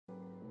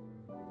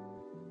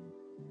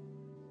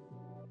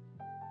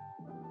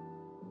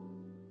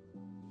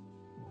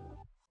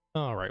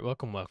All right,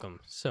 welcome.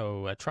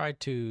 So I tried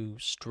to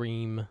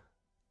stream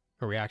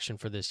a reaction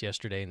for this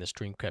yesterday, and the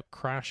stream kept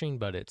crashing.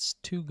 But it's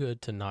too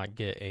good to not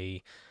get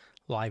a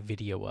live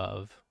video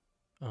of,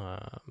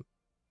 um,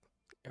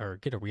 or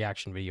get a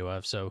reaction video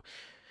of. So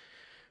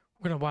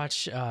we're gonna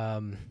watch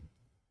a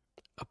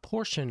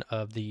portion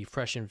of the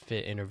Fresh and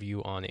Fit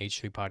interview on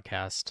H3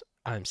 Podcast.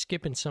 I'm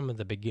skipping some of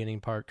the beginning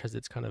part because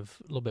it's kind of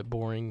a little bit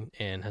boring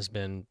and has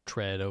been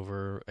tread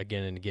over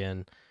again and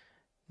again.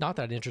 Not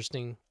that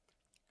interesting.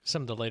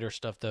 Some of the later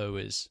stuff though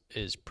is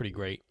pretty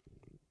great.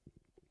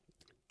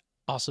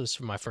 Also, this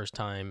is my first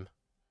time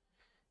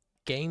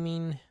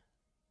gaming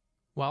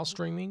while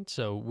streaming,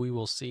 so we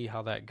will see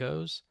how that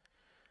goes.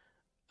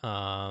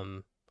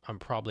 I'm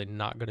probably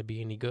not going to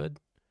be any good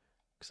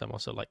because I'm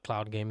also like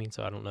cloud gaming,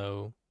 so I don't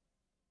know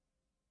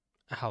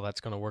how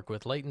that's going to work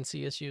with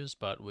latency issues,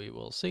 but we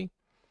will see.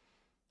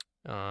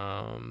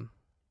 Yeah,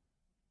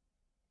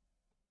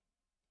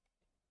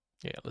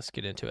 let's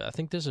get into it. I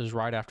think this is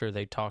right after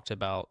they talked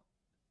about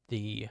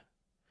the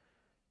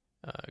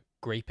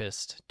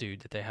grapist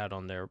dude that they had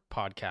on their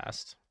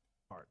podcast.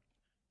 Hard.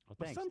 Well,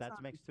 But thanks. That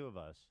sometimes makes two of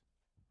us.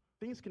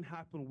 things can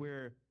happen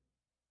where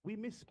we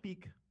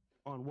misspeak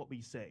on what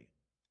we say.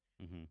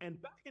 Mm-hmm.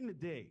 And back in the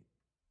day,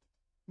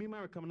 me and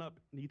Myra were coming up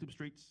in the YouTube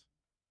streets,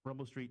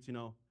 Rumble streets,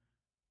 trying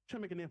to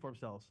make a name for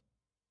ourselves.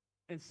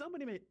 And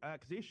somebody made an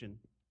accusation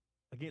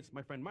against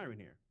my friend Myron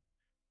here.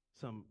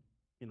 Some,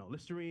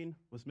 Listerine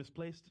was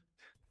misplaced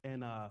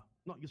and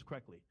not used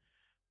correctly.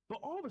 But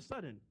all of a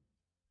sudden,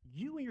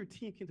 you and your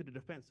team came to the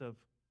defense of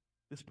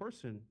this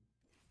person,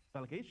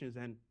 allegations,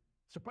 and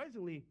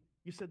surprisingly,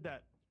 you said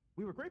that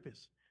we were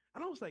rapists.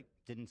 And I was like,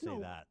 Didn't say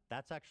no, that.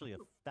 That's actually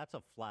that's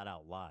a flat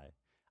out lie.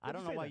 I Why'd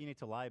don't you know say why that? you need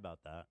to lie about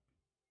that.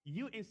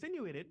 you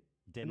insinuated.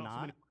 Did and also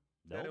not. many-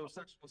 That it Nope. was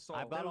sexual assault.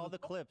 I've got That was all the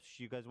assault. clips.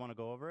 You guys want to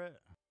go over it?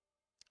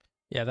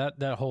 Yeah,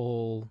 that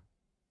whole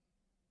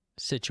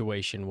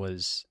situation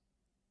was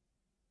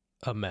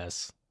a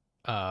mess.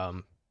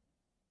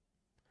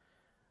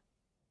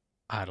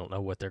 I don't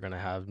know what they're gonna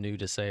have new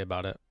to say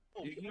about it.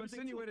 Oh, You everything too.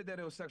 insinuated that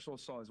it was sexual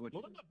assault, is what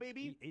you Hold up,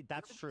 baby.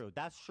 That's true.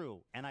 That's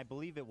true. And I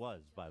believe it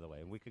was, by the way.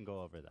 And we can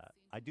go over that.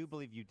 I do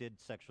believe you did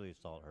sexually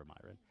assault her,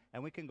 Myron.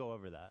 And we can go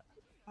over that.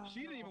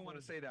 She didn't even want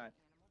to say that.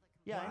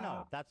 Yeah, I know.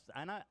 Wow. That's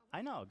and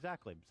I know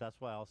exactly. That's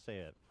why I'll say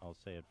it. I'll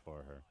say it for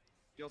her.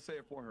 You'll say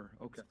it for her.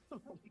 Okay.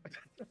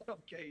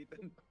 Okay,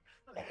 Ethan.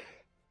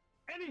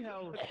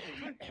 Anyhow,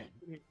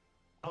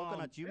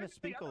 Coconuts, you Here's the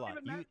thing, misspeak a I'm lot. not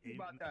even mad You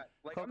about that.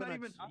 Like, I'm not Coconuts,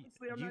 even,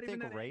 honestly, I'm do you not think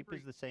even that rape angry.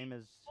 is the same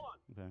as? hold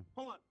on, Okay.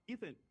 hold on,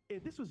 Ethan.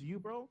 If this was you,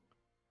 bro,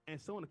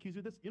 and someone accused you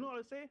of this, you know what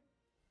I'd say?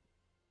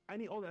 I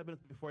need all the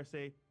evidence before I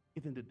say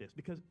Ethan did this,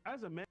 because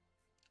as a man,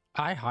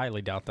 I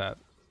highly doubt that.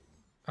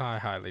 I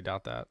highly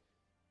doubt that.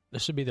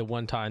 This should be the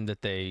one time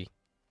that they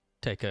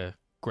take a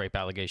grape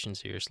allegation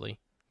seriously.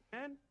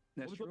 what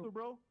That's we go true. through,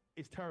 bro,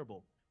 is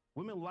terrible.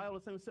 Women lie all the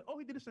time and say, "Oh,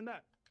 he did this and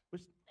that,"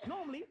 which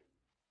normally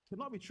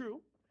cannot be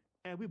true,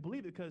 and we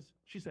believe it because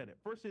she said it.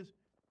 First is,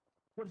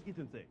 what does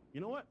Ethan say? You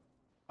know what?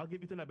 I'll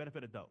give Ethan that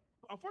benefit of doubt.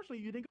 Unfortunately,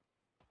 you didn't.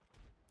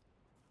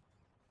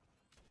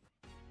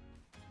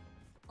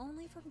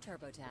 Only from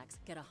TurboTax.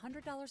 Get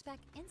 $100 back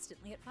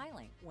instantly at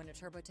filing. When a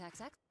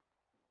TurboTax X.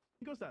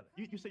 He goes that.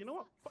 You say, you know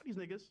what? Fuck these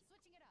niggas.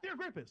 They're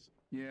rapists.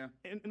 Yeah.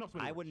 And also,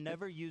 I would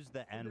never use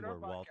the N did our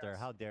word, Walter. podcast.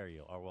 How dare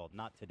you? Or well,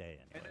 not today.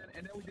 And Anyway.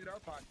 then we did our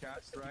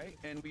podcast, right?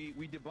 And we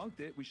debunked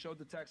it. We showed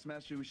the text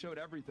message. We showed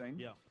everything.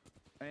 Yeah.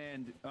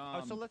 And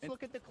Oh, so let's and-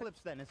 look at the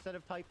clips then. Instead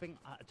of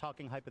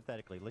talking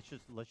hypothetically, let's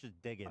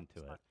just dig into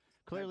it.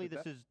 Clearly,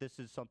 this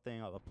is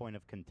something of a point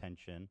of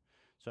contention.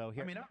 So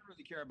here, I mean, I don't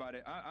really care about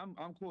it.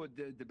 I'm cool with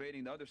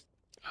debating the other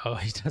Oh,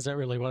 he doesn't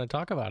really want to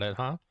talk about it,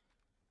 huh?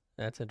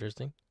 That's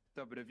interesting.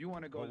 stuff, but if you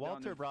want to go well, down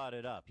Walter the, brought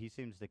it up. He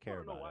seems to care I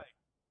don't know about why. it.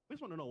 We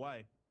just want to know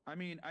why. I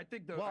mean, I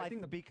think the Well, I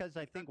think the because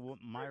I think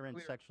Myron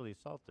clear. sexually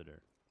assaulted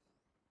her.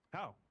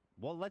 How?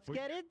 Well, let's We-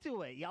 get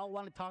into it. Y'all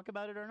want to talk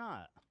about it or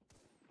not?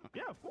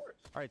 Yeah, of course.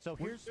 All right, so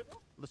We- here's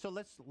so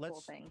let's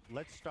thing.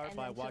 let's start And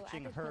by then, so at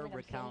watching this her point,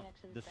 I'm standing recount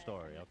next to the this bed.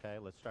 story. Okay,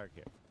 let's start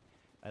here,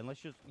 and let's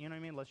just you know what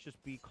I mean. Let's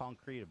just be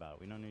concrete about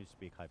it. We don't need to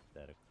speak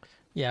hypothetical.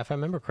 Yeah, if I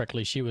remember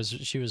correctly, she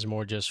was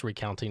more just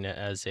recounting it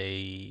as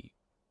a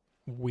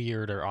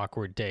weird or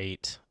awkward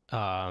date.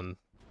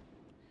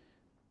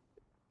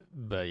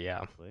 But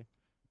yeah, Actually.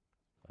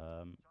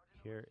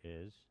 Here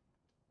is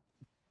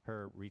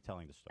her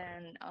retelling the story.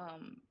 And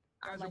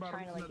guys I'm like about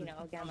trying to lose like you another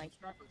know again 10,000 like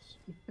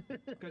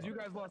subscribers. Because you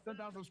guys lost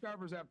 10,000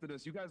 subscribers after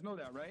this. You guys know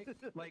that, right?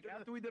 Like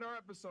after we did our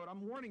episode,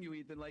 I'm warning you,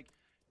 Ethan. Like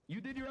you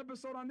did your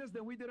episode on this,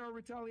 then we did our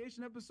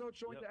retaliation episode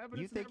showing Yep. the evidence.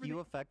 You and think you everything.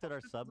 affected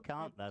our sub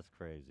count? That's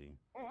crazy.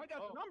 Oh, I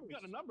got the numbers. You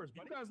got the numbers,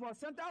 You buddy. guys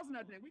lost 10,000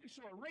 that day. We can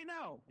show it right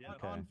now Yeah.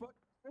 Okay. on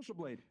Social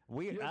Blade.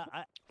 We Yeah.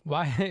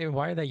 why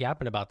why are they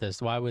yapping about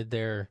this? Why would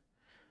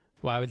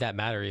that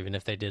matter even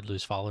if they did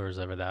lose followers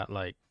over that?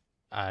 Like,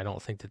 I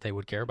don't think that they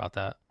would care about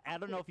that. I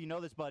don't know if you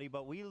know this, buddy,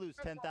 but we lose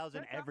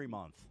 10,000 every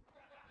month.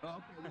 Okay,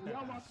 well,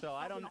 y'all lost So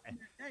I don't. 10,000 on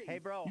that day. Hey,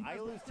 bro, You I guys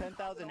lose lost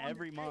 10,000 on that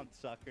every day. month,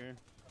 sucker.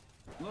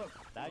 Look,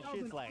 That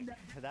shit's like,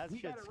 that we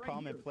got shit's it right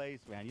commonplace,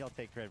 man. You don't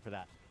take credit for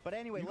that. But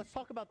anyway, let's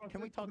talk about,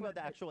 can we talk about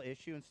the actual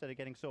issue instead of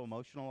getting so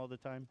emotional all the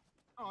time?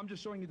 No, I'm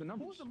just showing you the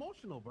numbers. Who's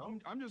emotional, bro?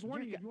 I'm just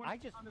warning you. If you want I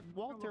just,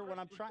 Walter, when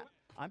I'm trying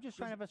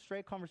to have a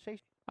straight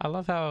conversation. I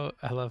love how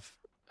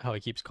he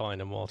keeps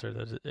calling him Walter.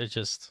 That it's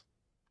just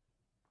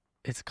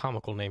it's a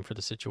comical name for the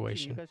You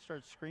situation. guys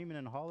start screaming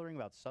and hollering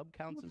about sub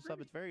counts and stuff.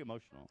 It's very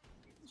emotional.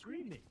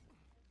 Screaming.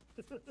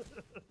 Do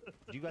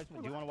you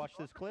want to watch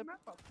this clip?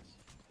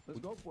 Let's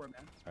go for it,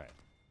 man. All right.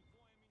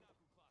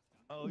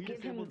 Oh, you give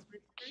just able him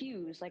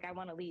cues like I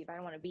want to leave, I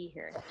don't want to be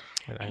here.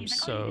 And And I'm he's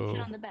like, oh, you can sit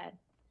so on the bed.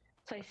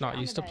 So I sit not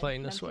on used the to bed,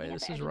 playing and this I'm way. sitting at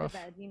This the is edge of rough. the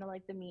bed, you know,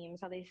 like the memes,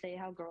 how they say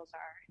how girls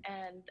are.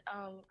 And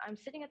I'm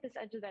sitting at this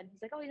edge of the bed.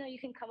 He's like, oh, you know, you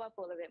can come up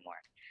a little bit more.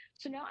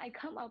 So now I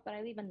come up, but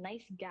I leave a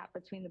nice gap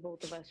between the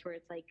both of us where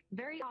it's like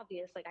very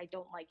obvious, like I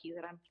don't like you,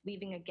 that I'm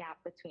leaving a gap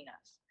between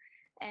us.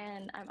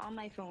 And I'm on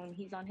my phone.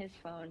 He's on his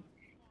phone.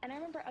 And I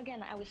remember,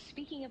 again, I was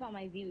speaking about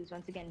my views.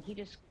 Once again, he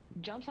just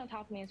jumps on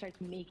top of me and starts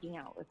making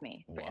out with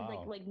me. And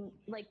Wow.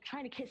 like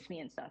trying to kiss me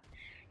and stuff.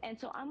 And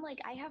so I'm like,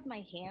 I have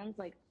my hands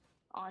like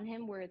on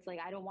him where it's like,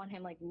 I don't want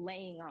him like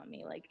laying on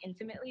me like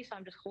intimately. So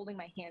I'm just holding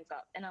my hands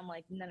up and I'm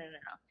like, no.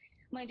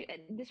 Mind you,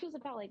 this was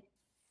about like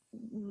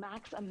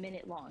max a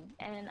minute long.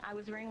 And I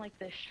was wearing like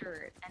this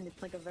shirt and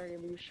it's like a very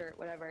loose shirt,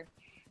 whatever.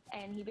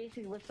 And he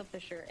basically lifts up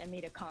the shirt and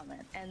made a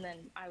comment. And then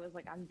I was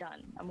like, I'm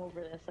done. I'm over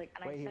this. Like,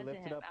 and Wait, I he said to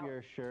lifted him, up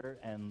your shirt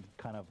and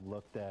kind of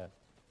looked at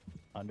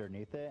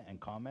underneath it and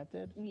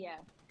commented? Yeah,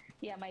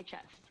 my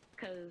chest.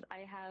 Cause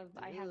I have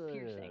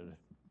piercings.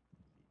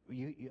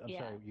 I'm Yeah.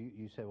 sorry,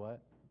 you said what?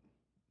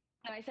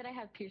 No, I said I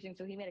have piercings,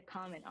 so he made a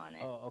comment on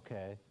it. Oh,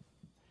 okay.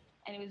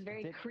 And it was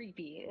very Did-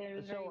 creepy. It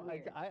was very So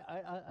weird.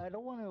 I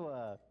don't want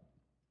to,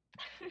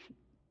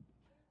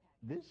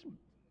 this is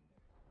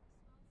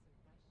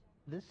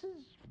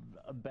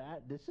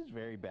this is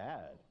very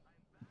bad.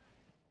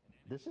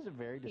 This is a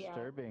very Yeah.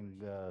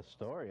 disturbing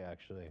story,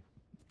 actually.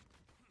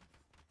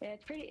 Yeah,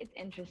 it's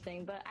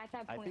interesting, but at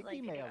that I point, think like,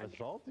 he may have again,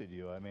 assaulted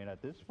you. I mean,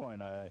 at this point,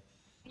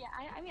 yeah,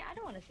 I mean, I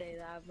don't want to say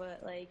that,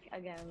 but like,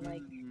 again,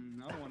 like,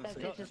 I don't want to that's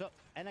say it's that. just,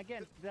 and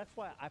again, that's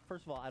why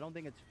first of all, I don't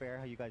think it's fair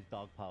how you guys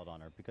dogpiled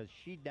on her because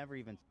she never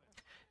even.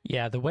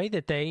 Yeah, the way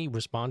that they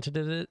responded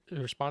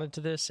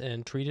to this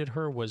and treated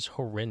her was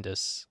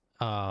horrendous.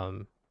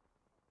 I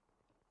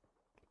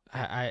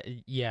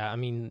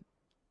mean,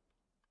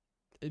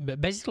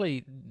 but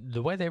basically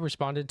the way they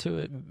responded to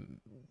it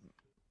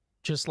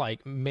just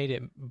like made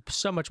it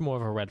so much more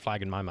of a red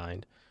flag in my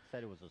mind.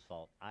 Said it was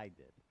assault. I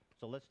did.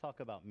 So let's talk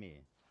about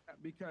me.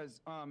 Because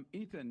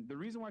Ethan, the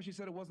reason why she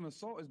said it wasn't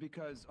assault is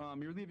because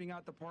you're leaving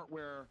out the part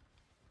where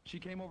she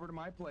came over to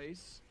my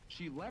place.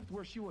 She left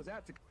where she was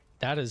at to.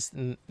 That is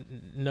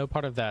no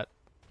part of that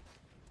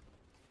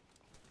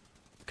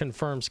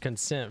confirms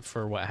consent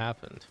for what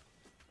happened.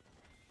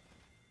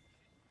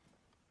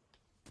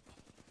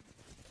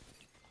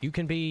 You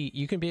can be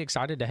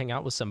excited to hang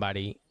out with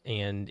somebody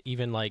and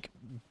even like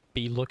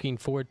be looking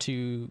forward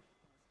to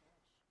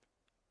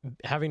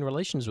having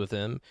relations with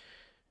them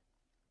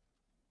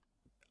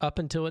up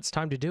until it's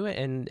time to do it,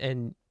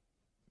 and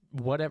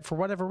whatever, for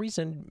whatever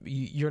reason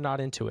you're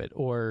not into it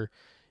or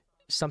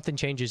something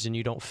changes and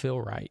you don't feel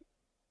right.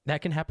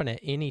 That can happen at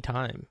any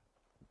time.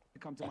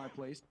 Come to my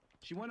place.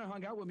 She went and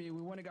hung out with me.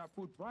 We went and got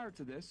food prior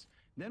to this.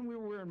 Then we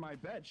were in my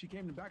bed. She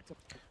came back to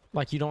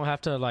Like, you don't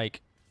have to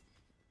like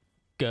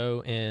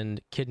go and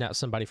kidnap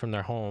somebody from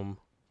their home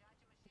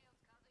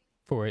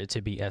for it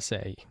to be SA,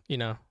 you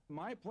know?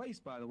 my place,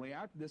 by the way,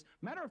 after this.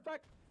 Matter of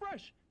fact,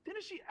 Fresh,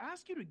 didn't she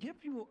ask you to give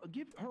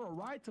her a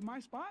ride to my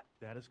spot?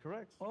 That is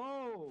correct.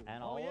 Oh.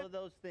 And oh, all yeah. of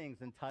those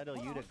things entitle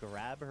you to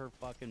grab her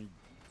fucking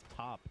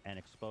top and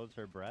expose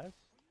her breasts?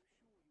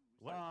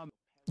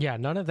 Yeah,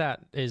 none of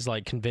that is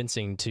like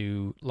convincing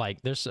to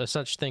like there's a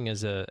such thing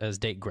as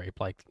date grape.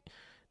 Like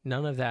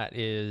none of that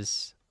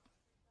is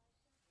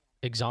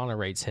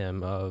exonerates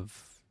him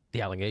of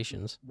the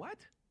allegations. What?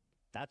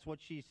 That's what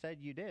she said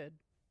you did.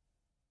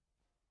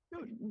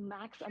 Dude,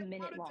 max a she allowed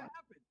minute it to long.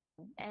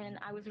 happen. And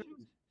I was,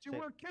 She Say-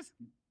 weren't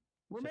kissing.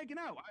 We're Say- making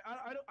out.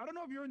 I don't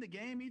know if you're in the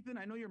game, Ethan.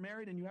 I know you're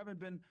married and you haven't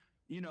been,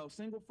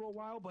 single for a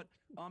while, but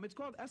it's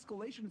called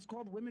escalation. It's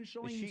called women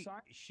showing you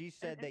signs. She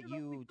said and that here's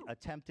you something too.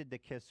 attempted to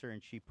kiss her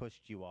and she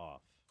pushed you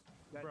off.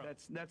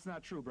 That's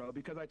not true, bro.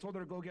 Because I told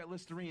her to go get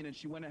Listerine and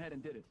she went ahead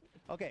and did it.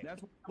 Okay.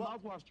 That's where the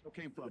mouthwash joke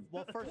came from.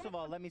 Well, first of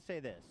all, let me say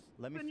this.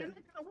 Let me Then say. you're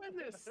not gonna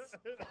win this.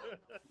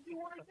 You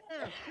weren't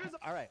there.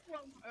 All right.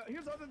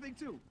 Here's the other thing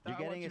too. You're I want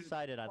getting you to-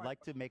 excited. I'd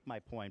like to make my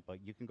point, but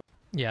you can go.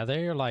 Yeah,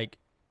 they're like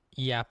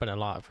yapping a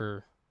lot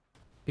for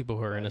people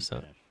who are ahead and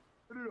innocent. finish.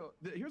 No.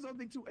 Here's the other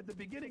thing too. At the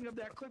beginning of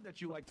that clip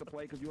that you like to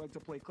play, because you like to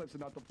play clips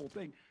and not the full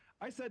thing,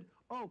 I said,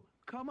 "Oh,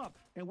 come up."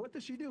 And what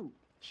does she do?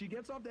 She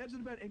gets off the edge of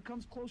the bed and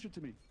comes closer to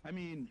me. I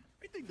mean,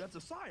 I think that's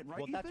a sign, right?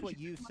 Well, that's Ethan? what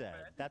She you sits in my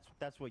said. bed.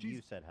 That's what you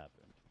She's- said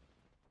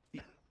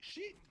happened.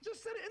 She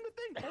just said it in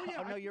the thing. Oh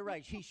yeah. Oh no, you're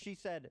right. She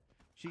said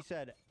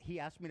he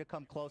asked me to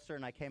come closer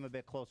and I came a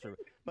bit closer.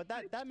 But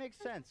that makes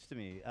sense to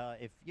me.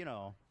 If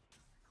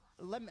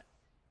let me.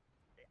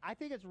 I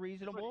think it's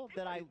reasonable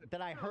that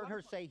I heard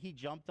her say he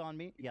jumped on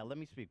me. Yeah, let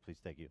me speak, please.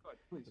 Thank you.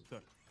 Please.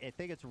 I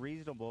think it's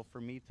reasonable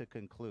for me to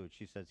conclude.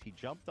 She says he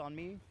jumped on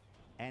me,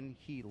 and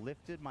he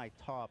lifted my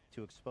top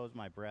to expose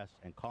my breasts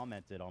and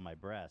commented on my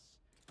breasts.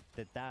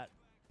 That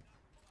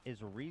is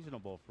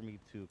reasonable for me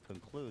to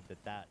conclude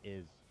that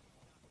is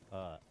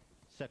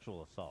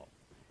sexual assault.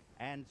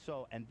 And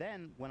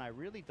then when I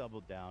really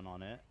doubled down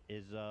on it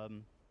is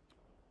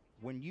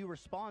when you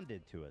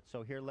responded to it.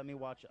 So here, let me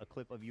watch a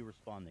clip of you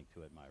responding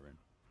to it, Myron.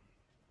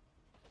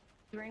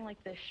 Wearing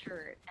like this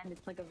shirt, and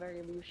it's like a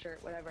very loose shirt,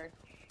 whatever.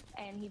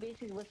 And he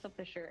basically lifts up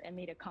the shirt and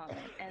made a comment,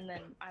 and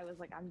then I was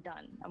like, I'm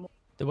done.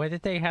 The way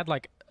that they had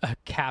like a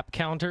cap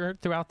counter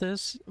throughout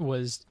this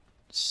was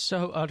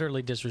so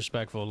utterly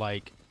disrespectful.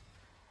 Like,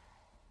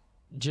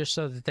 just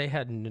so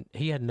that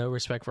he had no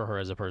respect for her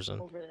as a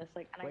person. Over this,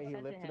 like, and Wait, I he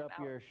said to lifted him, up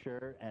your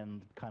shirt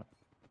and kind of.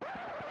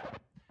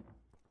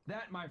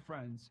 That, my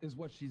friends, is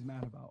what she's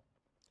mad about.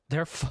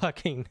 Their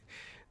fucking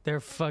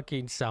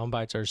sound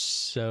bites are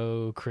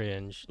so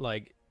cringe.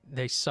 Like,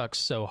 they suck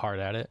so hard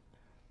at it.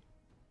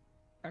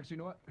 Actually, you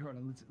know what? Hold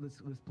on,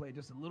 let's play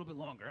just a little bit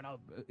longer, and I'll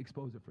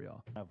expose it for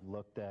y'all. I've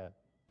looked at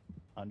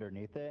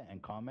underneath it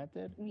and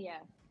commented. Yeah,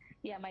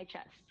 my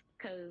chest,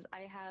 because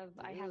I have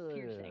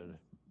piercings.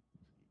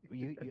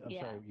 I'm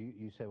sorry.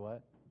 You say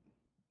what?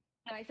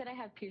 No, I said I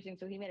have piercings,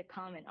 so he made a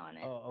comment on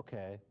it. Oh,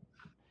 okay.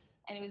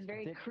 And it was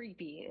very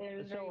creepy. It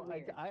was very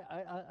weird.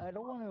 I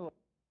don't want to.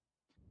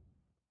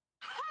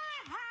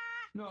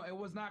 No, it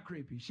was not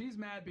creepy. She's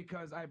mad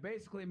because I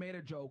basically made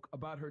a joke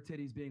about her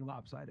titties being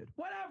lopsided.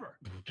 Whatever.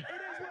 It is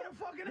what it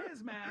fucking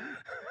is, man.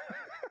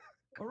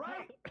 All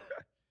right?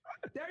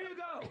 There you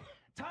go.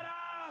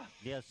 Ta-da!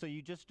 Yeah, so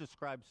you just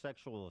described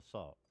sexual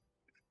assault.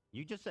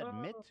 You just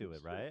admit to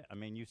it, right? I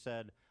mean, you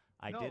said,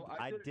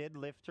 I did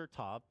lift her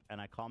top, and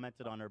I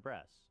commented on her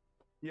breasts.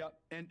 Yep,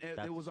 and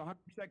it was 100%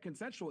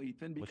 consensual,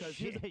 Ethan, because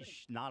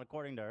not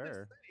according to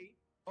her.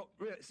 Oh,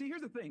 see,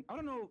 here's the thing. I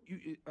don't know.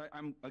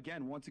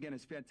 Once again,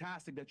 it's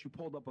fantastic that you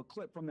pulled up a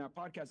clip from that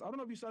podcast. I don't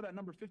know if you saw that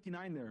number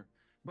 59 there,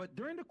 but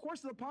during the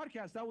course of the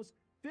podcast, that was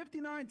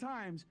 59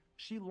 times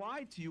she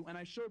lied to you, and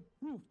I showed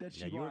proof that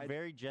she lied. You were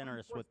very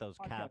generous with those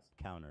cap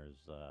counters.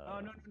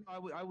 No.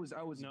 I was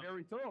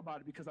very thorough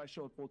about it because I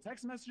showed full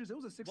text messages. It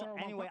was a 6-hour.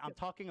 Anyway, I'm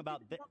talking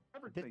about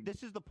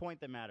this is the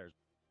point that matters.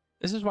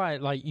 This is why,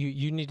 like,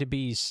 you need to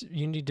be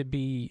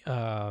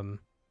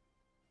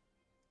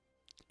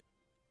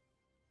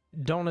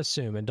don't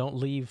assume and don't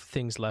leave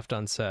things left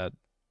unsaid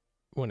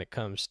when it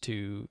comes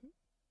to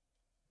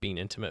being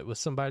intimate with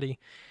somebody.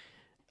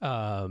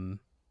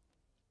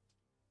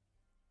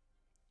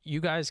 You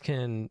guys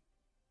can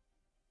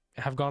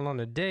have gone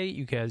on a date.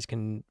 You guys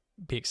can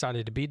be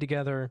excited to be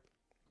together.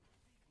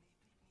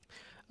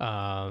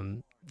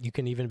 You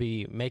can even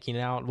be making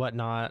out,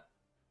 whatnot.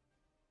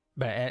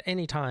 But at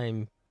any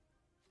time,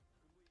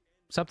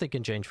 something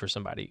can change for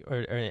somebody,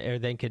 or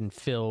they can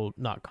feel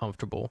not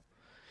comfortable.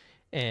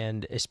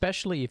 And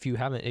especially if you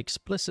haven't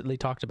explicitly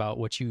talked about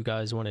what you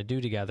guys want to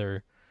do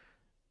together,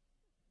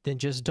 then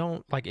just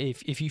don't, like,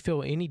 if you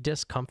feel any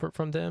discomfort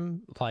from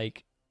them,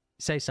 like,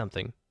 say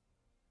something.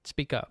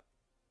 Speak up.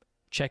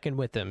 Check in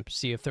with them.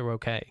 See if they're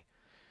okay.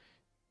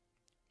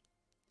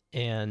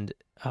 And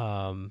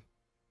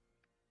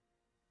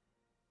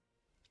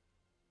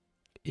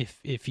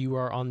if you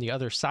are on the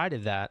other side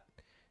of that,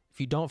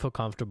 if you don't feel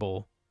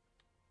comfortable,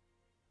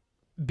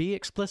 be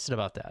explicit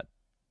about that.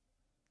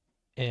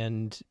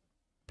 And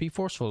be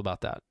forceful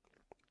about that.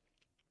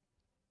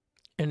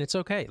 And it's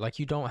okay. Like,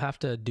 you don't have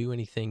to do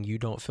anything you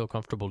don't feel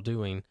comfortable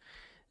doing.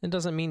 It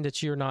doesn't mean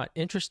that you're not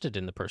interested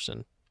in the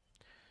person.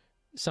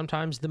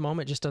 Sometimes the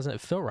moment just doesn't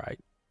feel right.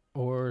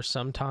 Or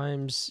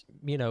sometimes,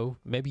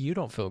 maybe you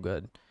don't feel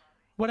good.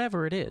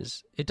 Whatever it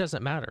is, it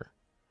doesn't matter.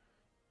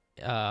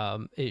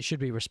 It should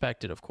be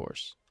respected, of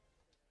course.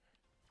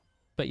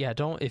 But yeah,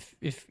 don't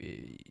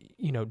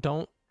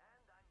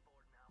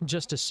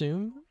just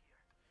assume.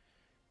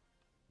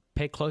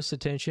 Pay close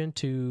attention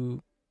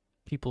to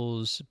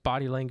people's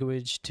body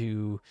language,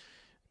 to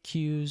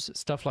cues,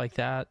 stuff like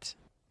that.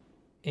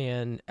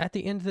 And at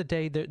the end of the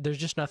day, there's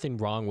just nothing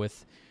wrong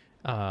with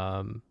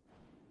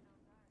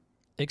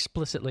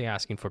explicitly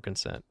asking for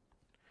consent.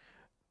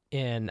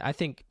 And I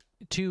think,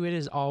 too, it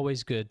is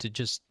always good to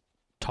just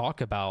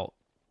talk about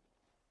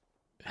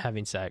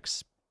having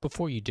sex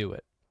before you do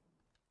it.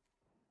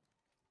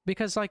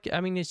 Because,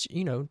 it's,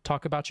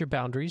 talk about your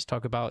boundaries,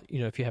 talk about,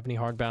 if you have any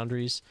hard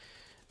boundaries,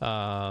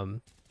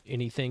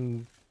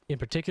 anything in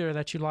particular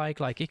that you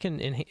like it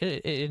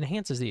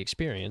enhances the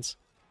experience.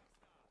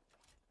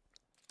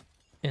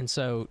 And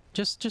so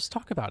just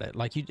talk about it.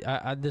 Like,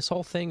 this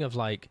whole thing of,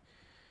 like,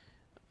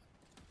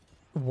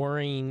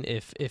 worrying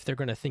if they're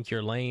going to think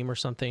you're lame or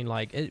something,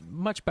 like,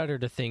 much better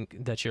to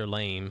think that you're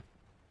lame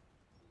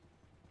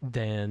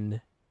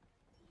than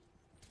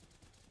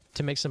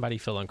to make somebody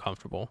feel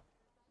uncomfortable.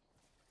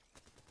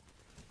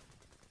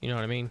 You know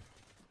what I mean?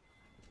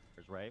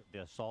 Right?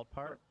 The assault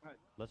part? Right.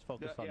 Let's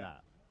focus on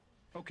that.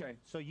 Okay.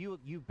 So you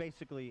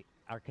basically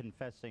are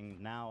confessing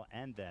now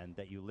and then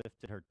that you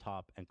lifted her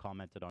top and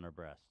commented on her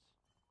breasts.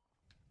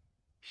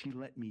 She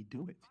let me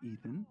do it,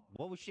 Ethan.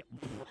 What was she?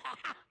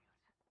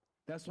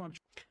 That's what I'm.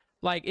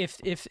 Like if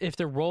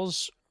the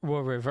roles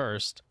were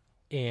reversed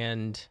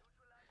and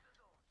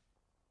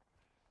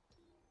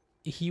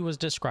he was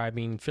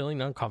describing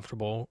feeling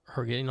uncomfortable,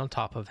 her getting on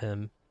top of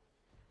him,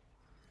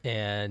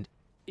 and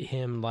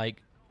him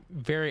like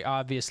very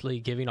obviously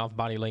giving off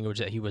body language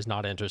that he was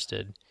not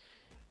interested,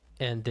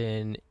 and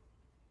then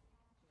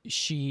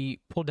she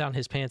pulled down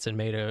his pants and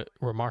made a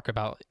remark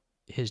about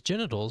his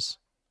genitals.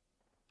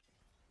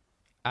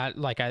 I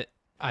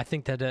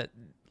think that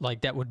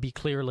like that would be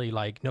clearly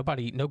like no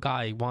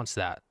guy wants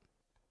that.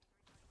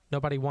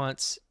 Nobody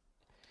wants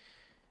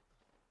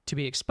to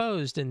be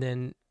exposed and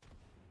then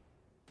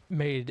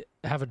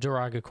have a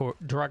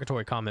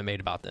derogatory comment made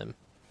about them.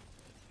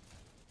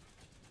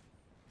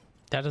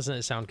 That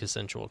doesn't sound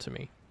consensual to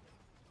me.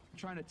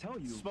 Trying to tell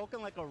you.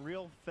 Spoken like a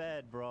real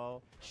Fed,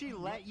 bro. She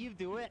let you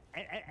do it,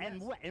 and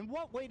what? In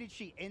what way did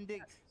she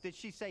Did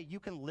she say you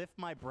can lift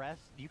my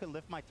breast? You can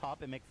lift my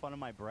top and make fun of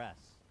my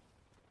breasts?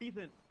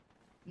 Ethan,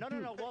 No,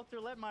 Walter.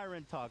 Let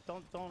Myron talk.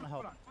 Don't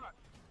help. Hold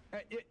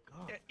on.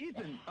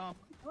 Ethan,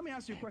 let me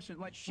ask you a question.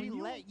 Like, She when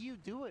you, let you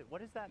do it.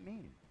 What does that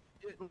mean?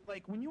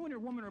 like when you and your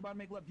woman are about to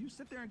make love, do you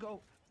sit there and go,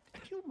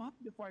 "Do you mind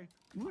if I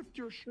lift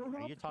your shirt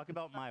Are up?" you talking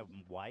about my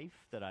wife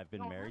that I've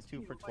been No, married to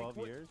asking for you, 12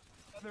 what- years?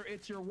 Whether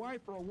it's your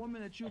wife or a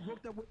woman that you've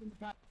hooked up with in the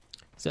past.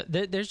 So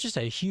there's just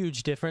a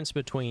huge difference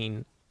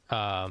between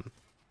that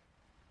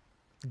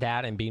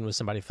and being with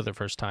somebody for the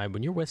first time.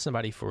 When you're with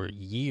somebody for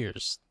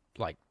years,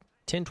 like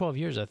 10, 12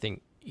 years, I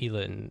think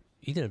Ethan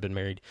have been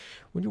married.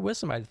 When you're with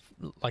somebody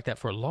like that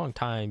for a long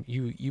time,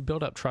 you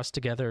build up trust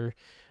together.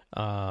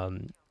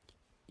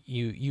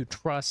 You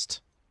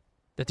trust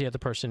that the other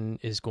person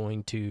is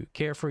going to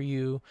care for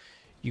you.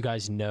 You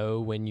guys know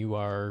when you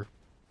are,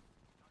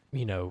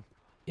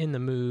 in the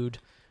mood.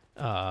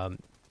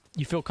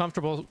 You feel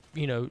comfortable,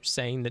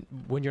 saying that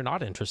when you're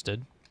not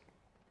interested.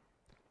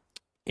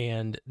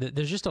 And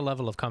there's just a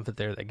level of comfort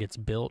there that gets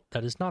built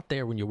that is not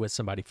there when you're with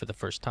somebody for the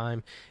first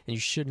time. And you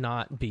should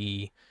not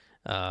be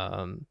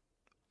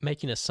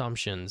making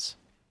assumptions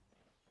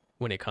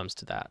when it comes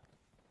to that.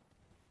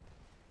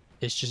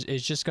 It's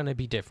just going to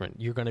be different.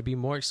 You're going to be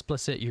more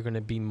explicit. You're going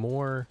to be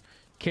more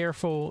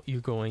careful. You're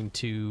going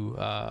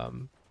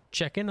to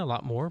check in a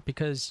lot more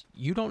because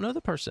you don't know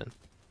the person.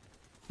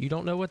 You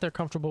don't know what they're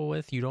comfortable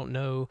with. You don't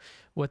know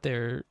what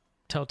their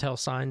telltale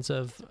signs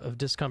of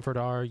discomfort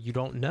are. You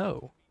don't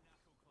know.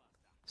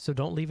 So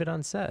don't leave it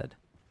unsaid.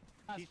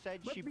 She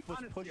said Let's she be was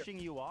honest here. pushing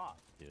you off,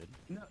 dude.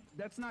 No,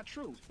 that's not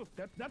true.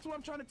 That's what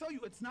I'm trying to tell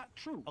you. It's not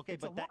true. Okay,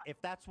 It's a but lie. if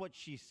that's what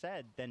she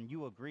said, then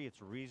you agree it's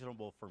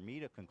reasonable for me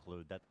to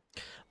conclude that.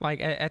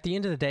 Like at the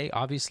end of the day,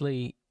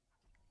 obviously,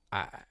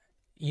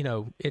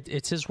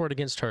 it's his word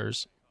against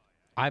hers.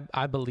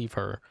 I believe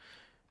her.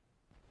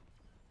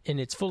 And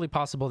it's fully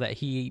possible that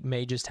he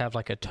may just have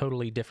like a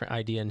totally different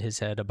idea in his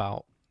head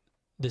about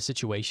the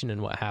situation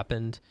and what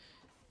happened.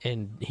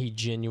 And he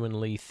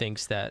genuinely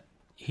thinks that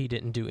he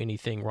didn't do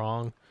anything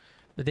wrong.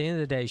 But at the end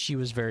of the day, she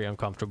was very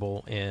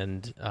uncomfortable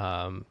and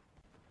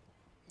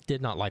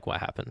did not like what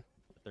happened.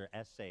 Their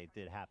essay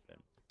did happen.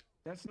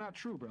 That's not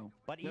true, bro.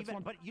 But That's even,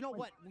 one- but you know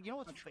what? You know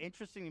what's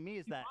interesting to me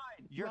is that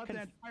you're throughout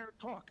that entire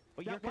talk.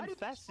 but Now, you're why did you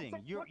confessing.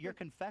 say You're something-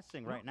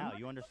 confessing No, right now. no,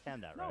 You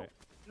understand that, no. right?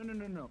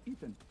 No,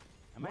 Ethan.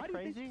 Am why I do you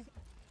think- crazy?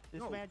 This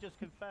No. man just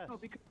confessed. No,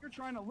 because you're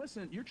trying to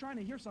listen. You're trying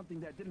to hear something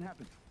that didn't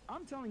happen.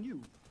 I'm telling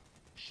you,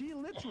 she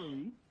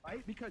literally,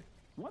 right? Because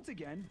once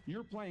again,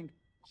 you're playing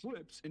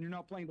clips and you're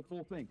not playing the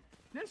full thing.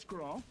 This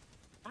girl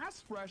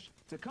asked Fresh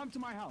to come to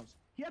my house.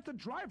 He had to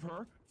drive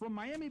her from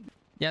Miami.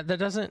 Yeah, that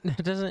doesn't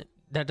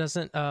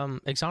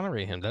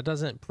exonerate him. That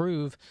doesn't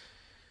prove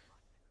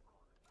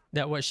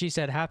that what she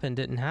said happened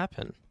didn't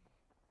happen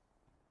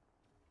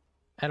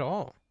at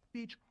all.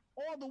 Beach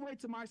all the way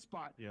to my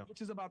spot, Yeah.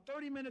 which is about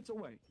 30 minutes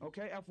away.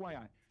 Okay,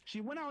 FYI. She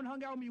went out and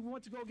hung out with me. We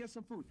went to go get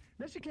some food.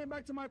 Then she came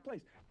back to my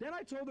place. Then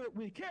I told her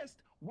we kissed.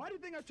 Why do you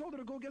think I told her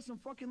to go get some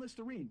fucking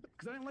Listerine?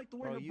 Because I didn't like the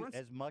way Bro, her you, breasts.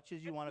 as much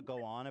as you want to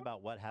go on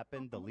about what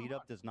happened, the lead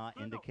up does not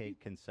No, indicate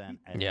Ethan, consent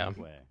Ethan, Yeah.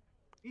 anyway.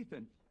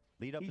 Ethan.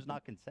 Lead up is Ethan.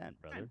 not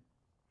consent, brother.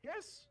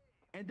 Yes.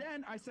 And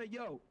then I said,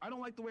 yo, I don't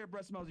like the way her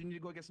breast smells. You need to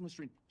go get some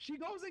Listerine. She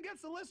goes and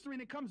gets the Listerine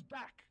and comes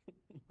back.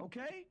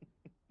 Okay?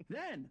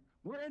 Then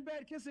we're in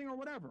bed kissing or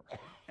whatever.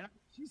 And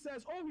she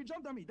says, oh, he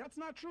jumped on me. That's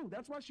not true.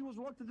 That's why she was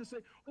reluctant to say,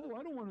 oh,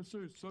 I don't want to say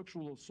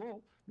sexual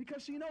assault.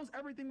 Because she knows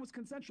everything was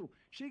consensual.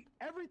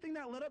 Everything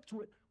that led up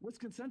to it was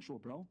consensual,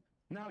 bro.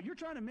 Now, you're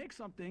trying to make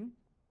something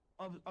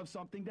of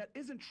something that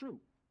isn't true.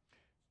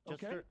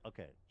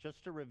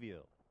 Just to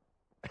review.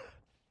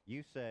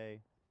 You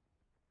say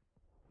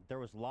there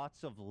was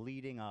lots of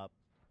leading up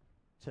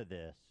to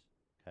this,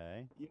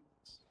 okay, Yes.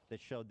 that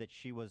showed that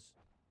she was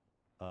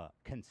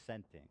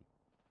consenting.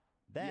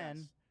 Then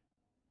Yes.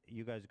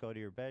 you guys go to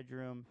your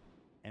bedroom,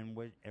 and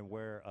where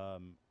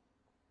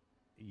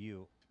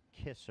you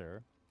kiss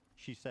her.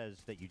 She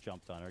says that you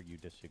jumped on her. You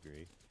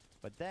disagree.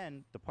 But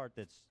then the part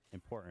that's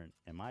important,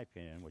 in my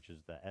opinion, which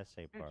is the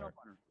essay Can't part, jump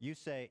on her. you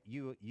say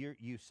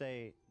you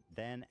say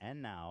then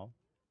and now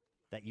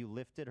that you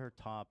lifted her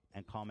top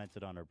and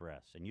commented on her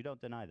breasts, and you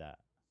don't deny that.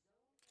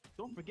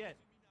 Don't forget.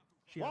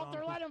 She had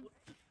Walter, on-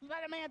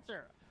 let him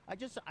answer. I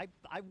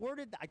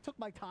took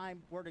my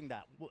time wording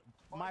that. Oh,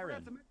 I Myron.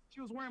 forgot to mention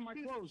She was wearing my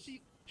clothes.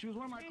 She was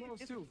wearing my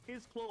clothes too.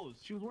 His clothes.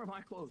 She was wearing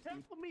my clothes. Tell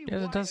dude. me Yeah,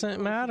 it why a doesn't girl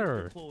keeps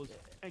matter. her clothes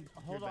and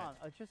Hold your on.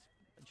 bed.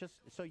 Just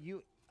so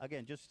you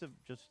again, just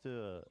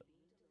to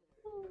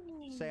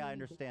say I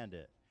understand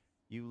it.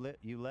 You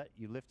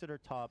lifted her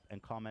top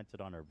and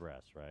commented on her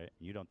breasts, right?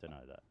 You don't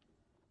deny that.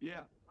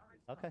 Yeah.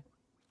 Okay.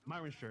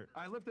 Myron's shirt.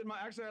 I lifted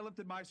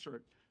my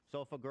shirt.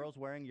 So if a girl's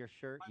wearing your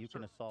shirt, you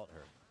can assault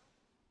her.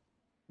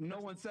 No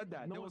one said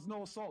that. No There one- was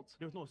no assault.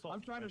 There was no assault.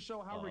 I'm trying to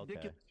show how Oh, okay.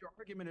 ridiculous your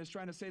argument is,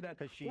 trying to say that.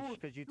 Because "Oh,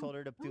 you told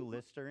her to do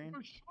Listerine.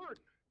 her shirt."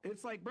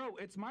 It's like, bro,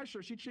 it's my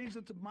shirt. She changed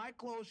it to my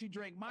clothes. She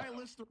drank my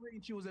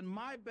Listerine. She was in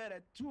my bed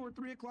at 2 or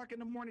 3 o'clock in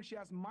the morning. She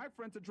asked my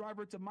friend to drive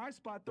her to my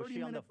spot Was 30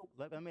 she on the?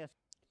 minutes. Let me ask.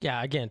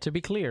 Yeah, again, to be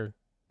clear,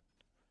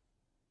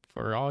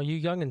 for all you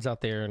youngins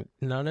out there,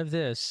 none of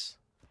this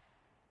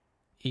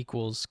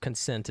equals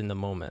consent in the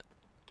moment.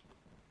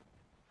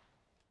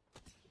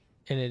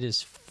 And it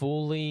is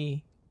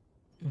fully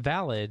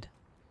valid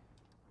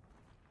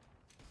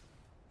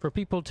for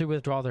people to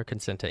withdraw their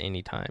consent at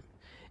any time.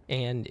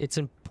 And it's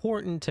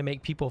important to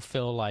make people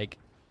feel like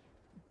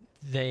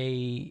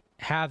they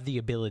have the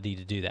ability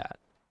to do that.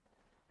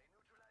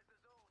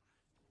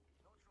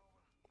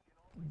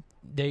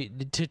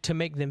 To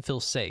make them feel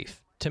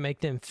safe, to make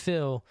them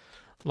feel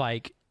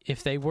like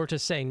if they were to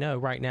say no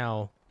right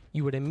now,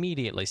 you would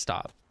immediately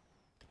stop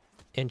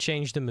and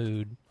change the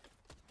mood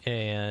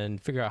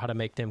and figure out how to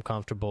make them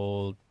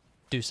comfortable,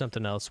 do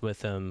something else with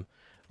them,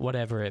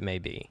 whatever it may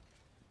be.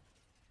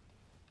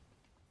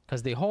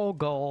 Because the whole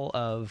goal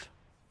of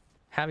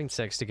having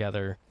sex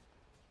together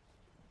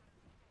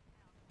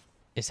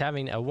is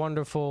having a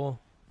wonderful,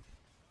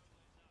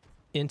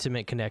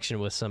 intimate connection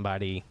with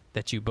somebody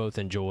that you both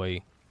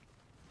enjoy.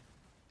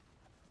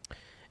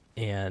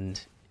 And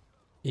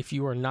if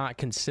you are not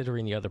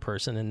considering the other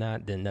person in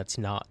that, then that's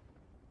not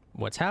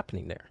what's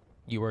happening there.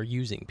 You are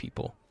using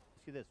people.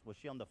 See this? Was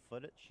she on the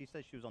foot? She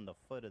said she was on the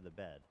foot of the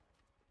bed.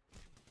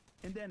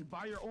 And then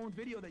by your own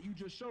video that you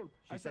just showed,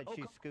 She I said "Oh,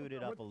 she come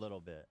scooted on, up a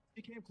little bit.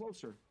 She came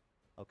closer.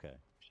 Okay.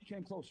 She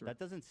came closer. That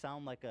doesn't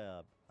sound like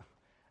a.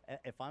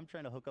 If I'm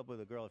trying to hook up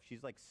with a girl, if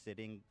she's like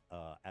sitting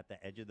at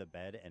the edge of the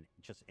bed and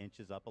just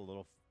inches up a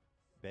little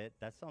bit,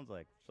 that sounds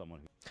like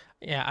someone who.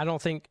 Yeah, I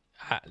don't think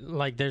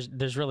like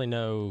there's really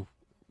no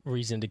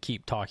reason to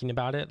keep talking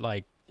about it.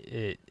 Like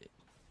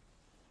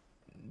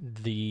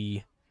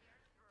the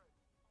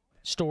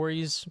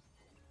stories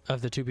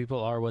of the two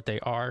people are what they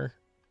are.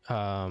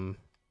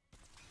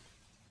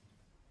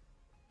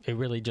 It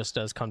really just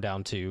does come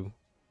down to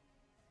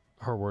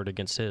her word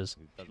against his.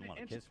 who doesn't want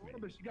to And she kiss me.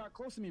 told her, she got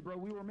close to me, bro.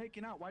 We were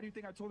making out. Why do you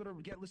think I told her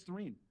to get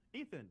Listerine?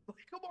 Ethan.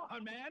 Come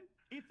on, man.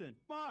 Ethan.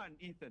 Come on,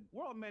 Ethan.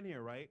 We're all men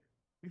here, right?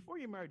 Before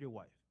you married your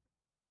wife,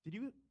 did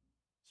you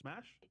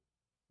smash?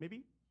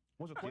 Maybe?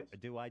 Once or twice?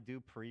 Do I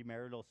do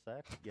premarital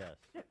sex? Yes.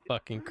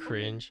 Fucking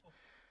cringe.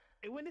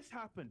 And when this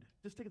happened,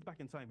 just take us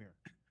back in time here.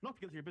 Not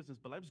because of your business,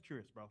 but I'm just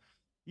curious, bro.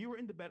 You were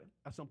in the bed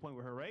at some point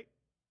with her, right?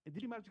 And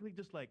did you magically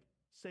just like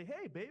say,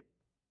 "Hey, babe,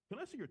 can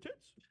I see your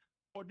tits?"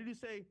 Or did you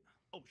say,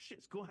 "Oh shit,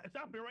 it's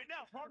happening right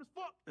now, hard as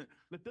fuck"?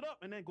 Lift it up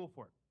and then go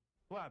for it.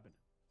 What happened?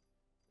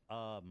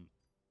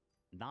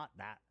 Not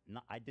that. No,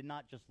 I did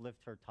not just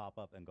lift her top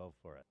up and go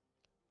for it.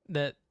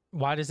 That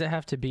why does it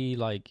have to be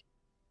like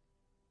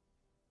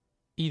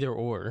either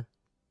or?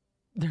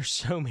 There's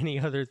so many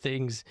other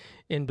things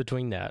in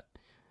between that.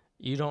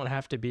 You don't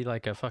have to be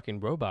like a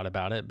fucking robot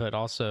about it, but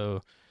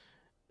also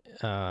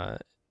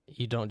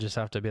you don't just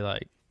have to be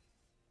like,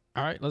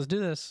 all right, let's do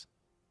this.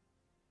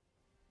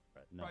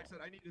 No. I said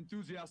I need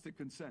enthusiastic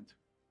consent.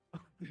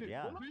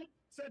 Yeah.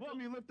 Said to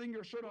me lifting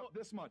your shirt up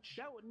this much.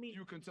 That would mean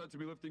You consent to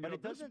me lifting But it it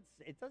up this doesn't.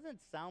 It doesn't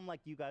sound like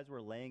you guys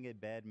were laying in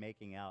bed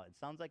making out. It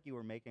sounds like you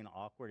were making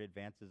awkward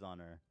advances on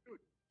her.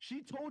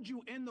 She told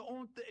you in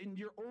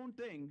your own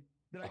thing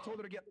that I told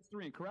her to get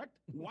Listerine, correct?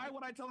 Why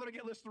would I tell her to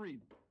get Listerine?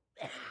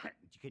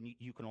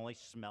 You can only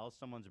smell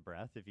someone's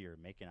breath if you're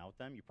making out with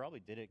them. You probably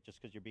did it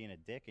just because you're being a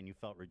dick and you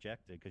felt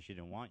rejected because she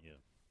didn't want you.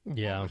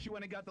 Yeah. Oh, she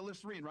went and got the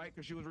Listerine, right?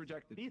 Because she was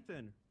rejected.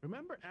 Ethan,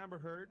 remember Amber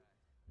Heard?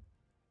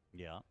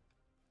 Yeah.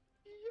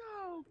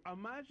 Yo,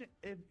 imagine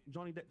if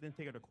Johnny Depp didn't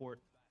take her to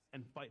court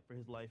and fight for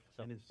his life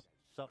So- and his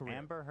So career.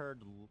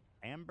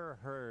 Amber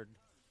Heard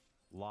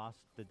lost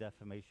the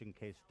defamation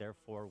case.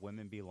 Therefore,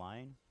 women be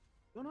lying.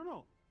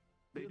 No.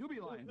 They It do was-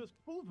 be lying. It was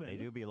proven. They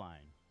do be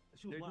lying.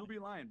 She was They do lying. be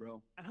lying,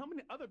 bro. And how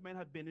many other men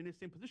have been in the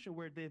same position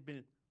where they've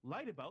been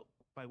lied about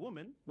by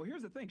women? Well,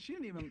 here's the thing. She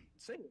didn't even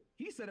say it.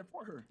 He said it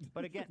for her.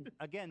 But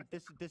again,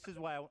 this is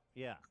why.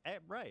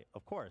 Right,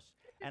 of course.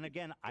 And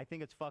again, I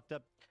think it's fucked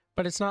up.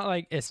 But it's not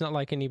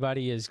like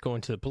anybody is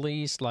going to the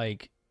police.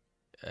 Like,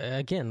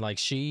 again, like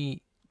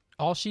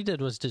all she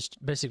did was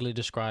just basically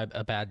describe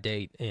a bad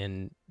date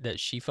and that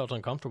she felt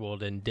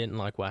uncomfortable and didn't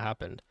like what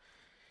happened.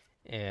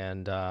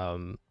 And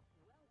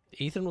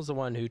Ethan was the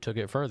one who took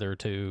it further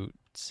to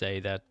say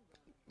that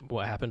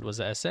what happened was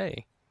a SA.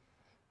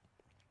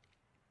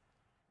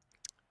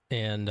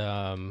 And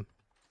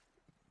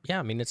yeah,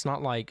 I mean, it's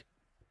not like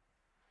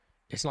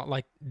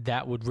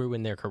that would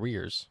ruin their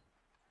careers.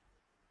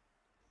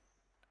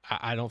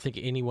 I don't think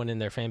anyone in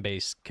their fan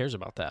base cares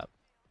about that.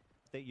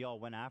 That y'all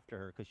went after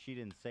her because she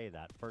didn't say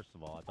that. First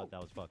of all, I thought that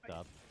was fucked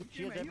up.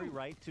 She has at every you.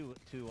 right to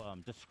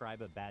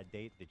describe a bad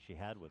date that she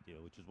had with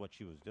you, which is what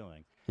she was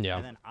doing. Yeah.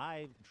 And then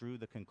I drew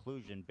the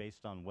conclusion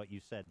based on what you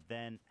said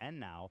then and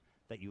now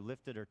that you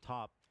lifted her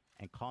top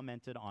and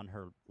commented on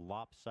her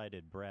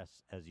lopsided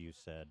breasts, as you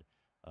said,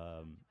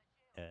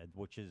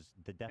 which is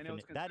the And it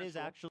was definition. That is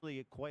consensual.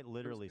 actually quite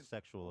literally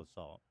sexual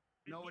assault.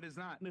 No, it is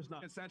not. It's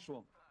not.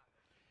 Consensual.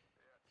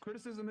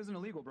 Criticism isn't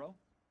illegal, bro.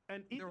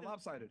 And They're Ethan,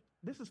 lopsided.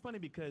 this is funny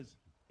because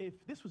if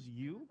this was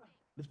you,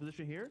 this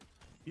position here,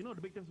 you know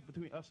the big difference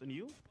between us and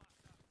you?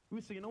 We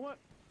would say, you know what?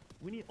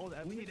 We need all the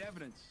We evidence need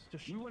evidence.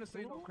 to We want to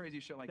say no prove crazy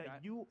shit like that that.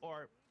 you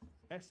are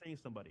essaying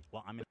somebody.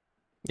 Well, I mean,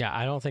 Yeah,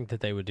 I don't think that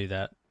they would do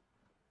that.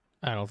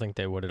 I don't think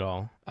they would at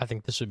all. I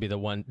think this would be the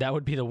one. That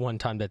would be the one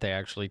time that they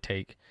actually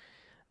take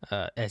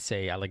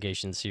essay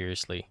allegations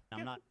seriously.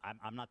 I'm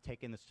not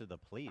taking this to the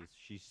police.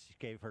 She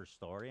gave her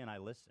story and I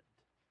listened.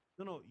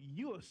 No,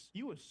 you assume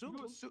You assume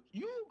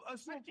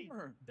Actually,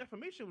 her.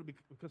 defamation would be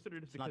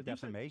considered It's not because you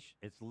said defamation.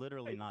 It's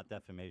literally not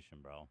defamation,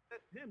 bro.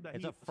 him that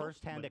It's he a assaulted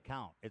first-hand somebody.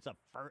 account.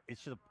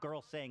 It's a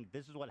girl saying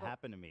this is what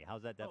happened to me.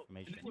 How's that Oh,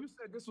 defamation? And then you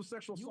said this was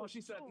sexual You assault.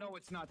 She said, assume no,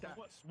 it's not that.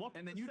 what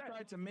And then you said.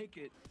 tried to make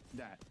it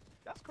that.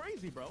 That's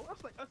crazy, bro.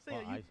 That's like us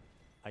saying Well, you.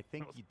 I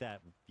think that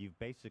you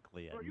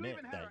basically Bro, you admit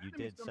even had our that you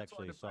enemies did come to our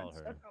sexually assault defense.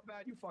 her. That's how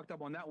bad you fucked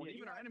up on that one. Yeah,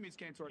 Even you our had- enemies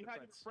came to our You had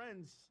your defense.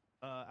 friends,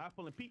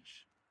 Apple and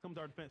Peach, come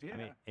to our defense. Yeah. I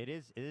mean, it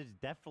is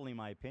definitely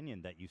my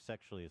opinion that you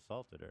sexually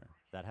assaulted her.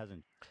 That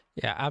hasn't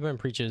Yeah, Abin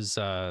Preach's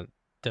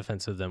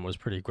defense of them was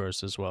pretty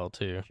gross as well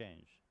too.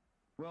 changed.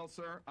 Well,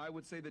 sir, I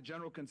would say the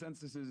general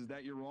consensus is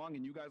that you're wrong,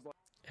 and you guys like.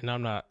 And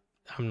I'm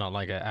not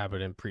like a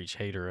Abbott and Preach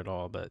hater at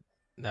all, but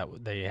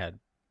they had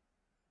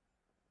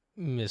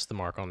missed the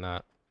mark on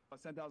that.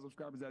 10,000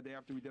 subscribers that day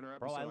after we did our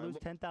episode. Bro, I lose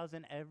looked-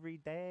 10,000 every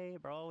day,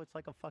 bro. It's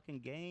like a fucking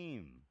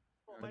game.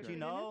 Don't you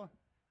know?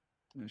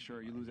 Yeah,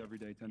 sure, you lose every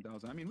day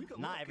 10,000. I mean, we could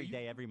Not look, every you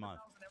day, lose every month.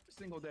 10,000 every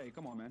single day.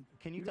 Come on, man.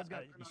 Can you, guys got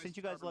pretty since nice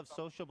you guys love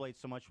subscribers. Social Blade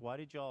so much, why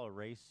did y'all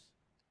erase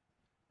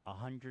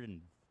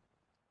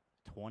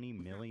 120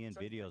 million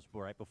videos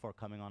right before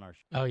coming on our show?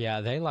 Oh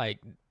yeah, they like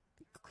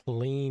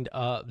cleaned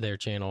up their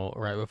channel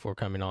right before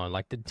coming on,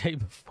 like the day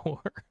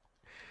before.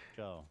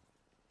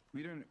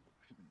 We didn't.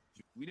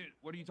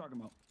 What are you talking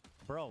about?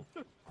 Bro,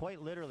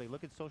 quite literally,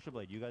 look at Social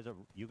Blade. You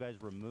guys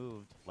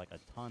removed like a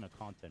ton of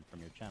content from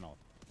your channel.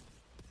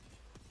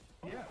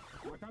 Yeah,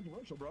 we're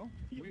controversial, bro.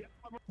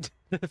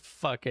 The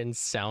fucking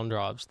sound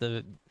drops,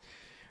 the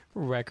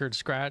record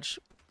scratch.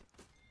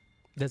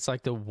 That's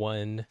like the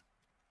one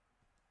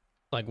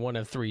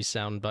of 3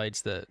 sound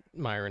bites that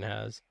Myron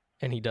has,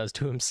 and he does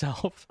to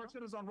himself. Our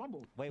shit is on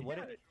Rumble. Wait, what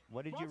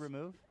Yeah. did you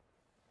remove?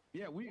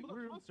 Yeah, we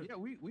Monster.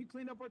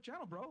 cleaned up our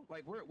channel, bro.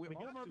 Like we all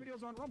got of our to.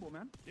 videos on Rumble,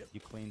 man. You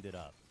cleaned it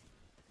up.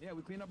 Yeah,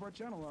 we cleaned up our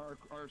channel,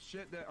 our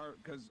shit that are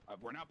because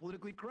we're not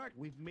politically correct.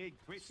 We've made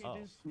great Oh.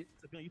 changes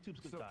to be on YouTube's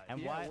good So- side. And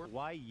Yeah,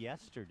 why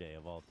yesterday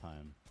of all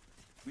time?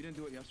 We didn't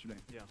do it yesterday.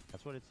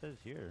 That's what it says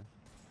here.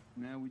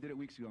 No, we did it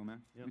weeks ago,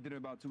 man. Yep. We did it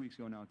about 2 weeks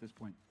ago now. At this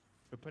point,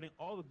 We're putting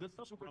all the good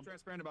stuff super on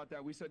transparent about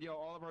that. We said, yo,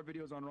 all of our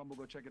videos on Rumble.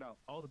 Go check it out.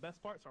 all the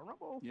best parts on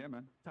Rumble. Yeah,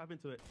 man. Tap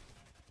into it.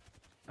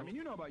 I mean,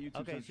 you know about YouTube.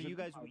 Okay, so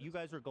censorship. you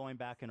guys are going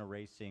back and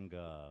erasing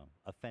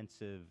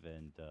offensive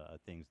and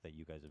things that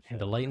you guys have said. And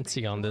the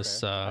latency on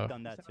this Fair. I've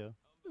done that too.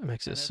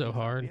 makes it so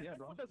hard. Yeah,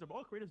 bro.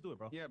 All creators do it,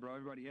 bro. Yeah, bro.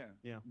 Everybody, yeah.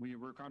 Yeah.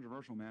 We're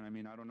controversial, man. I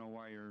mean, I don't know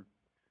why you're.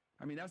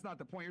 I mean, that's not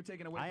the point. You're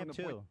taking away I from am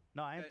the point. too.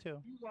 No, I am that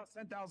too. You lost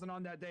 10,000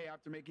 on that day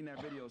after making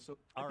that video. So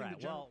I All think right.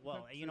 the general Well,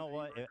 consensus you know is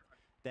what? that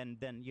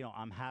Then you know,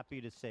 I'm happy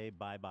to say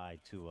bye bye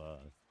to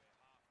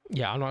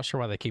Yeah, I'm not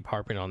sure why they keep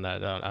harping on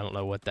that. I don't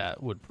know what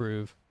that would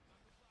prove.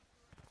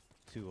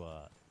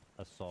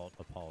 assault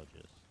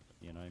apologists.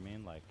 You know what I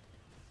mean? Like,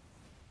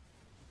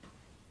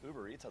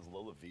 Uber Eats has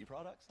Lola V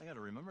products? I gotta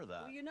remember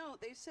that. Well, you know,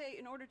 they say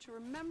in order to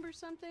remember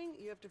something,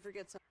 you have to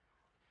forget something.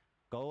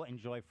 go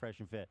enjoy Fresh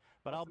and Fit.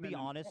 But I'll Awesome, be and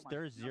then- honest, oh my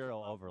there's God.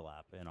 zero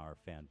overlap in our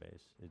fan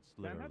base. It's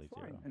Yeah, and literally that's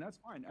fine. zero. And that's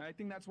fine. I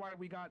think that's why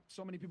we got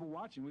so many people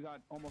watching. We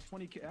got almost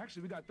 20K.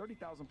 Actually, we got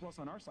 30,000 plus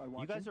on our side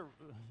watching.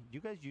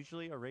 You guys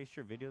usually erase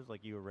your videos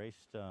like you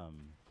erased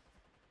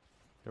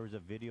there was a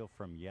video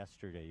from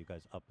yesterday you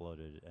guys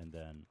uploaded and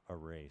then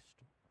erased.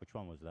 Which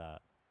one was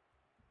that?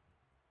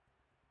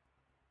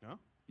 No?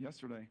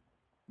 Yesterday.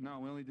 No,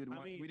 we only did I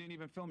one. mean- we didn't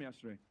even film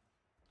yesterday.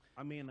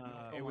 I mean,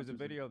 It was a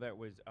Tuesday. video that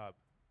was up,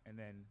 and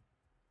then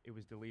it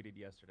was deleted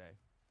yesterday.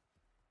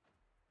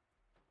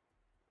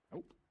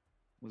 Nope.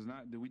 Was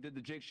not. We did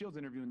the Jake Shields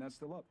interview, and that's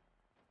still up.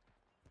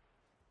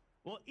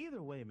 well,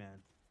 either way,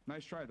 man.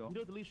 Nice try, though.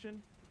 Video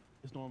deletion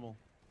is normal.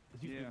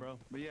 It's YouTube, Yeah, bro.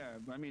 but yeah,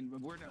 I mean,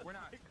 we're not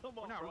Come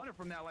we're on, not bro. running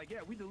from that. Like,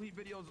 yeah, we delete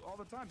videos all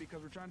the time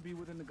because we're trying to be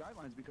within the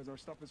guidelines because our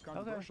stuff is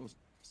controversial.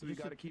 So we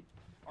got to keep.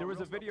 There our was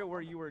real a stuff video up.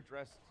 where you were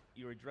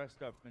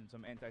dressed up in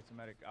some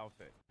anti-Semitic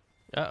outfit.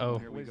 Uh-oh.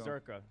 Here It we was go.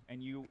 Zerka,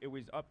 and it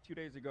was up 2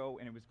 days ago,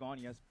 and it was gone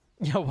yesterday.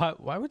 Yeah,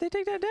 why would they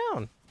take that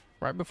down?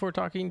 Right before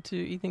talking to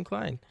Ethan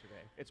Klein.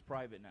 It's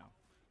private now.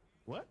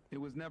 What? It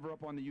was never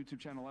up on the YouTube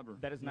channel ever.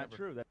 That is not Never.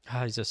 true. That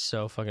Ah, he's just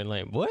so fucking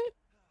lame. What?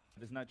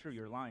 is not true.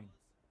 You're lying.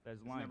 That is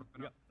lying. never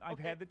been Yeah, up. I've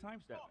Okay. had the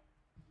timestamp.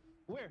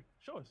 Where?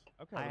 Show us.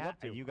 Okay, I I'd ha- love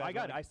to. you guys I got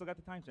it. wanna- I still got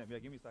the timestamp. Yeah,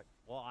 give me a sec.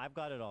 Well, I've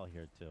got it all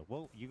here too.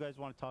 Well, you guys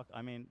want to talk?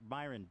 I mean,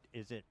 Myron,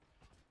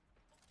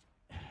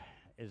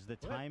 is the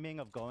timing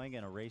of going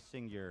and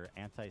erasing your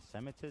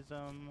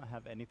anti-Semitism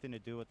have anything to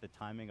do with the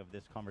timing of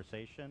this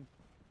conversation?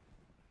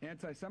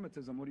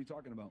 Anti-Semitism. What are you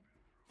talking about?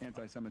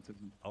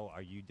 Anti-Semitism. Oh,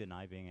 are you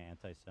denying being an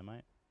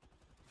anti-Semite?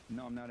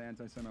 No, I'm not an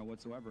anti-Semite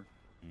whatsoever.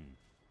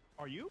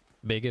 Are you?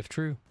 Big if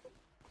true.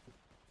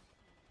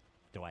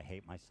 Do I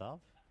hate myself?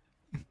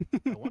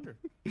 I wonder.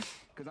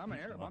 Because I'm an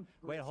Arab. I'm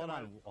Wait, hold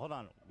Semite.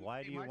 on.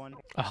 Why do you want?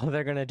 Oh,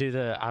 they're gonna do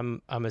the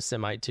I'm a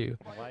Semite too.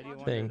 Why do you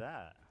want thing.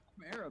 that?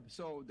 I'm Arab,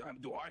 so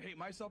do I hate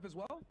myself as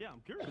well? Yeah, I'm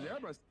curious. Because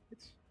Arab,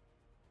 it's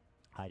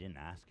I didn't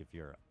ask if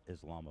you're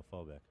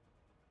Islamophobic.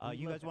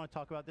 You guys want to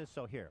talk about this?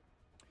 So here.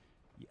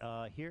 you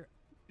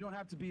don't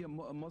have to be a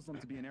Muslim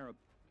to be an Arab.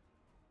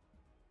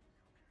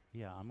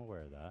 Yeah, I'm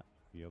aware of that.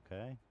 You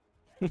okay?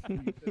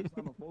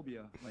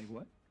 Islamophobia, like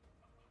what?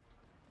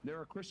 There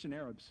are Christian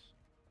Arabs,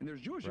 and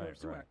there's Jewish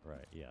Arabs too.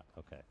 Right. Yeah.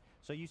 Okay.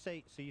 So you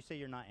say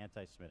you're not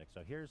anti-Semitic.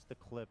 So here's the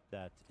clip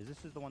that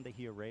this is the one that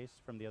he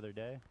erased from the other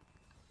day.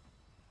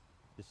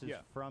 This is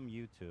Yeah. from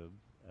YouTube.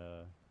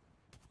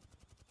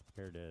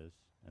 Here it is,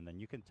 and then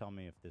you can tell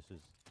me if this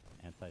is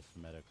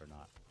anti-Semitic or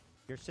not.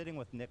 You're sitting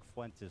with Nick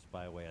Fuentes,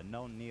 by the way, a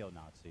known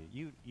neo-Nazi.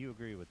 You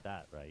agree with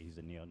that, right? He's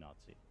a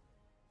neo-Nazi.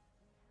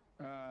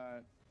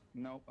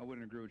 No, I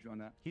wouldn't agree with you on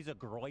that. He's a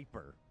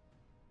groiper.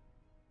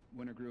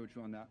 Wouldn't agree with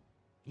you on that.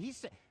 He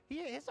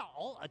has an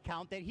alt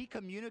account that he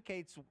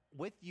communicates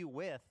with you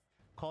with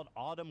called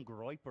Autumn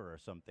Groiper or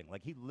something.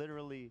 Like he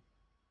literally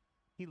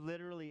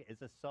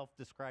is a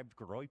self-described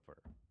groiper.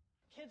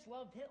 Kids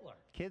loved Hitler.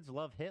 Kids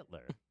love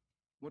Hitler.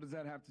 What does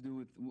that have to do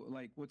with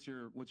like what's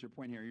your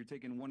point here? You're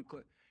taking one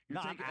clip. You're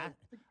No, I'm taking,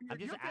 I'm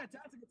just you're a-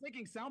 fantastic at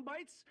taking sound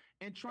bites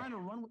and trying to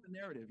run with the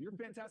narrative. You're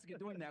fantastic at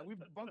doing that.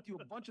 We've bunked you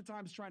a bunch of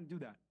times trying to do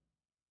that.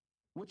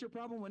 What's your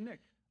problem with Nick?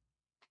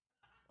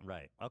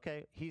 Right.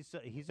 Okay. He's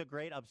a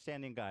great,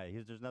 upstanding guy.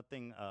 There's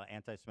nothing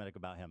anti-Semitic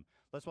about him.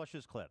 Let's watch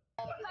this clip.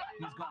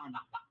 He's gone.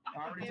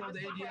 I already told the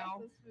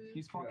ADL.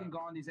 He's fucking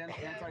gone. These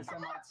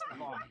anti-Semites are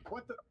gone.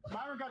 What the?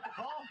 Myron got the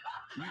call?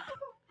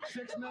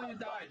 6 million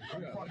died.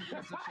 You fucking piece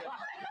of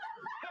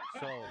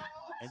shit. So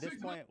at this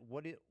point,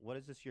 what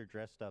is this you're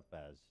dressed up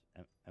as,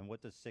 and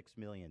what does 6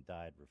 million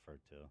died refer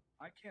to?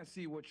 I can't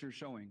see what you're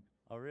showing.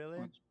 Oh, really?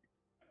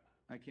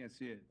 I can't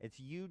see it. It's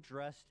you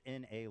dressed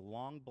in a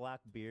long black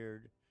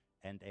beard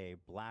and a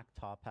black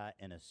top hat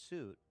and a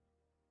suit,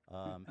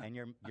 and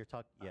you're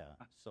talking. Yeah.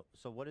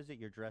 So what is it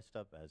you're dressed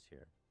up as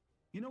here?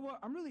 You know what?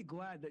 I'm really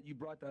glad that you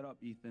brought that up,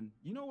 Ethan.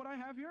 You know what I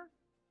have here?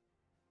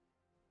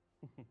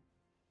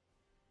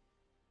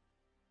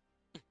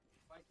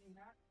 Viking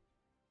hat,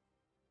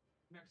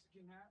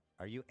 Mexican hat.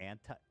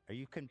 Are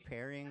you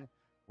comparing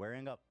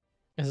wearing up?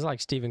 This is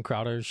like Steven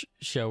Crowder's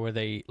show where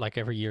they like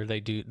every year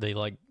they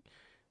like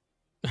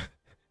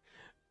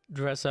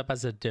dress up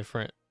as a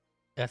different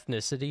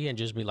ethnicity and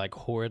just be like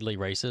horridly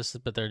racist,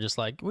 but they're just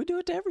like, we do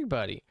it to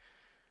everybody.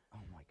 Oh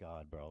my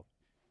God, bro.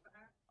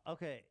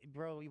 Okay,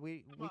 bro,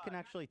 we can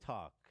actually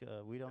talk.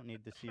 We don't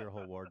need to see your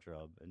whole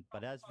wardrobe,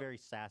 but that's very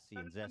sassy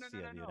and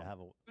zesty of you to have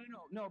a.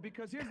 No,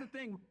 because here's the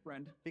thing,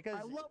 friend. Because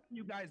I love when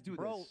you guys do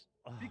bro, this.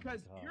 oh my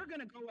Because God. you're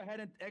gonna go ahead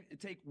and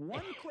take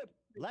one clip.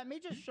 Let me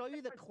just show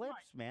you the clips,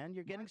 man.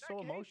 You're getting so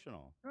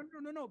emotional.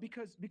 No,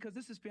 because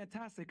this is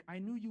fantastic. I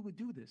knew you would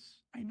do this.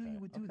 I knew you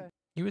would do this.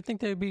 You would think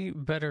they'd be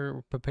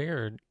better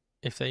prepared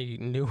if they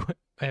knew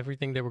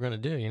everything they were going to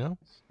do, you know?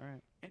 All right.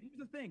 And here's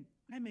the thing.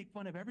 I make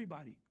fun of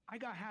everybody. I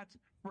got hats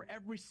for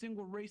every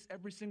single race,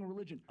 every single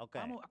religion. Okay.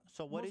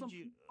 So what did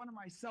you? Make fun of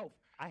myself.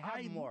 I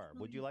have more.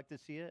 Would you like to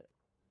see it?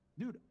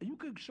 Dude, you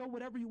could show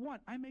whatever you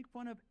want. I make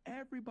fun of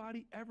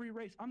everybody, every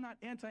race. I'm not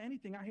anti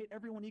anything. I hate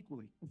everyone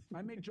equally.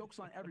 I make jokes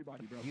on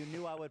everybody, bro. You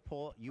knew I would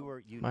pull. You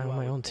Am I on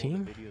my own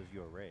team? The videos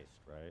you erased,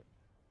 right?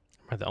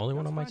 Am I the only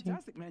one on my That's team?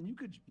 fantastic, man. You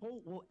could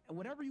pull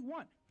whatever you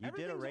want. You did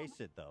Everything's erase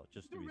on- it though,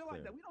 just You to be realize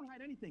clear. that we don't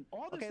hide anything.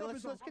 All this Okay, stuff let's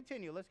is on-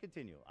 continue. Let's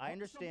continue. I all this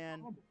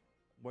understand stuff is on-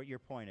 what your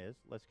point is.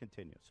 Let's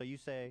continue. So you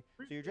say,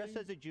 so you're dressed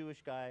as a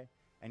Jewish guy,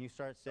 and you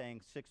start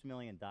saying 6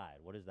 million died.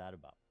 What is that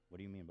about? What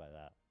do you mean by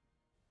that?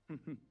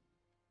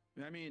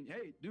 I mean,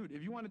 hey, dude,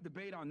 if you want to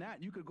debate on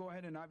that, you could go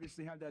ahead and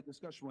obviously have that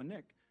discussion with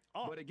Nick.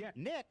 Oh, but again,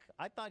 Nick,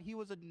 I thought he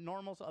was a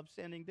normal,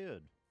 upstanding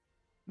dude.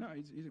 no,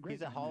 he's a great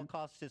He's a guy, man.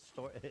 Holocaust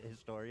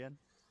historian.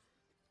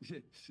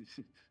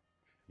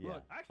 Yeah,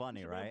 Look, I-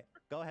 funny, right?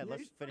 Go ahead, Yeah,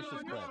 let's finish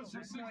this clip.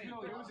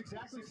 It was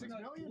exactly 6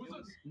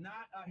 million.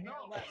 Not a hair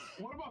less.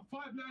 What about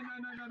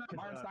 59999?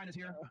 Myron Stein is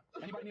here.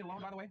 Anybody need a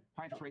loan, by the way?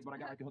 High interest rates, but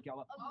I can hook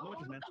y'all up. No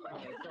interest, man.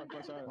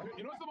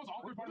 You know what's the most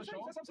awkward part of the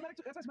show? That's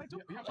anti-Semitic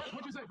too? Yeah,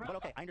 what'd you say, Fred? But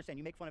okay, I understand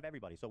you make fun of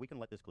everybody, so we can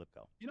let this clip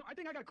go. You know, I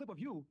think I got a clip of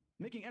you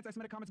making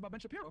anti-Semitic comments about Ben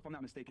Shapiro, if I'm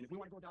not mistaken. If we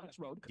want to go down this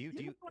road. Do you? Is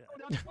it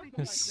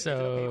okay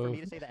So, for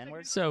me to say the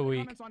N-word? so we,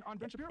 comments on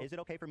Ben Shapiro? Is it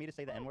okay for me to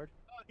say the N-word?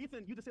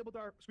 Ethan, you disabled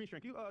our screen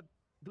sharing. Can you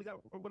delete that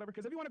or whatever?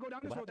 Because if you want to go down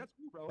this What road, that's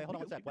cool, bro. Wait, hold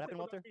on one Because- sec. What happened,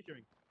 Walter?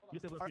 You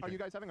disabled our Are screen you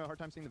sharing. guys having a hard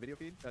time seeing the video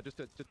feed?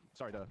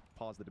 Sorry to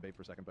pause the debate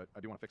for a second, but I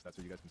do want to fix that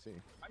so you guys can see.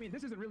 I mean,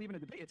 this isn't really even a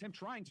debate. It's him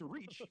trying to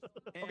reach.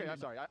 Okay, I'm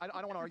sorry. I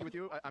don't want to argue with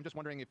you. I'm just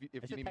wondering if you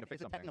It's need me to it's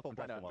fix a something. technical I'm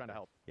trying question, to Walter.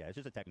 help. Yeah, it's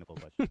just a technical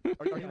question.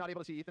 Are you not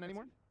able to see Ethan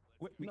anymore?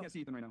 We can't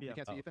see Ethan right now. You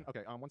can't see Ethan?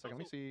 Okay, one second.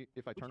 Let me see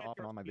if I turn off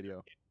and on my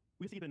video.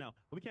 We can see Ethan now,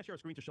 but we can't share our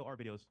screen to show our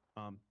videos.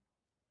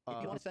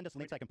 If you want to send us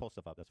links, I can pull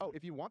stuff up. That's Oh,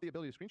 if you want the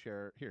ability to screen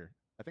share, here.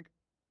 I think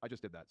I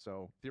just did that.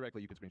 So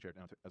theoretically, you can screen share it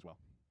now as well.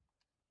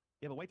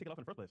 Yeah, but why take it off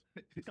in the first place?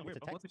 It's kind of weird.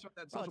 It's a bro. tech-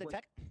 That Oh, the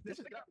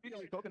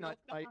tech? Coconut,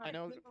 I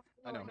know,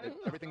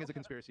 everything is a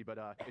conspiracy, but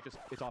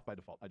it's off by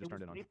default. I just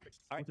turned it on.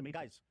 All right,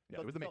 guys. Yeah,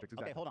 it was the Matrix,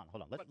 Okay, exactly.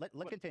 hold on.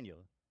 Let's continue.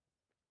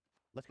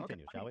 Let's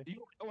continue, shall we?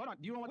 Hold on.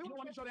 Do you want me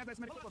to show the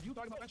anti-Semitic clip of you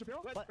talking about Ben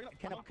Shapiro? But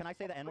can I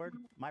say the N-word?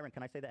 Myron,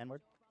 can I say the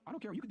N-word? I don't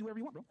care. You can do whatever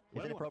you want, bro.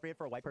 Is it appropriate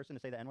for a white person to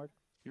say the N-word?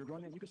 You're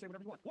going in. You can say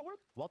whatever you want. What word?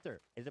 Walter,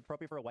 is it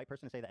appropriate for a white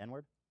person to say the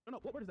N-word? No,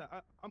 what word is that?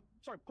 I'm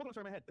sorry. Coconut's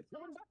in my head.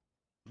 What word is that?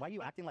 Why are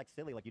you acting like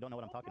silly, like you don't know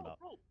what I'm talking Bro, about?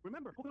 Bro,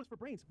 remember, coconut's for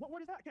brains. What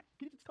word is that? Can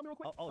you just tell me real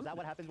quick? Oh, is that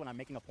what happens when I'm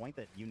making a point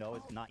that you know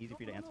is not easy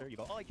for you to answer? You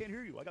go, oh, I can't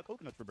hear you. I got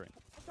coconuts for brains.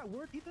 What's that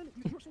word, Ethan?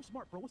 You're so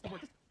smart, bro. What's the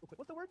word? Just real quick.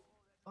 What's the word?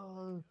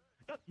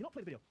 You don't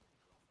play the video.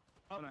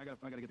 No, I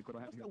gotta get the clip. I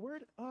have What's to the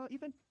word?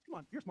 Ethan, come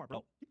on. You're smart,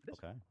 bro.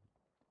 Okay.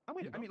 I'm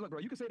waiting. I mean, look, bro.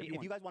 You can say it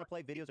If you guys want to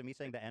play videos of me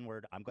saying the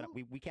N-word,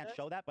 we can't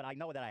show that, but I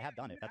know that I have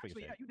done it. That's what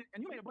Actually, you're yeah, saying. you did,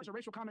 and you made a bunch of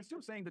racial comments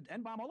too, saying the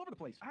N-bomb all over the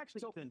place.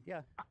 Actually, Ethan. Yeah.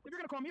 If you're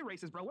gonna call me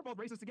racist, bro, we're both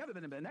racist together.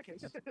 Then in that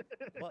case.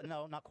 Well,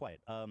 no, not quite.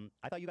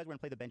 I thought you guys were gonna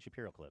play the Ben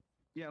Shapiro clip.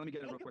 Yeah, let me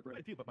get it real quick. Quite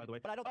a few, but by the way.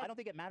 But I don't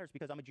think it matters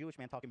because I'm a Jewish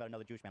man talking about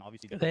another Jewish man.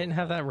 Obviously, they didn't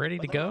have that ready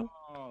to go.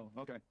 Oh,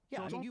 okay. Yeah,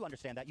 So I it's mean, all- you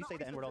understand that. You say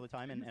the N-word all the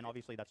time, and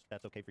obviously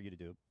that's okay for you to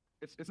do.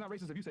 It's not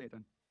racist if you say it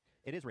then.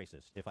 It is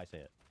racist if I say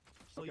it.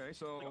 Okay,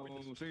 so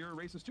you're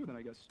racist too then,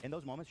 I guess. In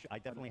those moments, I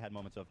definitely had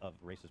moments of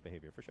racist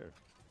behavior for sure.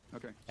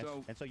 Okay,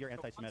 And so you're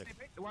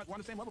anti-Semitic. We're on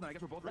the same level then. I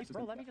guess we're both racist.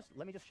 Bro, let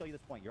me just show you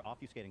this point. You're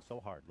obfuscating so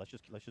hard. Let's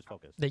just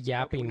focus. The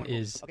yapping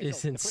is Okay, is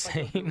so the clip I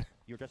showed insane.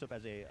 You're dressed up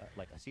as a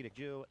like Hasidic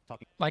Jew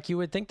talking. Like you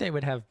would think they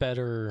would have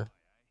better.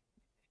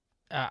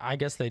 I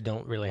guess they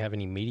don't really have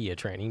any media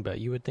training, but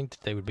you would think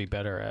that they would be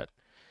better at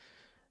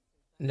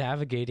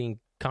navigating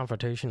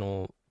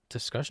confrontational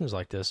discussions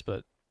like this,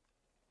 but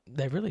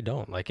they really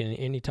don't. Like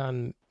any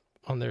time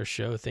on their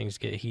show things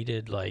get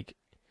heated, like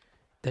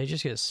they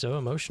just get so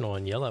emotional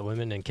and yell at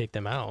women and kick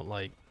them out.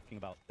 Like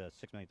About the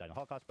 6 million died in the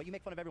Holocaust, but you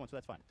make fun of everyone, so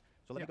that's fine.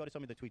 So let me go to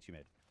some of the tweets you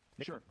made.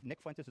 Nick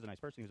Fuentes is a nice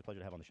person. He was a pleasure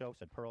to have on the show,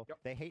 said Pearl.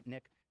 They hate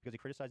Nick because he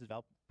criticizes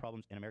Val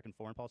problems in American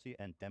foreign policy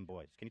and dem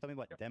boys. Can you tell me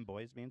what dem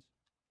boys means?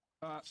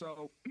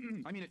 So,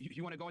 I mean,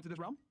 you want to go into this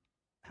realm?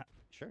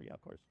 Sure, yeah,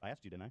 of course. I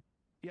asked you, didn't I?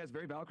 He has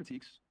very valid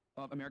critiques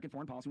of American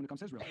foreign policy when it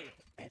comes to Israel.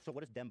 So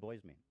what does dem boys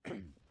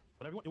mean?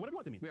 Whatever you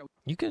want to mean.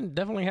 you can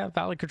definitely have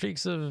valid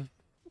critiques of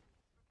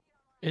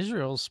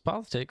Israel's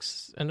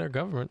politics and their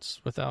governments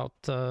without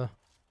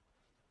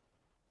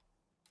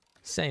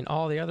saying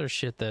all the other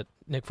shit that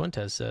Nick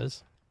Fuentes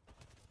says.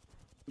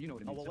 You know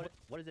what it means. Well,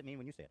 what does it mean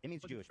when you say it? It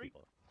means Jewish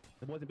people.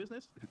 The boys in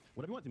business?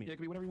 Whatever you want to mean. Yeah, it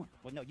could be whatever you want.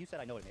 Well, no, you said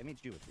I know it. It means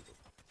Jewish people.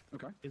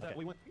 Okay. Is that what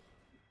we want?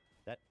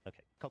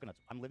 Okay, coconuts.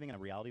 I'm living in a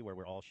reality where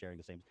we're all sharing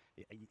the same.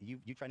 You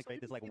trying to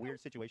create this like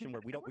weird situation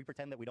where we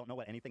pretend that we don't know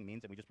what anything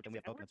means and we just pretend we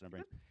have coconuts in our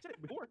brains.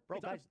 Bro,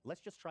 guys, let's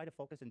just try to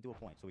focus and do a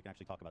point so we can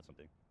actually talk about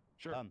something.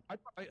 Sure.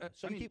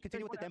 So you keep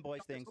continue with the dem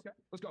boys things. Okay,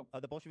 let's go.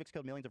 The Bolsheviks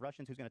killed millions of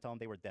Russians. Who's going to tell them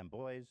they were dem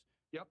boys?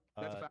 Yep,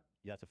 that's a fact.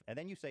 Yeah, and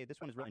then you say this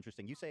one is real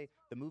interesting. You say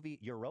the movie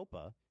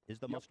Europa is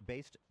the most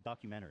based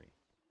documentary.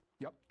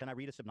 Yep. Can I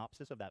read a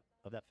synopsis of that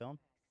film?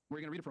 Where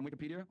are you going to read it from?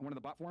 Wikipedia on one of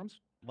the bot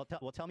forums?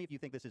 Well, tell me if you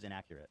think this is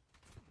inaccurate.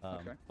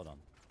 Okay. Hold on.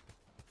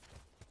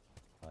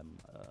 I'm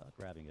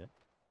grabbing it.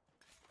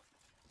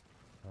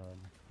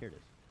 Here it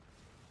is.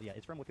 Yeah,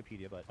 it's from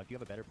Wikipedia, but if you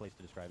have a better place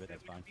to describe it,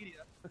 that's fine.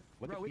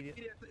 Bro,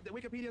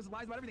 Wikipedia's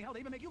lies about everything. Hell, they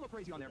even make you look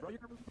crazy on there, bro.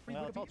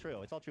 Well, it's all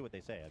true. It's all true what they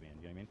say. I mean,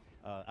 you know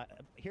what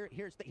I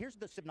mean? Here's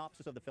the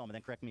synopsis of the film, and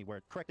then correct it where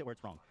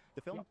it's wrong.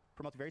 The film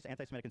promotes various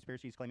anti-Semitic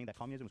conspiracies claiming that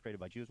communism was created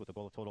by Jews with the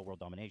goal of total world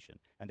domination,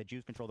 and that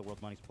Jews control the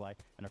world's money supply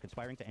and are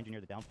conspiring to engineer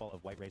the downfall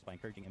of white race by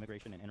encouraging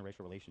immigration and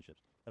interracial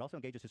relationships. It also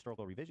engages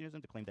historical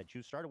revisionism to claim that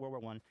Jews started World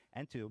War I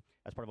and II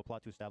as part of a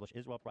plot to establish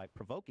Israel by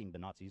provoking the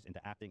Nazis into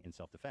acting in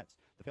self-defense.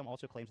 The film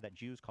also claims that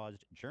Jews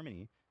caused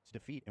Germany to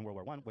defeat in World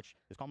War I, which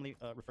is commonly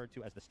referred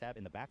to as the stab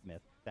in the back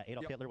myth, that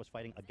Adolf Hitler was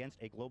fighting against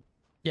a global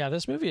Yeah,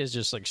 this movie is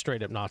just like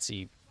straight up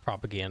Nazi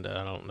propaganda.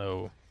 I don't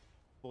know.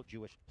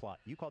 Jewish plot.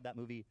 You called that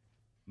movie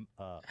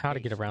how to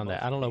get around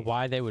that. I don't know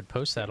why they would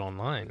post that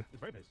online. It's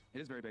very based.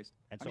 It is very based.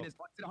 And I mean, is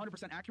it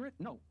 100% accurate?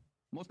 No.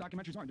 Most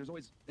documentaries aren't. There's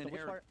always an which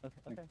error. part?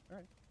 Okay, all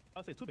right.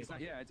 I'll say two based. It's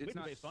not, yeah, it's Way too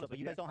not. based, So, honestly. but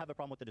you guys don't have a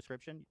problem with the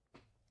description?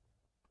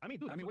 I mean,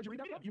 dude. I mean, what'd you read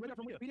that from? You read that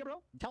from Wikipedia,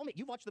 bro? Tell me,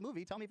 you watched the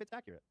movie. Tell me if it's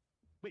accurate.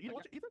 Wait, you didn't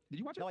watch it either? Did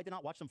you watch it? No, I did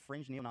not watch some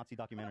fringe neo-Nazi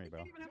documentary,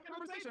 bro. We can't even have a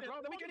conversation, bro.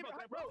 Then we can't even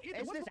have, bro.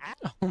 Is this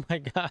Oh my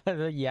god,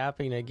 the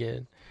yapping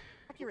again.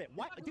 accurate?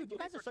 Why, dude? You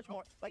guys are such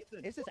more like.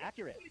 Is this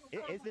accurate?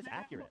 Is this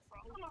accurate?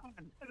 Come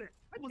on.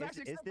 I was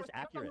actually Is this excited. I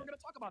thought we accurate? were going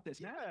to talk about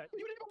this, man. Yeah.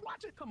 You didn't even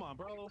watch it. Come on,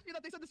 bro.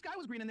 They said the sky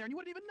was green in there, and you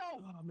wouldn't even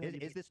know. Oh, man.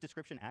 Is this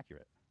description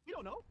accurate? You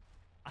don't know?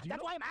 Do you That's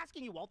know? why I'm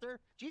asking you, Walter.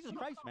 Jesus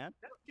Christ, man.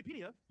 That's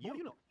Wikipedia. You- What do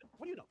you know?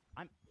 What do you know?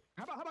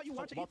 How about you So,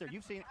 watch it? Walter,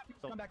 you've seen.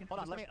 So, Come back and hold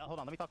on. discuss.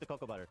 Let me talk to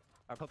Cocoa Butter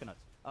or Coconuts.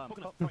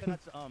 Coconuts.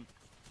 Coconuts.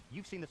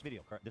 You've seen this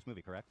video, this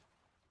movie, correct?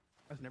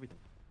 That's in everything.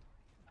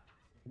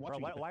 Bro,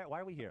 Watching it. why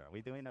are we here? Are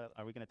we doing?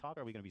 Are we going to talk?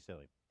 or Are we going to be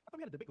silly? I thought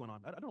we had a debate going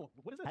on. I don't know.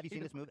 What is this? Have you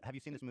seen this movie? Have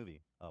you seen this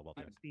movie, Walter? I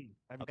haven't seen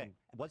everything.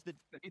 Okay. Was the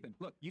Ethan,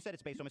 look. you said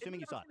it's based? So I'm If assuming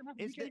we you saw never it. seen the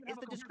movie, Is we can't even have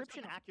the a coherent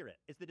description discussion. accurate?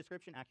 Is the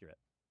description accurate?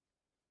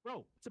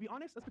 Bro, to be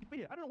honest, that's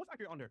Wikipedia. I don't know what's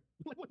accurate on there.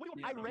 Like, what do you want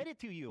me I to read it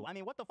to you. I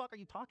mean, what the fuck are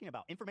you talking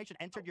about? Information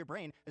entered your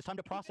brain. It's time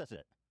to process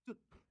it. Dude,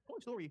 Toy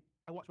Story,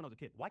 I watched when I was a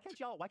kid. Why can't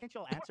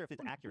y'all answer if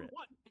it's accurate?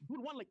 Dude,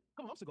 one like a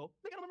couple months ago.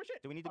 They got remember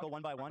shit. Do we need to go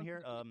one by one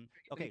here?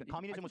 Okay,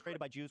 communism was created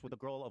by Jews with the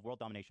goal of world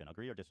domination.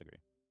 Agree or disagree?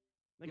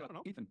 Like, I don't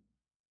know. Ethan,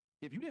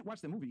 if you didn't watch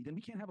the movie, then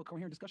we can't have a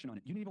coherent discussion on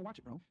it. You didn't even watch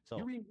it, bro. So-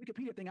 You're reading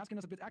Wikipedia thing asking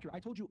us if it's accurate. I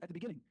told you at the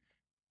beginning.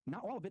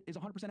 Not all of it is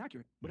 100%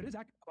 accurate, but it is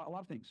accurate about a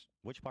lot of things.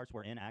 Which parts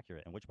were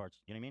inaccurate and which parts,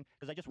 you know what I mean?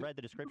 Because I just read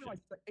the You do description. realize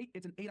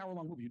it's an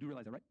 8-hour-long movie. You do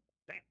realize that, right?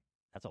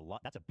 That's a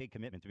lot. That's a big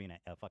commitment to being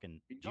a fucking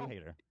Jew No.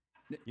 hater.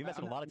 You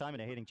invested a lot of time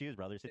into hating Jews,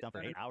 brother. Sit down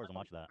for 8 hours and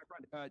watch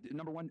that.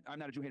 Number one, I'm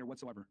not a Jew hater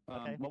whatsoever.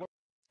 Okay. Well,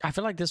 I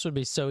feel like this would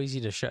be so easy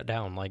to shut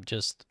down. Like,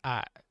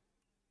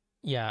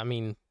 yeah, I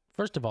mean,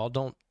 first of all,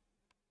 don't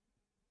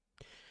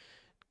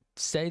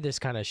say this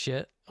kind of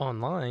shit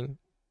online.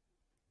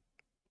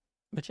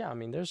 But yeah, I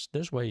mean,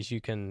 there's ways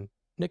you can.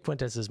 Nick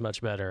Fuentes is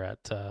much better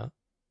at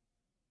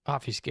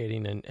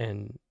obfuscating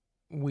and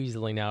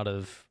weaseling out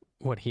of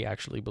what he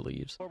actually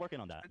believes. We're working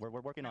on that. We're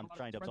working on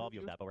trying to absolve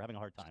you of that, but we're having a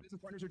hard time.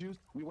 business partners are Jews.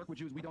 We work with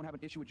Jews. We don't have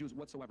an issue with Jews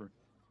whatsoever.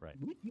 Right.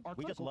 are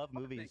We just critical love of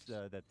other movies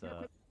things.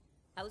 that.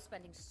 I was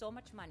spending so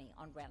much money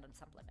on random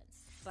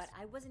supplements, but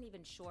I wasn't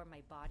even sure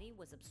my body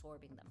was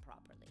absorbing them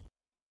properly.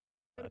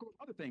 Critical of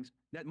other things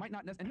that might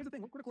not. And here's the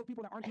thing: we're critical of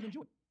people that aren't even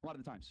Jewish a lot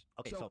of the times.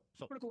 Okay, so so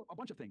we're critical of a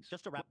bunch of things.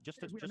 Just to wrap,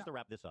 We are not.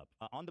 wrap this up,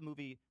 on the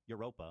movie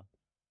Europa,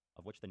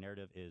 of which the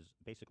narrative is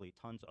basically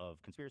tons of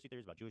conspiracy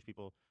theories about Jewish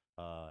people,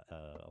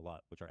 a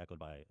lot which are echoed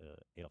by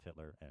Adolf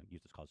Hitler and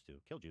used as cause to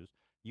kill Jews.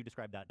 You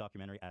described that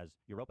documentary as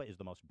Europa is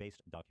the most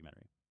based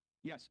documentary.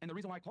 Yes, and the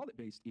reason why I call it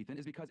based, Ethan,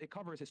 is because it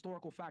covers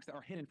historical facts that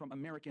are hidden from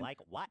American Like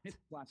what? history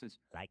classes.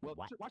 Like Well,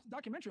 what? watch the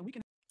documentary, and we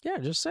can Yeah,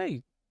 just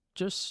say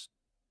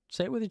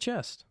it with your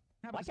chest.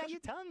 have a Why can't discussion. you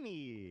tell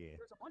me?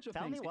 There's a bunch of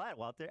Tell me things. what,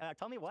 Walter?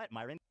 Tell me what,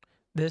 Myron?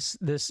 This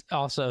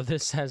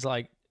has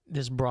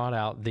this brought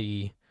out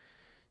the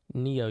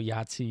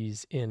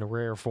neo-Yazis in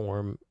rare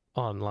form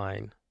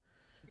online.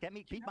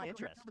 Pique my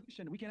interest.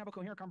 We can't have a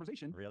coherent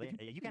conversation. Really?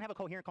 You can't have a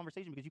coherent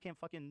conversation because you can't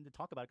fucking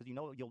talk about it because you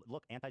know you'll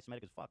look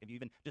anti-Semitic as fuck if you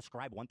even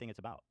describe one thing it's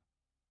about.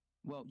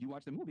 Well, you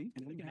watch the movie,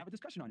 and then we can have a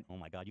discussion on it. Oh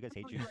my God, you guys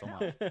hate I'm telling Jews so you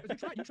much. right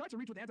now, 'cause you tried to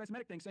reach with the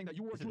anti-Semitic thing, saying that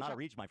you were. This is not a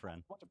reach, my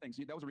friend. Bunch of things.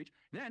 That was a reach.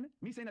 Then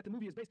me saying that the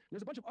movie is based.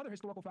 There's a bunch of other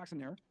historical facts in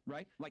there,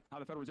 right? Like how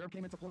the Federal Reserve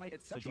came into play, So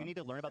etc. do you need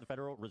to learn about the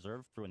Federal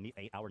Reserve through an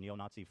 8-hour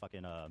neo-Nazi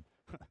fucking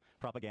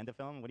propaganda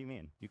film? What do you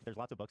mean? There's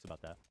lots of books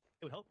about that.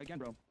 It would help. Again,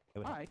 bro. It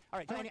would All help. right. All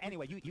right. So I like-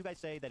 anyway, you guys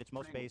say that it's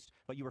most based,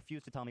 but you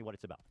refuse to tell me what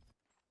it's about,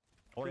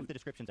 or if the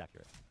description's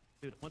accurate.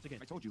 Dude, once again,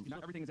 I told you,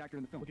 not everything is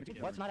accurate in the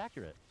film. What's not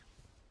accurate?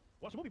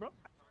 watch the movie, bro.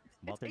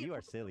 Walter, you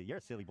are silly. You're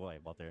a silly boy,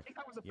 Walter.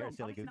 You're a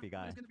silly, goofy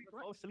guy.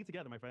 We're all silly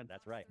together, my friend.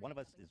 That's right. One of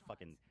us is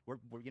fucking. We're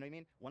you know what I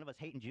mean? One of us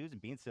hating Jews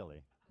and being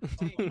silly.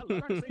 See, I'm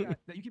trying to say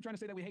that you keep trying to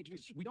say that we hate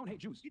Jews. We don't hate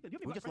Jews. Ethan, you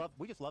have any We black just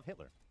friends? love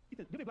Hitler.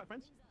 Ethan, you have any black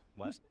friends?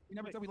 What? We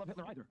never said we love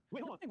Hitler either.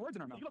 Wait, hold We're on. putting words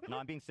in our mouth. You love No, Hitler?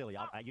 I'm being silly.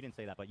 You didn't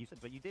say that, but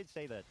you did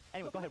say that.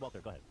 Anyway, go ahead,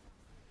 Walter. Go ahead.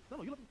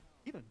 No, you love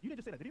Ethan. You didn't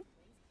just say that, did you?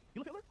 You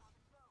love Hitler?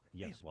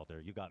 Yes,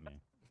 Walter, you got me.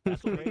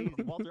 That's crazy,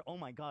 Walter. Oh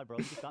my God, bro,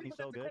 you just got me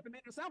so good.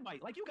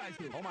 Soundbite, like you guys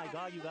do. Oh my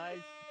God, you guys,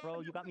 bro,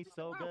 you got me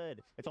so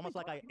good. It's almost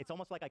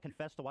like I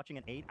confessed to watching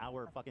an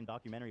 8-hour fucking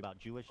documentary about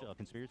Jewish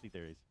conspiracy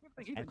theories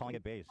and calling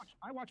it based.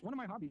 I watch one of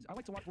my hobbies. I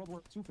like to watch World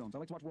War II films. I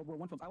like to watch World War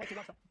I films. I like to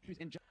watch documentaries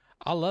in general.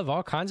 I love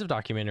all kinds of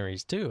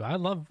documentaries too. I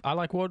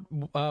like war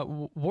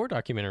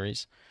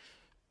documentaries.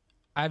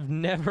 I've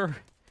never,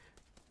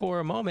 for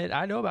a moment,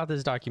 I know about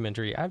this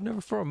documentary. I've never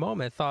for a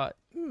moment thought,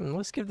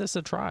 let's give this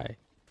a try.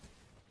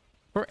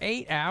 For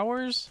 8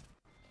 hours?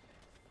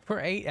 For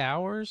 8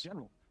 hours?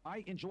 General.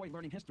 I enjoy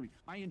learning history.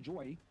 I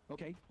enjoy,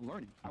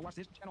 learning. I watch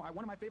this channel.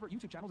 One of my favorite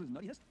YouTube channels is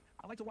Nutty History.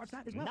 I like to watch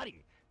that as well.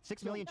 Nutty.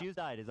 6 million Jews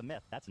died is a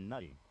myth. That's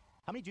nutty.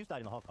 How many Jews died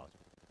in the Holocaust?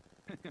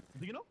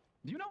 Do you know?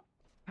 Do you know?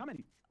 How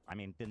many? I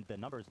mean, the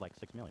number is like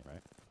 6 million,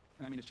 right?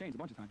 I mean, it's changed a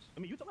bunch of times. I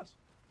mean, you tell us.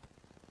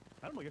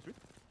 I don't know your history.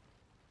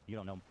 You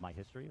don't know my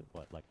history?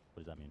 What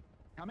does that mean?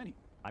 How many?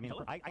 I mean,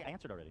 Tell us. I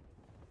answered already.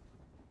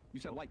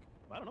 You said like.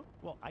 I don't know.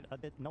 Well,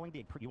 knowing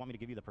you want me to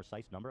give you the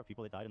precise number of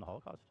people that died in the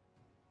Holocaust?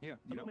 Yeah.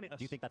 How many Do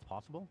you think that's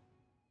possible?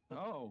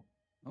 Oh.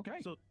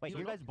 Okay. So Wait, so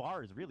your no- guys'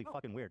 bar is really No.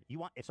 fucking weird.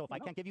 So if I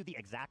No. can't give you the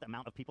exact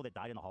amount of people that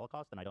died in the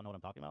Holocaust, then I don't know what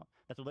I'm talking about.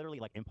 That's literally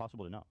like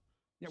impossible to know.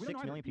 Yeah, we don't 6 know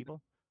either. million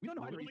people? We don't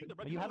know either. Well, Ethan.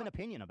 But you have an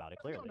opinion about it,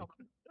 We clearly. don't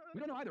know. We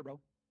don't know either, bro.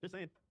 Just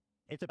saying.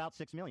 It's about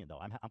 6 million, though.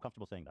 I'm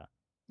comfortable saying that.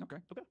 Okay.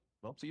 Okay.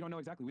 Well, So you don't know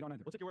exactly. We don't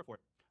either. we'll take your word for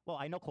it. Well,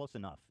 I know close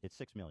enough. It's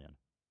 6 million.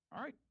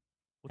 All right.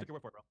 We'll take your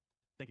word for it, bro.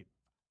 Thank you.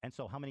 And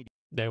so how many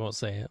They won't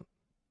say it.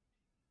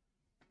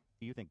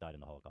 do you think died in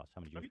the Holocaust?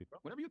 How many Jewish people?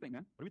 Whatever you think,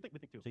 man. What do you think? We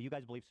think too. So you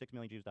guys believe 6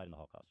 million Jews died in the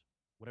Holocaust?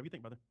 Whatever you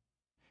think, brother.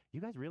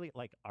 You guys really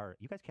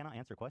you guys cannot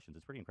answer questions.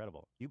 It's pretty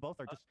incredible. You both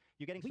are just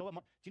you're getting so do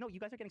you know you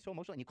guys are getting so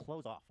emotional and you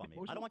close off on me. I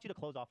Emotional? don't want you to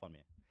close off on me.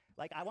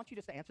 Like I want you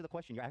just to answer the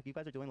question. You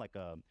guys are doing like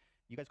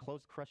you guys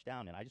crush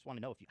down and I just want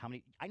to know if you, how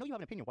many I know you have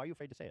an opinion. Why are you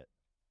afraid to say it?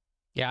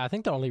 Yeah, I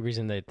think the only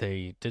reason that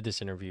they did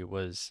this interview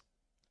was,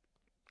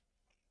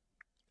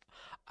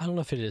 I don't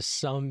know if it is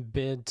some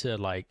bid to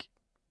like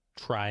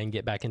try and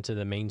get back into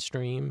the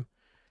mainstream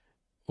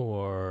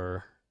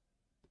or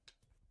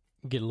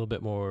get a little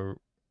bit more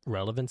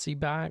relevancy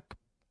back.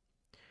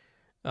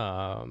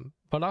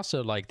 But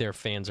also like their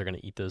fans are going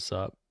to eat this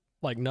up.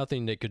 Like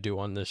nothing they could do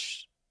on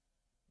this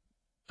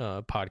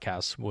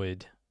podcast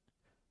would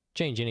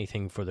change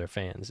anything for their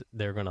fans.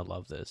 They're going to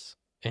love this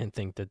and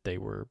think that they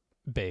were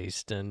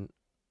based and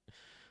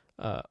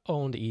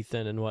owned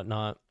Ethan and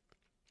whatnot.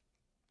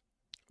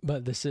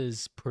 But this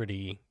is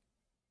pretty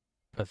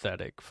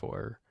pathetic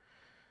for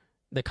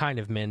the kind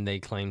of men they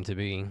claim to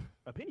be.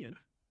 Opinion.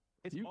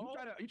 It's You all.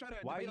 try to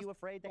Why are debate us you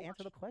afraid to so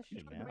answer the much. question,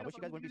 You try to man? I debate wish us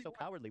you guys on wouldn't be so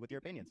anything. cowardly with your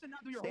opinions. You did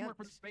not do your Stand- homework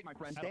for this debate, my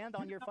friend. Stand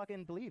on You your did not-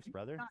 fucking beliefs,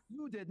 brother.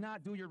 You did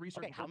not do your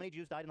research. Okay, how many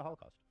Jews died in the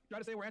Holocaust? Try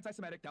to say we're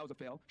anti-Semitic. That was a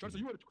fail. Try to say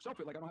you had a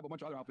self-fit. Like I don't have a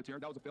bunch of other outfits here.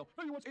 That was a fail.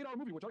 No, you watched 8-hour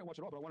movie, which I didn't watch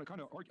at all, but I want to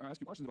kind of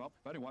ask you questions about.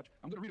 But I didn't watch.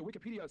 I'm going to read a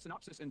Wikipedia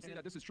synopsis and say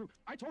that this is true.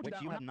 I told you Which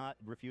that. you when have not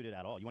refuted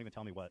at all. You won't even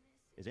tell me what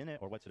is in it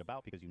or what's it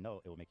about because you know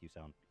it will make you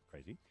sound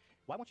crazy.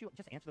 Why won't you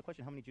just answer the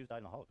question, how many Jews died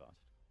in the Holocaust?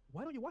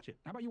 Why don't you watch it?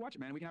 How about you watch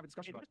it, man? We can have a Hey,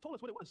 discussion you about it. just told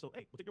us what it was, so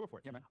hey, we'll take your word for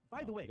it. Yeah, man.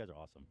 By the way, You guys are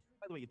awesome.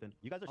 by the way, Ethan.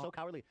 You guys are so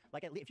cowardly.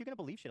 Like, if you're gonna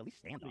believe shit, at least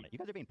stand on it. You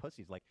guys are being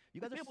pussies. Like,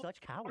 you guys are Example-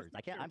 such cowards.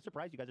 I'm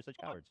surprised you guys are such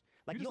cowards.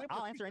 Like, You just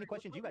I'll say- answer any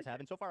questions you guys have,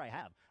 and so far I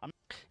have.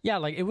 Yeah,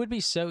 like it would be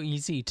so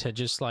easy to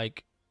just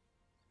like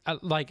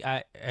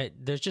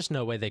there's just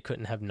no way they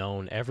couldn't have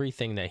known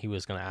everything that he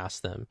was going to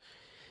ask them.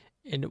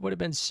 And it would have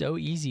been so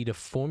easy to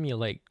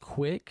formulate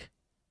quick,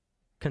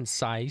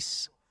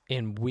 concise,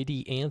 and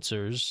witty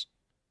answers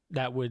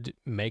that would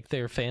make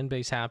their fan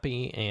base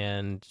happy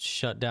and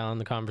shut down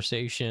the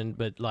conversation.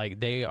 But like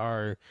they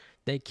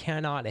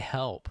cannot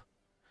help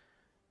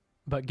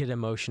but get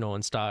emotional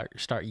and start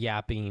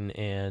yapping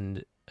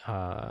and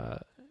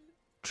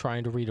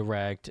trying to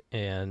redirect,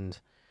 and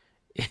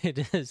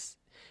it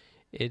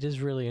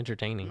is really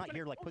entertaining. I'm not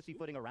here like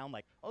pussyfooting around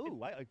like,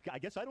 oh, I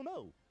guess I don't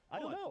know. I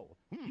don't know.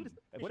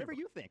 Whatever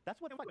you think.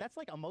 That's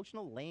like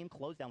emotional, lame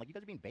close down. Like you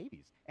guys are being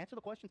babies. Answer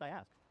the questions I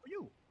ask. For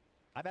you.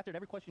 I've answered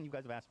every question you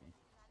guys have asked me.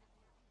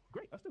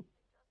 Great. Let's do.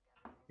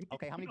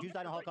 Okay, how many Jews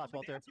died in the Holocaust,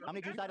 Walter? How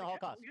many Jews died in the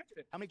Holocaust?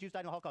 How many Jews died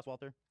in the Holocaust,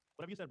 Walter?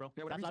 Whatever you said, bro.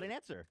 Yeah, That's not an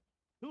answer.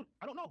 Dude,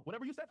 I don't know.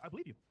 Whatever you said, I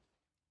believe you.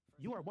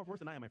 You are more worse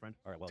than I am, my friend.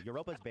 All right, well,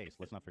 Europa's base.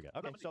 Let's not forget.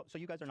 Okay, so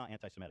you guys are not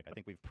anti-Semitic. I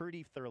think we've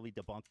pretty thoroughly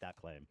debunked that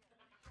claim.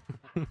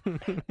 I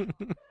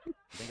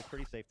think it's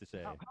pretty safe to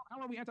say.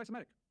 How are we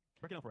anti-Semitic?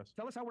 Break it down for us.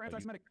 Tell us how we're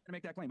anti-Semitic to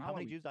make that claim. How are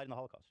many we? Jews died in the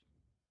Holocaust?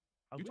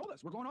 You told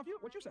us. We're going off you.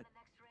 What you said.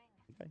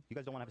 Okay, you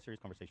guys don't want to have a serious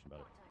conversation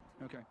about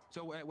it. Okay.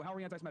 So how are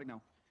we anti-Semitic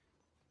now?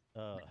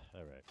 All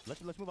right.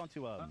 Let's move on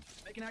to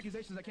Making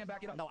accusations that can't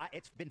back it up. No,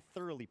 it's been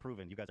thoroughly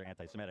proven you guys are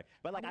anti-Semitic.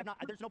 But like, I'm not.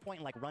 There's no point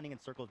in like running in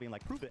circles, being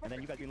like, prove it, and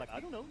then you guys being like, I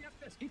don't know.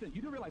 Yes, Ethan,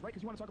 you do realize, right?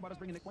 Because you want to talk about us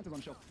bringing Nick Fuentes on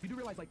the show. You do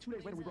realize, like 2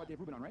 days later, we brought Dave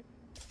Rubin on, right?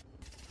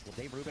 Well,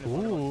 Dave Rubin is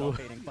one of those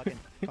self-hating fucking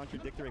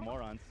contradictory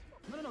morons.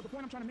 No. The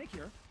point I'm trying to make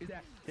here is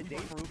that Did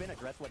Dave Rubin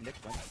address what Nick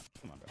went?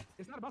 Come on, bro.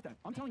 it's not about that.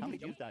 I'm telling How you.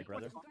 many Jews died,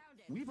 brother?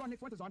 We brought Nick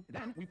Fuentes on,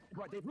 then we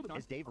brought Dave Rubin on.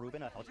 Is Dave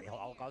Rubin a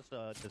Holocaust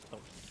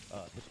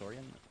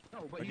historian?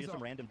 No, but or he's just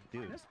some random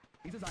dude. Zionist.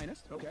 He's a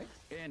Zionist, okay?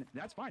 And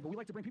that's fine, but we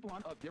like to bring people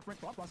on of different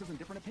thought processes and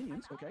different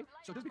opinions, okay?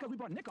 So just because we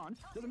brought Nick on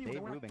doesn't mean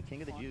Dave we're Rubin,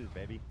 king of the Jews,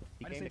 baby.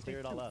 He I didn't came say to clear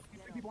it Dave all too. up. We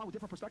bring people on with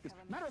different perspectives.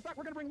 Matter of fact,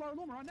 we're going to bring Laura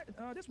Loomer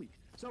on this week.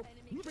 So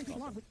you bring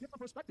people on with different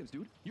perspectives,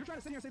 dude. You're trying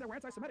to sit here and say that we're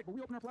anti-Semitic, but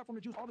we open our platform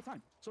to Jews all the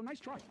time. So nice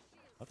try.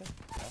 Okay.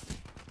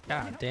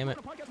 God damn it.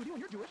 I'm on a podcast with you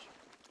and you're Jewish.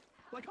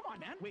 Like, come on,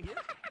 man. Wait, here?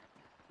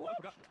 I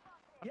forgot.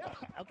 Yeah.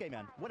 Okay,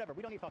 man. Whatever.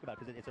 We don't need to talk about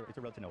it because it's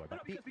a road to nowhere.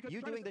 But because you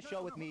trying doing to- this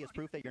show with me is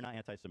proof that you're not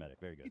anti-Semitic.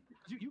 Very good.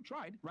 You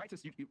tried, right?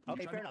 You Okay,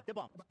 tried fair to- enough.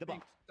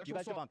 Debunked. You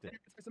guys debunked it.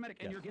 It's Semitic,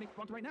 and Yes. you're getting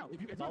debunked right now.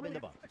 If It's all been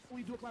debunked.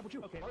 We do a collab with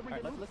you. Okay. All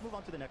right, let's move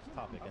on to the next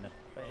topic. And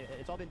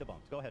it's all been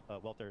debunked. Go ahead,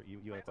 Walter.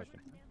 You had a question.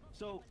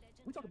 So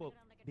we talk about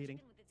dating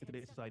in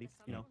today's society,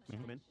 you know,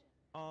 women.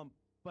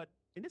 But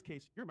in this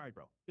case, you're married,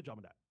 bro. Good job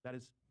on that. That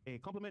is a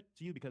compliment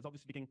to you because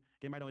obviously speaking,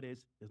 getting married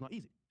nowadays is not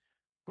easy.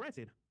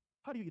 Granted,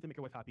 how do you get to make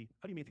your wife happy?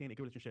 How do you maintain a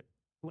good relationship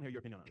want to hear your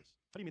opinion on this.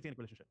 How do you maintain a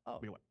relationship? Oh.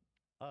 With your wife?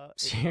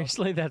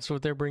 Seriously, that's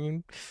what they're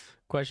bringing,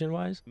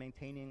 question-wise.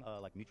 Maintaining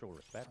like mutual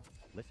respect,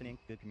 listening,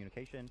 good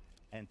communication,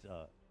 and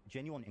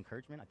genuine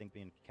encouragement. I think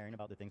being caring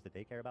about the things that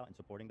they care about and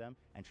supporting them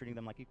and treating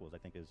them like equals, I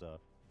think is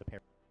the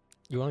pair.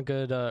 You want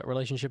good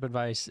relationship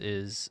advice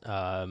is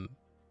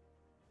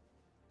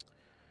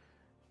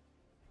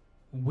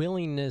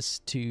willingness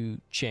to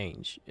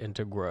change and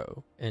to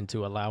grow and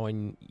to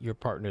allowing your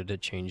partner to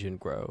change and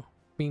grow.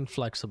 Being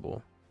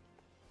flexible.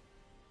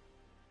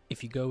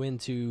 If you go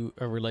into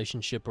a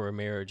relationship or a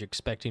marriage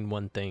expecting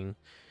one thing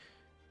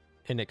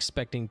and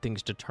expecting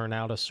things to turn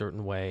out a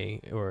certain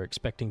way or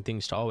expecting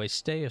things to always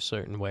stay a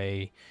certain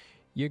way,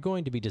 you're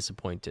going to be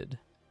disappointed.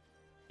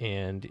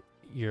 And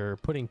you're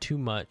putting too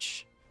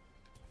much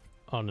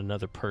on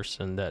another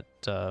person that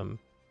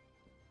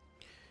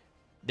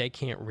they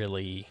can't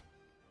really...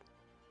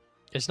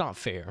 It's not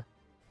fair.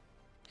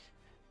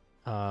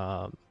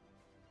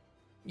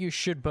 You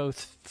should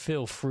both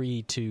feel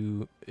free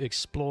to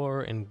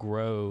explore and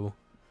grow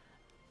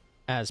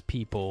as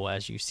people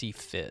as you see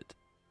fit.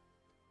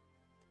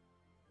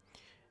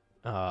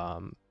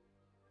 I'm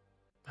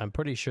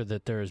pretty sure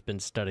that there has been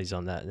studies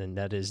on that, and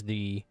that is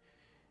the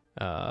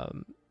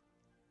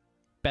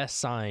best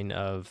sign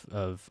of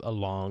a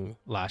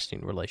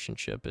long-lasting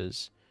relationship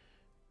is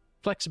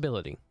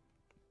flexibility.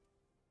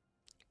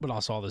 But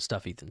also all the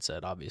stuff Ethan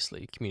said,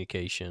 obviously,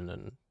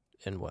 communication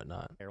and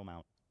whatnot.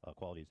 Paramount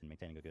qualities in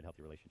maintaining a good,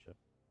 healthy relationship.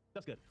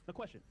 That's good. The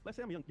question, let's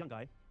say I'm a young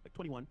guy, like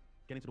 21,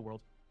 getting into the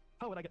world.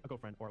 How would I get a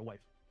girlfriend or a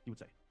wife, you would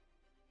say?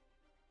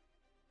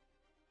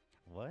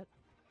 What?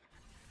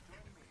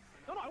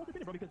 No, I want your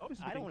opinion, bro, because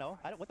obviously... I don't know.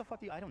 What the fuck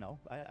do you... I don't know.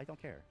 I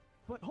don't care.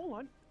 But hold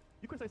on.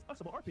 You criticize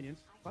us about our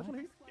opinions. I just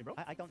want to hear you, bro.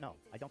 I don't know.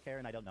 I don't care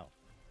and I don't know.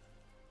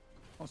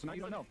 Oh, so now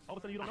you don't know. All of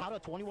a sudden you don't know? How a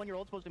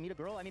 21-year-old supposed to meet a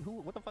girl? I mean,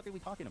 what the fuck are we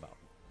talking about?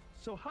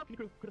 So how can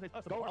you criticize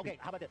us about our Okay,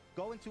 opinions? how about this?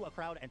 Go into a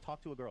crowd and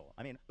talk to a girl.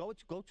 I mean, go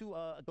to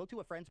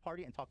a friend's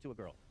party and talk to a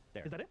girl.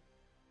 There. Is that it?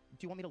 Do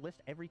you want me to list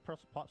every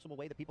possible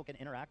way that people can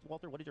interact,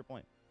 Walter? What is your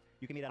point?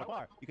 You can meet at a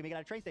bar. You can meet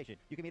at a train station.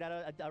 You can meet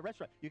at a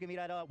restaurant. You can meet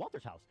at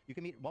Walter's house. You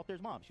can meet Walter's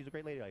mom. She's a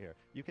great lady out here.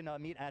 You can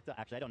meet at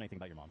actually I don't know anything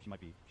about your mom. She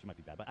might be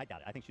bad, but I doubt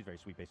it. I think she's very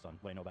sweet based on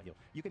what I know about you.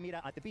 You can meet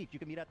at the beach. You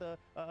can meet at the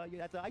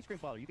ice cream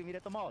parlor. You can meet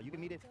at the mall. You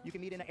can meet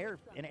in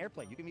an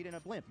airplane. You can meet in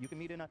a blimp. You can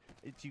meet in a.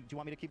 Do you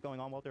want me to keep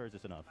going on, Walter, or is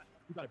this enough?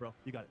 You got it, bro.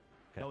 You got it.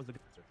 Okay. That was a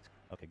good answer.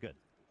 Okay, good.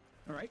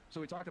 All right.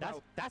 So we talked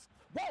about. That's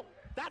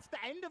the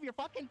end of your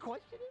fucking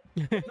questioning?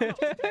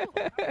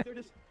 They're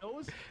just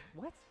those.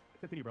 What?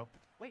 Continue, bro.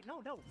 Wait,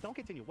 no, don't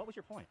continue. What was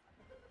your point?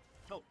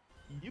 No,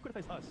 you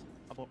criticize us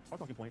about our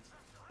talking points,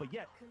 but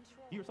yet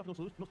you yourself no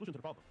solution to the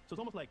problem. So it's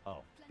almost like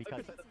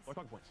because our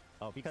talking points.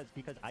 Oh, because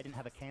I didn't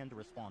have a canned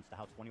response to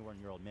how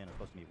 21-year-old men are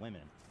supposed to meet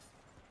women.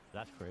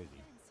 That's crazy.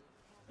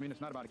 I mean, it's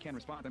not about a canned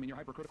response. I mean, you're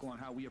hypercritical on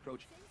how we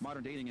approach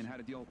modern dating and how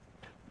to deal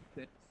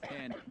with it,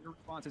 and your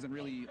response isn't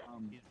really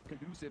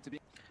conducive to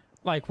being.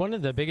 Like, one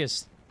of the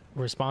biggest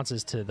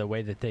responses to the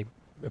way that they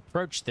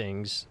approach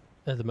things,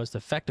 the most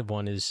effective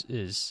one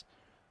is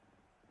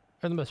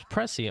or the most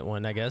prescient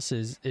one, I guess,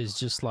 is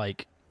just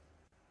like,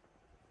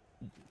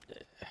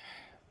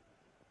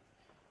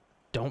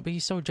 don't be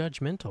so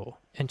judgmental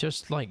and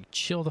just like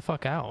chill the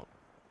fuck out.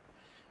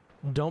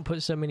 Don't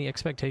put so many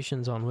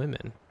expectations on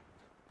women.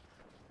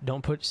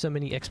 Don't put so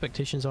many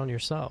expectations on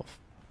yourself.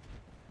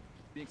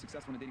 Being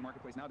successful in the dating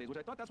marketplace nowadays, which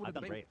I thought that's what I've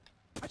the done debate.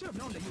 I should have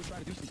known that you would try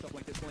to do some stuff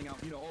like this, filling out,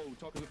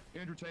 talking with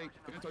Andrew Tate,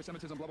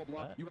 anti-Semitism, blah blah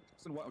blah. What? You have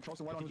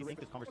Charleston White on What do you who's a think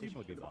this rapist. conversation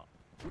would be about?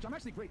 Which I'm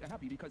actually great and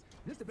happy because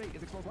this debate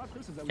is exposed a lot of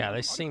criticism. Yeah,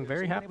 they seem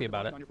very happy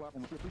about it. On your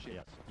platform, which we appreciate.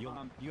 Yes.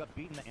 You have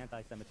beaten the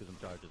anti-Semitism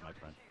charges, my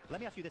friend. Let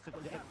me ask you this.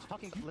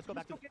 Let's go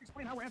back to. You can't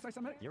explain how we're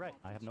anti-Semitic. You're right.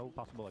 I have no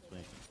possible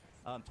explanation.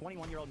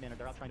 21-year-old men,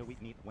 they're out trying to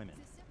meet women.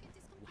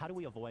 How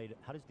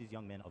does these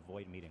young men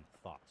avoid meeting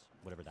thoughts,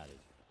 whatever that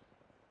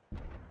is?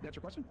 That's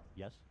your question?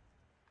 Yes.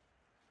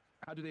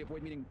 How do they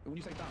avoid meeting? When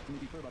you say thoughts, let me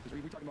be clear about this. Are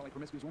we talking about like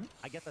promiscuous women?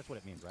 I guess that's what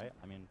it means, right?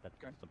 I mean, that's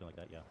Okay. something like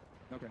that, yeah.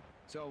 Okay.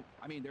 So,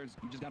 I mean,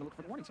 you just got to look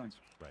for the warning signs.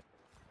 Right.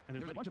 And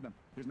There's a bunch of them.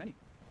 There's many.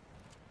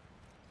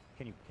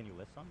 Can you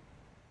list some?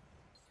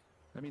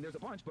 I mean, there's a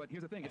bunch, but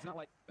here's the thing. It's not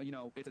like,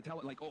 it's a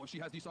tell like, oh, if she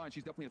has these signs,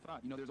 she's definitely a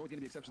thought. There's always going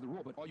to be exceptions to the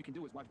rule, but all you can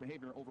do is watch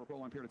behavior over a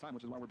prolonged period of time,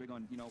 which is why we're big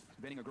on,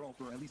 dating a girl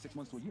for at least 6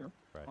 months to a year.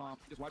 Right.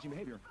 Just watching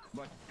behavior,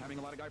 but having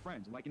a lot of guy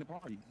friends, liking to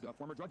party,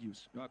 former drug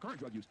use, current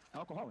drug use,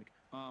 alcoholic,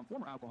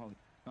 former alcoholic,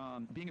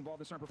 being involved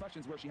in certain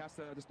professions where she has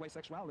to display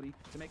sexuality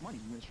to make money.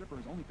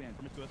 Strippers, OnlyFans,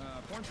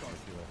 porn stars,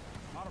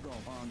 model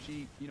girl.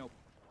 She,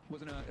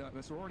 was in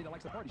a sorority that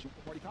likes to party. She was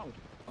in party college.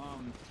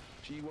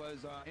 She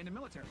was in the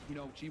military.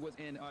 She was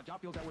in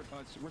job fields that were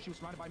where she was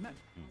surrounded by men.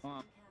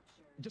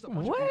 Just a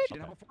bunch of things. She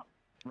didn't have a fun,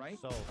 right?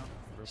 So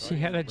She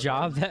had a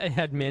job that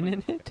had men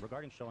in it?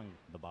 Regarding showing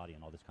the body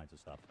and all this kinds of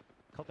stuff,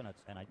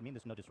 Coconuts, and I mean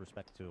this no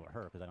disrespect to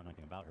her because I don't know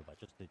anything about her, but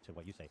just to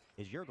what you say,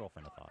 is your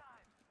girlfriend a thought?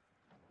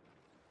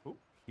 Who?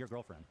 Your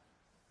girlfriend.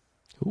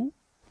 Who?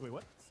 Wait,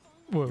 what?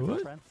 What? Your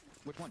girlfriend?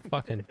 Which one?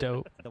 Fucking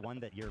dope. The one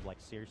that you're like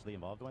seriously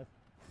involved with?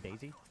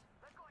 Daisy?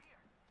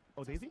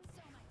 Oh, Daisy?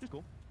 She's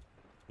cool.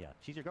 Yeah,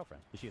 she's your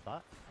girlfriend. Is she a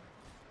thought?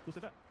 Who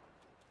said that?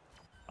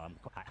 I'm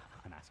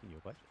asking you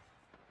a question.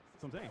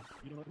 That's what I'm saying.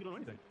 You don't know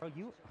anything. Bro,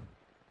 you...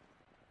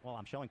 Well,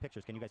 I'm showing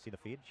pictures. Can you guys see the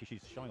feed?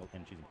 She's showing,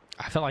 and she's...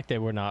 I feel like they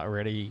were not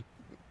ready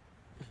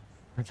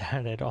for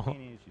that at all.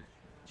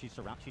 She's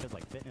surrounded. She does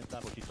like fitness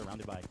stuff, where she's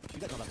surrounded by. You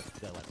guys know about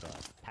the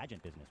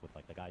pageant business with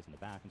like the guys in the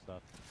back and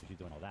stuff. So she's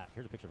doing all that.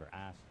 Here's a picture of her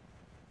ass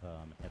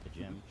at the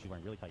gym. She's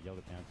wearing really tight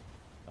yoga pants.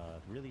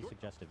 Really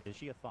suggestive. Is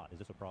she a thought? Is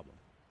this a problem?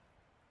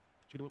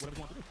 She can do whatever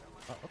she wants to do.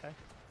 Oh, okay.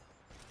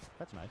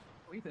 That's nice.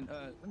 Well, Ethan,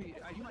 let me.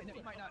 You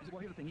might not. Well,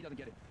 here's the thing. He doesn't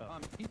get it.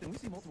 Ethan, we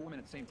see multiple women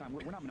at the same time.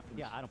 We're not monogamous.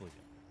 Yeah, I don't believe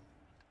you.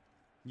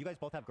 You guys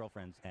both have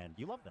girlfriends, and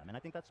you love them, and I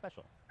think that's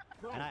special.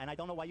 And I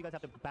don't know why you guys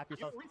have to back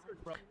yourself.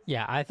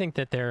 Yeah, I think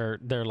that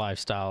their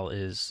lifestyle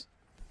is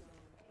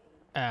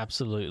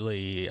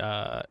absolutely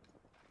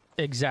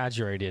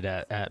exaggerated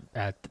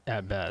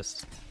at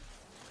best.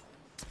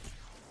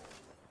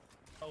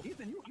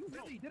 Ethan, you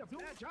really did a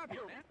bad job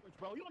here, man.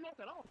 Bro, you don't know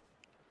that at all.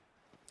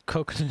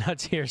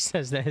 Coconuts here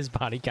says that his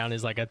body count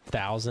is like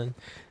 1,000.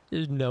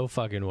 There's no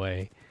fucking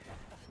way.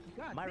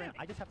 Myron,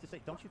 I just have to say,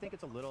 don't you think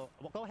it's a little...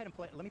 Well, go ahead and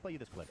play... Let me play you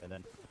this clip, and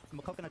then...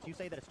 Coconuts, you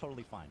say that it's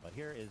totally fine, but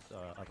here is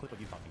a clip of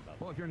you talking about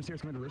it. Well, if you're in a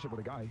serious committed relationship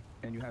with a guy,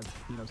 and you have,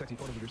 sexy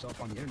photos of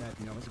yourself on the internet,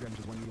 Instagram is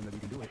just one medium that you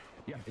can do it.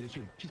 Yeah, it is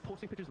true. She's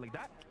posting pictures like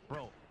that?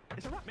 Bro,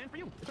 it's a wrap, man, for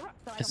you. It's a wrap.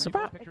 It's a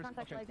wrap. Pictures,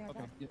 okay.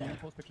 You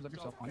post pictures of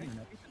yourself on the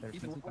internet. They're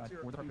mentally bad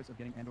for the purpose of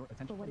getting and/or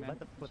attention from men.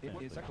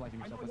 It is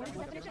sexualizing yourself.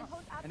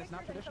 And it's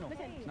not traditional.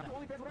 It's not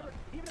whatever.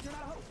 Even if you're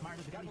not a host. Myron,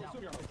 there's a titties out.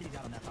 There's titties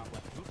out on that top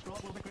left. Scroll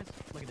up a little bit, Chris.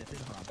 Look at this. This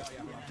is her.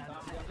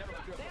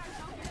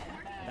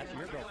 That's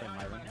your girlfriend,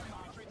 Myron.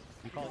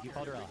 You called her a hoe. You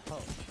called her a hoe.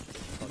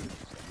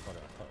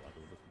 I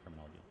believe that's the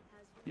terminology.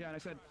 Yeah, and I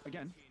said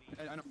again,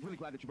 and I'm really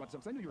glad that you brought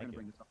this up because I knew you were going to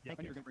bring this up. I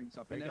knew you were going to bring this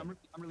up. And I'm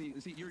really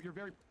see you're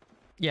very.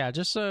 Yeah,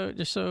 just so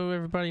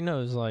everybody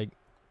knows, like,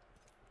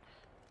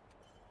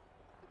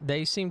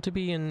 they seem to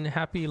be in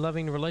happy,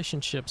 loving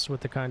relationships with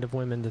the kind of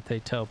women that they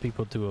tell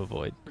people to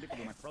avoid.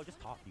 Bro,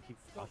 just talk. You keep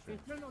talking.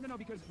 No,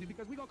 because we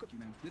gonna cook you,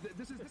 man.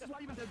 This is why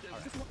even this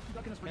is what you're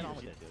ducking us for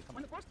years.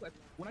 In the first clip,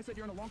 when I said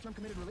you're in a long-term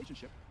committed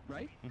relationship,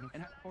 right,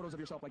 and have photos of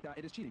yourself like that,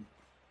 it is cheating.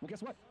 Well,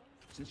 guess what?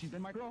 Since she's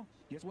been my girl,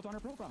 guess what's on her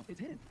profile? It's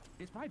hidden.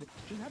 It's private.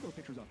 She doesn't have those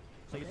pictures up.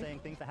 So you're saying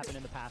things that happened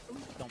in the past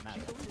don't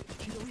matter?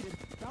 She deleted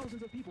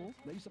thousands of people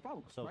that used to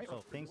follow. So right?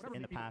 so things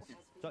in the past.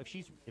 So if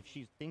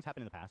she's things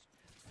happen in the past,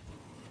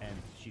 and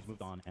she's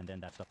moved on, and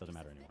then that stuff doesn't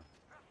matter anymore.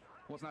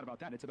 Well, it's not about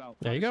that. It's about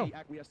there you go. She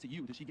acquiesce to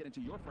you. Does she get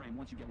into your frame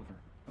once you get with her?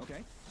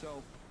 Okay.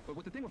 So, but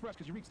with the thing with Fresh,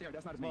 because you reached there,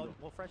 that's not his main goal.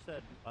 Well, Fresh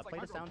said, play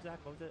the sound, Zach.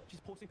 What was it? She's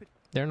posting pictures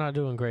They're not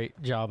doing a great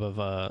job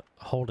of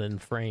holding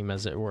frame,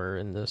 as it were,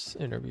 in this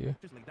interview.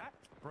 like that,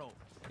 bro.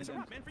 It's a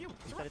wrap, man, for you.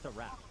 You said it's a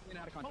wrap.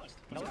 Out of context.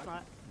 No, it's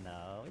not.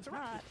 No, it's not.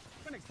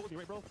 You're trying to expose me,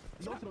 right, bro?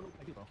 You also don't know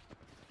what I do, bro.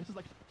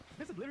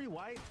 This is literally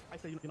why I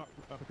say you're not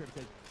prepared,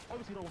 because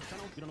obviously you don't know what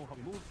channel, you don't know how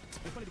we move.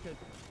 It's funny because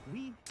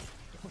we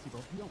pussy,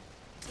 bro. You don't.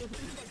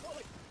 It's like, bro,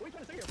 like, what are you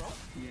trying to say here, bro?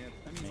 Yeah,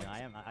 I mean, I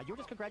am. You're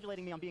just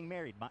congratulating me on being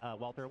married,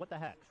 Walter. What the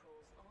heck?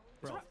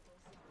 Bro.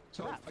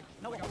 So,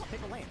 no,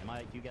 pick a lane.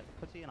 Do you get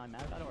pussy and I'm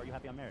mad about it, or are you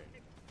happy I'm married?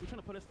 You're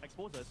trying to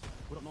expose us.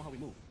 We don't know how we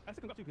move. I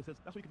still got you because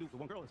that's what you can do with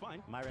one girl. It's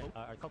fine. Myron,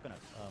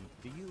 Coconuts,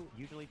 do you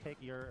usually take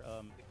your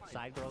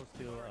side girls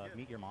to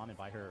meet your mom and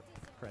buy her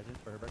presents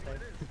for her birthday?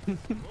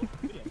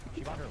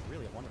 She bought her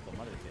really a wonderful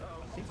Mother's Day.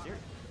 Seems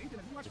serious.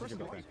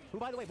 Who,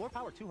 by the way, more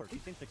power to her. She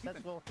seems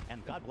successful,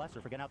 and God bless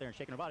her for getting out there and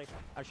shaking her body,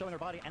 showing her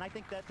body. And I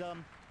think that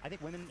I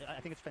think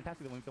it's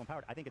fantastic that women feel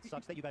empowered. I think it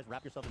sucks that you guys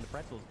wrap yourselves in the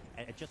pretzels,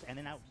 and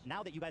then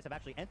now that you guys have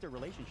actually entered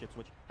relationships,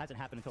 which hasn't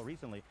happened until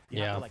recently,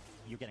 you have to, like,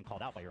 you're getting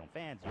called out by your own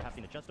fans. You're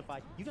having to justify.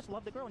 You just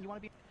love the girl and you want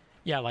to be.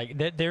 Yeah,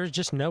 like there's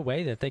just no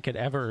way that they could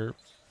ever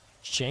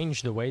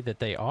change the way that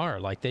they are.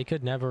 Like, they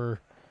could never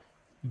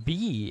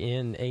be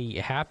in a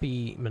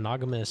happy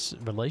monogamous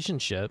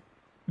relationship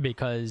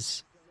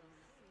because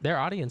their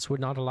audience would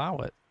not allow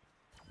it.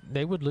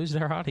 They would lose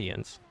their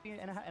audience. In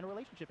a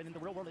relationship, and in the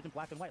real world, isn't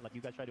black and white like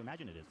you guys try to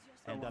imagine it is.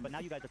 And but now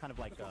you guys are kind of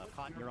like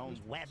caught in your own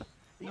web.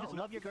 You just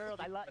love your girls.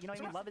 You know what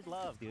I mean? Love is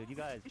love, dude. You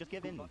guys just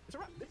give in. It's a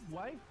wrap. This is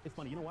why it's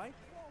funny. You know why?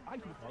 I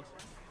do vlogs.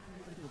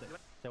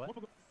 Say what?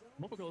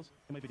 Multiple girls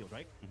in my videos,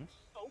 right?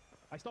 So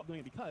I stopped doing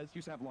it because you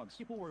used to have vlogs.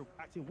 People were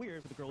acting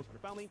weird with the girls or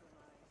their family.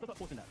 So I stopped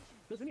posting that.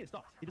 Doesn't mean it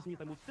stops. It just means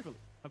I move differently.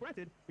 Now,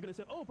 granted, you're gonna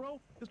say, "Oh, bro,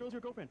 this girl's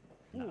your girlfriend."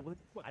 No. Ooh,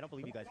 I don't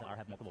believe you guys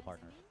have multiple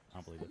partners. I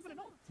don't believe it. You're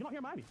not here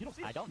in Miami. You don't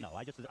see it. I don't know.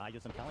 I just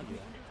am telling you.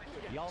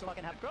 Y'all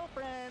fucking have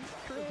girlfriends.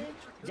 Cringe.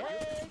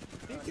 Yay!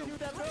 These two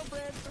dudes have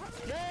girlfriends.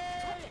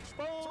 Yay!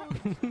 Exposed.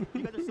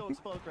 You guys are so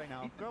exposed right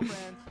now.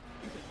 Girlfriends.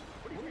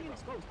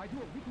 exposed. I do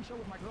a weekly show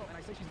with my girl, and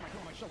I say she's my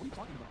girl on my show. What are you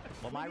talking about?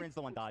 Well, Myron's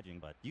the one dodging,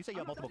 but you say you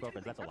have multiple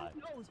girlfriends. That's a lie.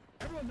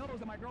 Everyone knows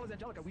that my girl is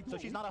Angelica. We do So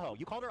she's not a hoe.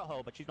 You called her a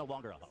hoe, but she's no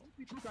longer a hoe.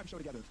 We true crime show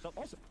together. So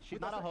Also, she's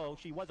not a hoe.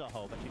 She was a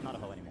hoe, but she's not a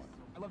hoe anymore.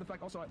 I love the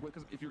fact also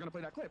because if you're gonna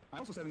play that clip, I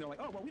also said in there like,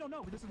 oh well, we don't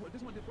know, but this is one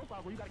of the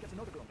profiles where you gotta get to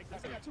know the girl. I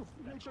said that too.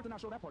 You made sure to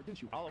not show that part,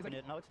 didn't you? I'll open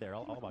it. No, it's there.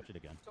 I'll watch it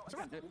again. So,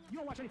 you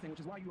don't watch anything, which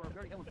is why you are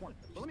very ill-informed.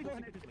 But let me go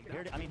ahead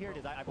and Here it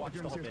is. I've watched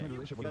the whole thing.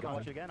 You can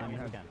watch it again. I mean,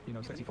 you can. You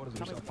know, sexy photos of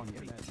yourself on the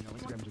internet. You know,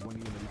 Instagram is just one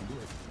medium that you can do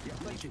it.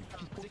 Yeah, like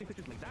she's posting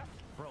pictures like that,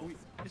 bro.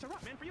 It's a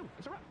wrap, man, for you.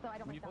 It's a wrap. So I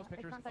don't When you like post that.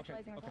 pictures, It's not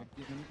sexualizing okay,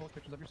 yourself. when you post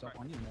pictures of yourself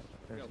on the internet,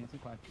 there's dancing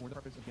clad for the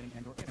purpose of getting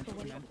men, it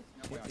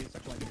is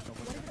sexualizing yourself.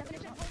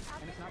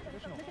 And it's not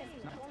traditional.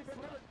 It's not.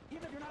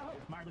 Even if you're not a hoe.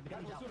 Myron, look,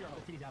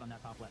 the titty's out on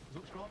that top left.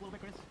 Scroll up a little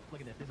bit, Chris.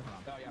 Look at this. This is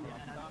haram. Oh, yeah.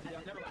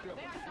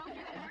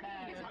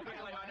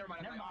 Never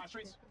mind. Never mind.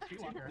 Streets.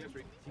 Streetwalker.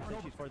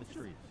 She's for the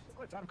streets.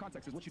 It's out of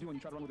context is what you do when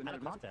you try to run with a Out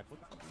of narrative.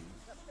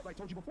 context. Like I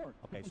told you before.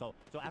 Okay, so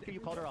after you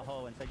called her a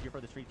hoe and said you're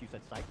for the streets, you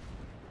said psych.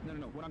 No.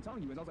 What I'm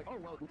telling you is, I was like, oh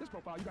well, with this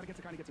profile, you gotta get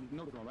to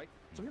know the girl, right?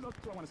 So here's what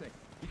I want to say,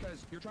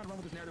 because you're trying to run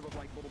with this narrative of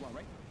like blah blah blah,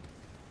 right?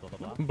 Blah blah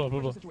blah. Blah, blah,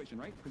 blah. Situation,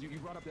 right? Because you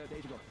brought up the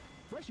age ago.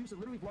 Fresh used to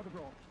literally vlog a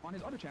girl on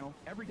his other channel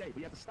every day, but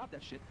he had to stop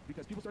that shit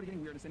because people started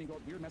getting weird and sending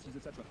weird messages,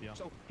 etc. Yeah.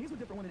 So he's with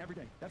different women every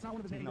day. That's not one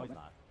of his main No, goals. he's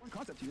not. One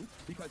concept to you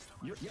because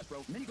yes,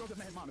 bro. Many girls have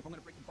met his mom. If I'm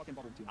gonna break the fucking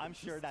bubble to you, I'm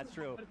sure that's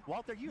true.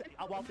 Walter, you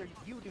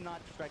do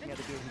not strike me as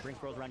a dude who brings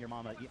girls around your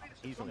mama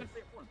easily.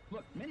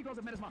 Look, many girls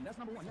have met his mom. That's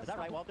number one. Is that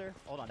right, Walter?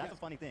 Hold on, that's a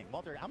funny thing.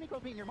 Walter, how many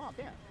girls meet your mom?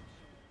 Damn.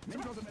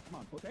 Many girls have met his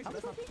mom. Okay. How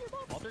many girls meet your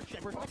mom?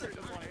 Walter,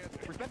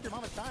 respect your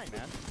mama's time,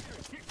 man.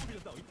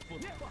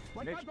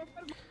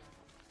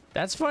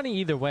 That's funny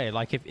either way.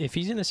 Like, if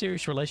he's in a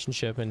serious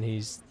relationship and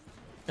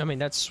I mean,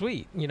 that's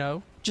sweet, you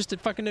know? Just to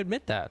fucking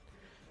admit that.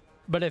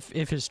 But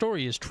if his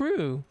story is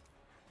true,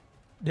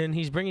 then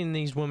he's bringing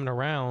these women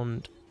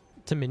around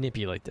to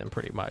manipulate them,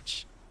 pretty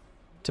much.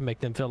 To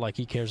make them feel like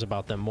he cares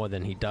about them more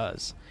than he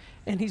does.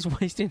 And he's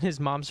wasting his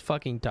mom's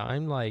fucking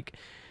time, like...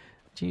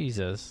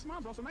 Jesus. Come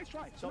on, bro. So nice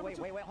try. So wait.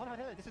 Hold on.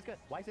 This is good.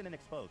 Why isn't it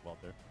exposed,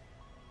 Walter?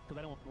 Because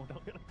I don't want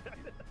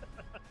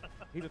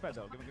He's a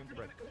pedo. Give him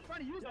bread. I'm trying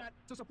to use that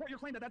to support your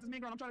claim that that's his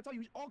main girl. I'm trying to tell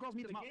you, all girls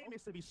meet his The mom. game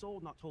is to be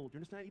sold, not told. You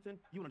understand, Ethan?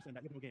 You understand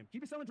that. You have no game.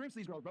 Keep selling dreams to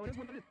these girls, bro. It is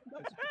what it is.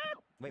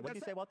 Wait, what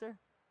did you say, Walter?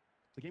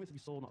 The game is to be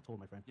sold, not told,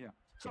 my friend. Yeah.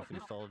 So to be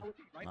sold,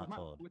 right? not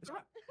told. It's a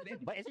wrap.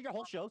 But isn't your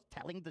whole show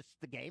telling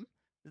the game?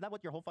 Is that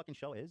what your whole fucking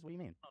show is? What do you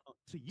mean?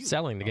 To you.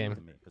 Selling the game.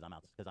 To me, because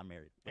I'm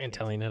married. And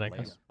telling it, I Like,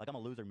 guess. like I'm a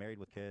loser, married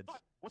with kids,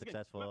 Once again,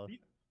 successful.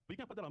 But you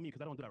can't put that on me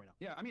because I don't do that right now.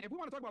 Yeah, I mean, if we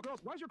want to talk about girls,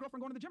 why is your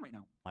girlfriend going to the gym right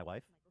now? My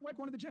wife. Why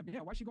going to the gym?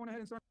 Yeah, why is she going ahead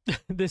and start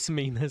This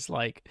meme is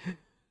like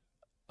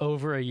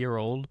over a year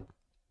old.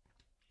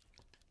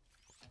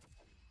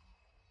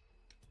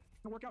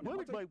 to work out?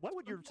 Why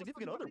would your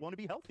significant other want to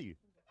be healthy?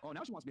 Oh,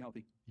 now she wants to be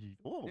healthy.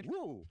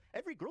 Whoa.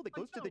 Every girl that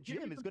goes to the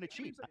gym is going to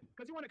cheat.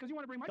 Because you want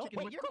to bring my Don't,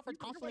 chicken. wait, your girlfriend's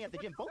constantly at the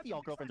gym. Both of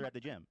y'all girlfriends are at the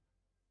gym.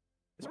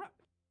 It's a wrap.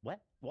 What?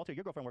 Walter,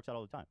 your girlfriend works out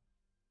all the time.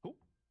 Who?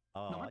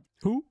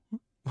 Who?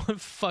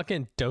 What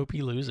fucking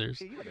dopey losers.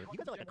 You guys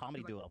are like a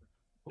comedy duo.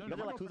 No, You guys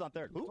no, are like my who's on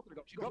third? Who?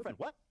 She goes Girlfriend,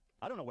 what?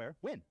 I don't know where.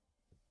 When?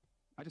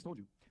 I just told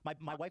you.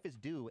 My wife is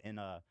due in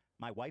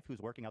my wife who's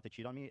working out to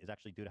cheat on me is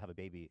actually due to have a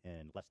baby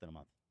in less than a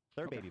month.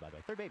 Third baby, by the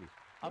way. Third baby.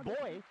 A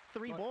boy.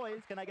 3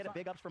 boys. Can I get a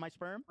big ups for my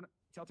sperm?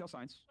 Telltale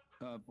signs.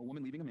 A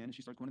woman leaving a man and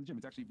she starts going to the gym.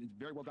 It's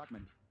very well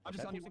documented. I'm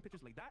just telling you.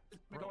 Pictures like that.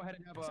 Go ahead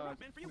and have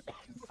man, for you.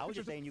 I was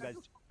just saying you guys.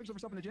 Pictures of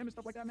herself in the gym and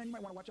stuff like that, man. You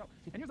might want to watch out.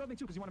 And here's the other thing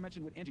too, because you want to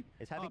mention with Angie.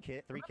 Is having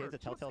 3 kids a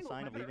telltale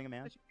sign of leaving a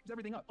man? She gives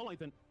everything up. Hold on,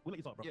 Ethan. We'll let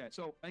you talk, bro. Yeah.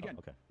 So again,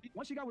 okay.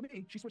 Once she got with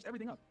me, she switched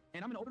everything up.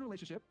 And I'm in an open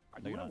relationship. I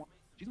do No, what I you're want.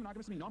 She's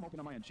monogamous to me. No, I'm open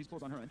on my end. She's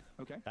closed on her end.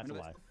 Okay. That's a I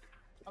know lie.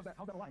 this.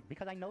 How's that a lie?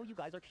 Because I know you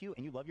guys are cute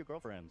and you love your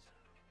girlfriends.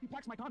 He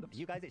packs my condoms.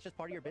 You guys, it's just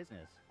part of your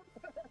business.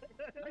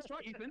 Nice try,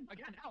 Ethan.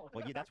 Again, how?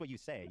 Well, that's what you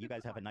say. You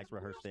guys have a nice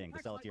rehearsed thing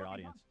to sell it to your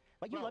audience.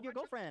 But you love your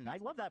girlfriend. I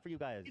love that for you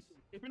guys.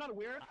 If you're not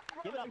aware,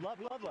 Give it up. Love.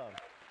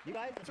 You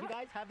guys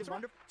have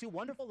the two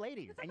wonderful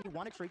ladies, and you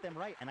want to treat them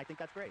right, and I think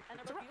that's great.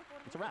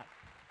 It's a wrap.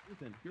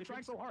 Ethan, you're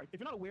trying so hard. If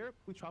you're not aware,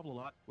 we travel a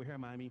lot. We're here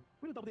in Miami.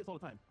 We do double dates all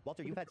the time.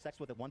 Walter, you've had sex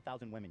with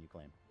 1,000 women, you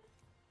claim.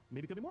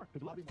 Maybe it could be more.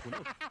 Could be less. Who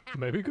knows?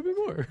 Maybe it could be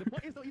more. The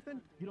point is, though,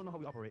 Ethan, you don't know how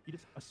we operate. You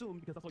just assume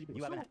because that's all you do.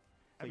 You haven't.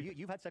 So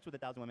you've had sex with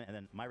 1,000 women, and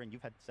then Myron,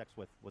 you've had sex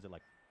with, was it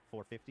like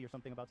 450 or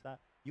something about that?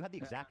 You had the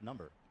exact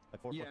number, like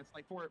 4. Yeah, it's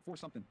like four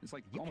something. It's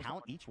like you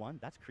count each one.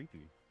 That's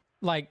creepy.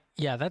 Like,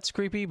 yeah, that's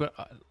creepy, but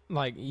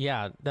like,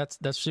 yeah, that's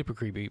super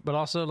creepy. But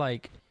also,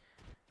 like,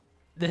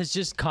 that's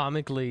just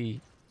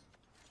comically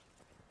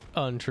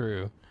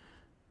untrue.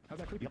 How's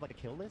that creepy? You have like a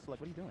kill list?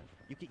 Like, what are you doing?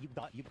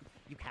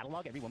 You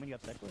catalog every woman you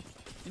have sex with?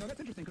 You know, that's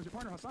interesting because your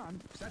partner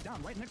Hassan sat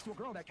down right next to a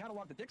girl that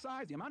cataloged the dick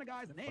size, the amount of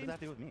guys, the names. What does that have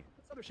to do with me?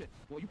 That's other shit.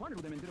 Well, you partnered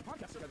with him and did a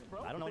podcast together,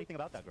 bro. I don't know anything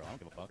about that girl. I don't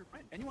give a fuck.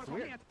 And you want It's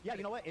to weird. Yeah,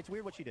 you know what? It's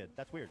weird what she did.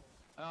 That's weird.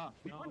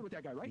 we partnered with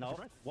that guy, right? No.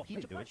 Well, he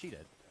didn't do it. She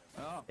did.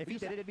 Oh, If he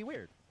did it, it'd be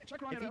weird.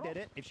 Check around If it he at did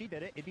all? it, if she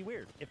did it, it'd be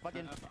weird. If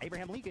fucking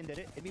Abraham Lincoln did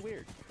it, it'd be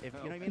weird. If you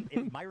know what I mean?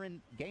 If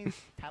Myron Gaines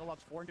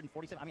catalogs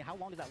 447, I mean, how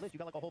long is that list? You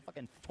got like a whole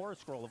fucking Torah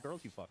scroll of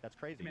girls you fucked. That's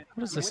crazy.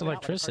 What is You're this whipping out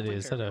like a electricity? cartoon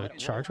Is that a character, like,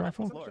 charge rolling around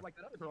the rifle? floor. Like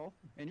that other girl,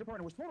 and your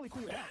partner was totally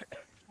cool with that.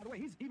 By the way,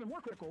 he's even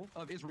more critical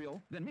of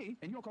Israel than me,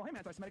 and you don't call him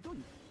anti-Semitic, do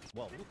you?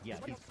 Well, yeah,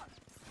 That's why he's, he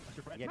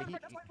sucks. yeah, but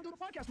That's why I don't do the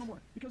podcast no more,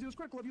 because he was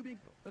critical of you being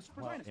a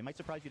super well, Zionist. it might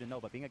surprise you to know,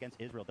 but being against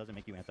Israel doesn't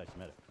make you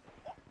anti-Semitic.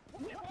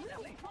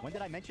 Really? When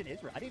did I mention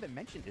Israel? I didn't even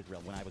mention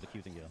Israel when I was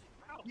accusing you.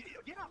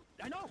 Yeah,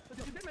 I know. But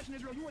if you did mention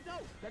Israel, you would know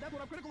that that's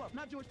what I'm critical of.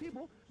 Not Jewish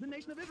people. The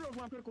nation of Israel is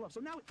what I'm critical of. So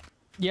now,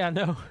 Yeah,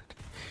 no.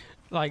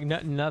 Like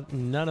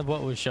none of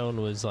what was shown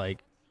was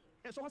like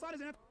yeah, so Hassan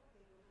is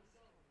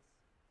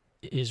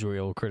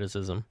Israel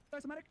criticism.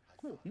 anti-Semitic.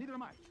 Cool. Neither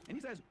am I. And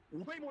he says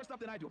way more stuff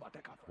than I do about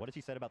that conflict. What has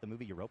he said about the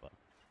movie Europa?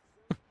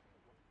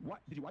 What?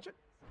 Did you watch it?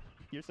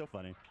 You're so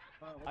funny.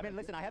 I mean,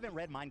 listen, I haven't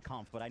read Mein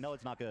Kampf, but I know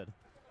it's not good.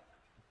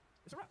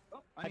 It's a wrap. Oh,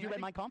 Have you read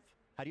Mein Kampf?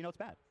 How do you know it's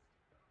bad?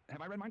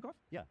 Have I read Mein Kampf?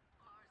 Yeah.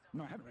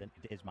 No, I haven't read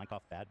Then, is Mein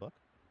Kampf a bad book?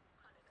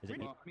 Is it?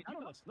 it. I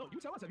don't know. No, you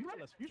tell us. Have you read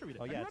it? You should read it.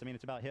 Oh yeah, I mean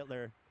it's about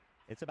Hitler.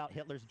 It's about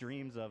Hitler's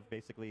dreams of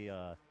basically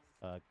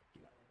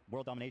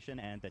world domination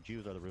and that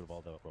Jews are the root of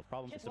all the world's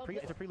problems. It's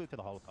a prelude to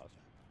the Holocaust.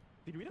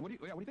 Did you read it? What do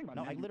you think about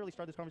No, it? I literally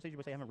started this conversation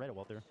by saying I haven't read it,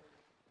 Walter.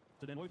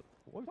 So then what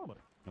are we talking about?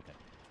 Okay.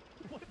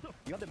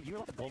 You're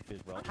like a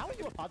goldfish, bro. How are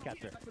you a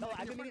podcaster? No,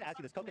 I've been meaning to ask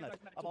you this. Coconuts,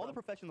 of all the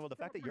professions in the world, the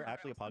fact that you're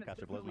actually a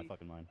podcaster blows my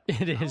fucking mind.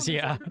 It is,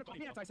 yeah. If you're gonna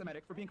be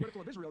anti-Semitic for being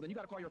critical of Israel, then you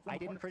got to call your friend. I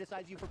didn't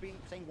criticize you for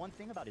saying one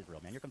thing about Israel,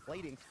 man. You're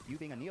conflating you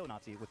being a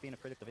neo-Nazi with being a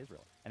critic of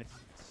Israel, and it's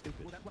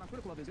stupid. Well, that's what I'm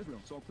critical of is Israel.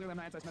 So clearly I'm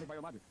not anti-Semitic by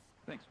your logic.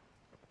 Thanks.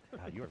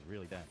 God, you are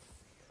really dense.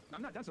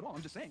 I'm not dense at all.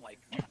 I'm just saying, like.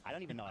 I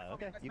don't even know.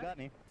 Okay, you got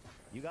me.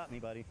 You got me,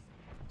 buddy.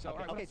 So, Okay,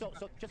 all right, okay,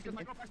 so just because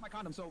my girl packs my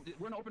condom, so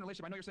we're in an open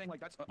relationship. I know you're saying like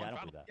that's. Yeah, I don't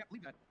believe that. Yeah,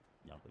 believe that.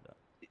 Yeah, I don't believe that.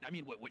 I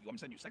mean, what you want me to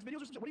send you sex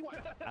videos or something? What do you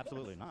want?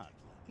 Absolutely not.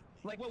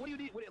 Like, what do you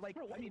need? Like,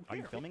 I mean, Are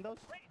you filming those?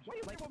 What do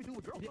you like? What we do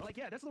with girls? Like,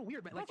 yeah, that's a little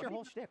weird, man. That's Like, your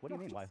whole shtick. What do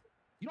you mean? Why?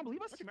 You don't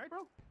believe us? You married,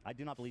 bro? I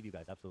do not believe you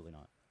guys. Absolutely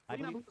not. What I do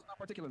you not believe believe us?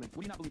 Particularly,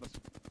 what do you not believe us?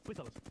 Please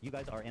tell us. you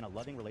guys are in a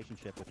loving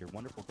relationship with your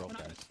wonderful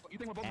girlfriend. You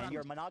think we're both And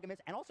you're monogamous? monogamous.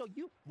 And also,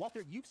 you,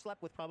 Walter, you've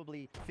slept with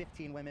probably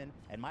 15 women,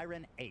 and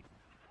Myron, 8.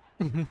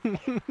 That's what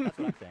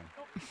I'm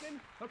saying.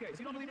 Okay, so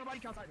you don't believe our body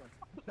counts either.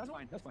 That's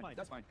fine. That's fine.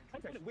 That's fine. I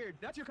find it weird.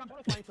 That's your I'm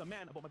comment. applying to a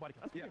man about my body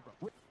count. That's Yeah,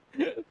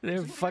 weird, bro. They're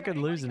So you think fucking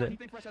our body losing count, it. You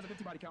think Fresh has a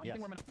 50 body count? You Yes.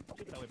 think we're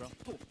Take it that way, bro.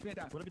 cool?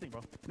 Fantastic. Whatever you think,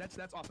 bro.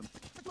 That's awesome.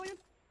 That's brilliant.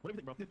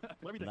 Whatever you think, bro.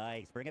 Whatever you think.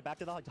 Nice. Bring it back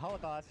to the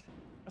Holocaust.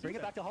 Bring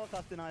it back to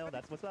Holocaust denial.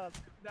 That's what's up.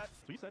 That's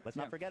what you said. Let's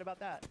not forget about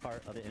that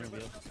part of the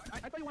interview. I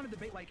thought you wanted to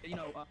debate like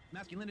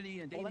masculinity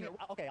and Well, dating.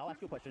 okay, I'll ask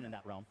you a question in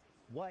that realm.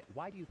 Why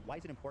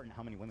is it important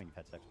how many women you've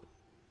had sex with?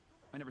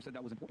 I never said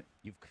that was important.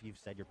 You've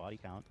said your body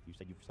count. You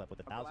said you've slept with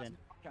Our last 1,000.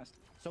 podcast.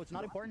 So it's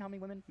not important how many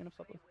women you've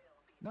slept with?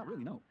 Not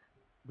really, no.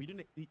 We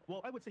didn't.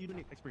 Well, I would say you didn't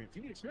need experience.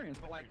 You need experience,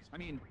 but like, I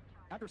mean,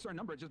 after a certain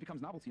number, it just becomes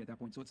novelty at that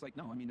point. So it's like,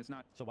 no, I mean, it's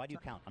not. So why do you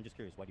count? I'm just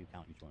curious. Why do you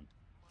count each one?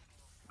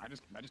 I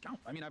just count.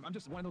 I mean, I'm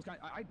just one of those guys.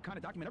 I kind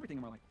of document everything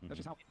in my life. That's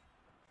just how.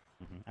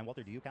 And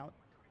Walter, do you count?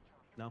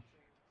 No.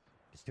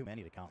 It's too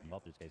many to count in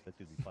Walter's case. Let's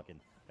do these fucking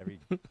every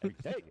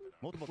day,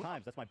 multiple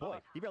times. That's my boy.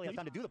 He barely has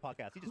time to do the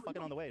podcast. He's just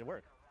fucking on the way to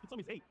work. He told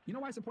me it's 8. You know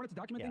why it's important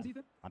to document Yeah, things,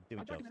 Ethan? I'm doing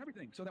I document jokes.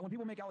 everything so that when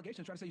people make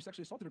allegations, try to say you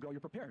sexually assaulted a girl, you're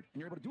prepared,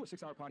 and you're able to do a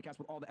 6-hour podcast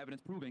with all the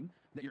evidence proving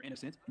that you're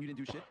innocent, you didn't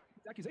do shit.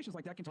 Accusations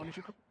like that can tarnish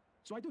your career.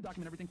 So I do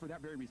document everything for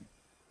that very reason.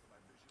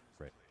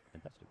 Great,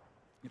 fantastic.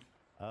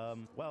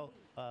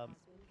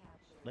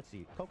 Let's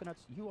see.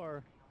 Coconuts, you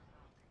are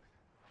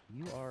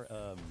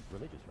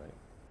religious, right?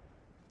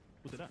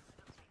 Who said that?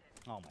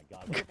 Oh my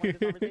God! What's the point of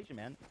this conversation,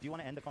 man? Do you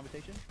want to end the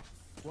conversation?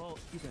 Well,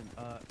 Ethan,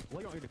 while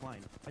you're on your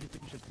decline, I just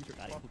think you should research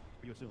before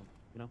you assume,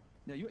 you know?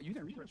 Yeah, you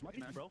didn't research much,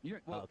 man. Bro. You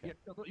didn't, well, Oh, okay.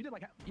 yeah, you did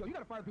like, you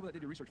gotta fire the people that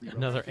did your research for you, bro.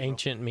 Another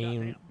ancient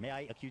meme. May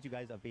I accuse you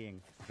guys of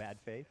being bad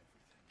faith?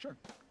 Sure.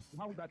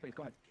 How are we bad faith?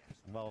 Go ahead.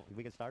 Well,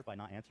 we can start by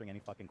not answering any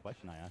fucking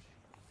question I ask.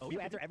 Oh, You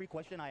yeah. answer every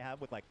question I have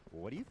with like,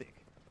 what do you think?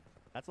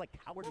 That's like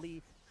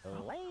cowardly,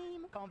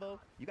 lame combo.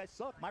 You guys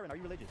suck. Myron, are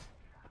you religious?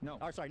 No.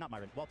 Oh, sorry, not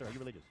Myron. Walter, are you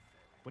religious?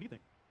 What do you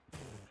think?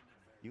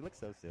 You look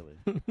so silly.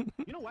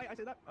 You know why I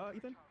say that,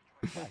 Ethan?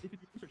 If you do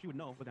research, you would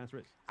know what the answer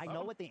is. I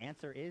know what the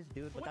answer is,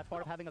 dude, but that's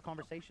part of having a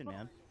conversation,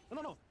 man.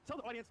 No. Tell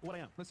the audience what I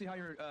am. Let's see how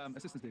your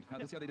assistants did.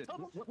 Let's see how they did. Tell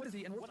them. What is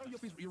he? And what are your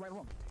opinions? You're right or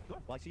wrong?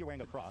 Well, I see you're wearing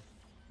a cross.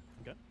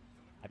 Okay.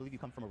 I believe you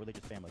come from a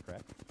religious family,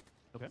 correct?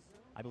 Okay.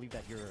 I believe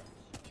that you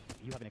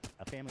have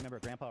a family member, a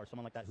grandpa, or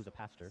someone like that who's a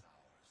pastor.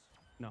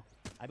 No.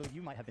 I believe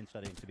you might have been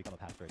studying to become a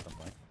pastor at some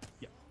point.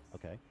 Yeah.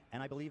 Okay.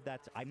 And I believe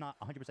that I'm not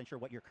 100% sure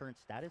what your current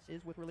status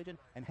is with religion,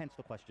 and hence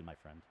the question, my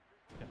friend.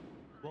 Okay.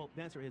 Well,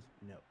 the answer is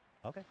no.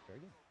 Okay, very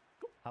good.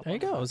 How There you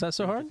fun go. was Is that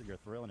so hard? Just Your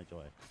thrill and a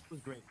joy. It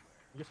was great.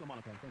 You're so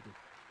monotone. Thank you.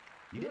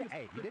 You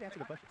did answer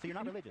the question. So you're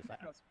not religious.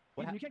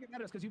 What You can't get mad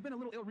at us because you've been a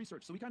little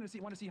ill-researched. So we kind of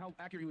want to see how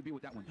accurate you would be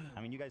with that one.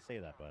 I mean, you guys say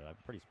that, but I'm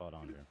pretty spot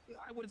on here.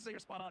 I wouldn't say you're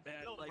spot on,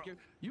 man. Like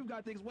you've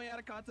got things way out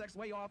of context,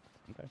 way off.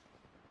 Okay.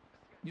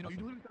 You know, you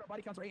literally said our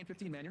body counts are 8 and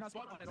 15, man. You're not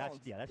spot on at all.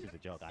 Yeah, that's just a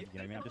joke. You know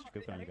what I mean? I'm just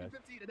goofing on you guys.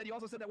 15, and then you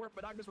also said that we're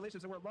monogamous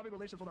relationships and we're loving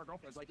relationships with our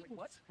girlfriends. Like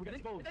what? We're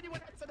getting exposed. And then you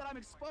went ahead and said that I'm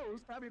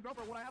exposed for having a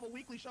girlfriend when I have a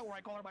weekly show where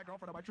I call her my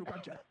girlfriend on my True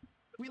Crime Chat.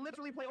 We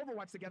literally play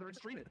Overwatch together and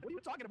stream it. What are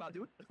you talking about,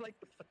 dude? Like,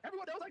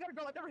 everyone knows I got a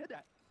girl. I've never hit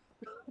that.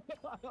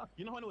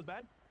 You know how I know it's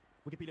bad?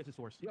 Wikipedia's his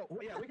source. Yo,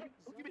 yeah,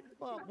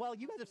 Well,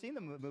 you guys have seen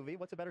the movie.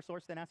 What's a better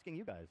source than asking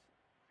you guys?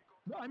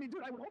 No, I mean,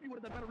 dude, I would hope you would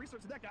have done better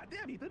research than that.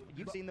 Goddamn, Ethan.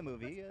 You've seen the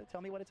movie.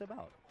 Tell me what it's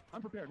about.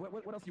 I'm prepared. What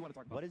else do you want to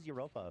talk about? What is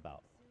Europa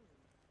about?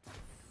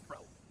 Bro,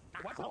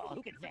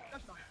 who can say?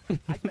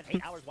 I spent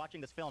 8 hours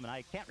watching this film and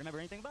I can't remember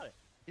anything about it.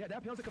 Yeah,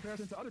 that pales in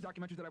comparison to other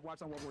documentaries that I've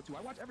watched on World War II.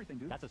 I watch everything,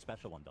 dude. That's a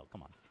special one, though.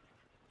 Come on.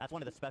 That's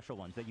one of the special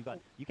ones that you got.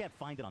 You can't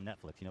find it on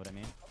Netflix. You know what I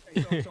mean?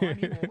 Okay, so I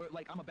mean,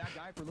 like, I'm a bad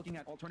guy for looking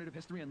at alternative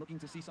history and looking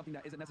to see something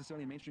that isn't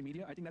necessarily in mainstream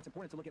media. I think that's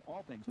important to look at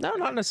all things. No,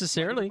 not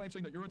necessarily.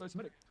 Saying that you're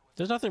anti-Semitic.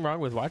 There's nothing wrong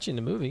with watching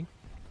the movie.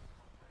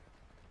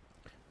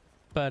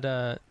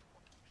 But,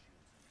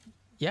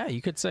 yeah,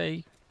 you could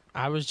say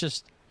I was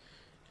just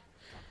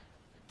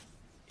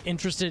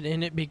interested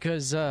in it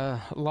because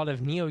a lot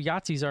of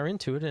neo-Yazis are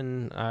into it,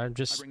 and I'm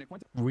just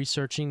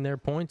researching their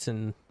points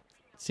and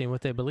seeing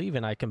what they believe,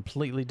 and I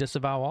completely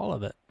disavow all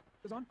of it.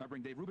 I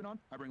bring Dave Rubin on.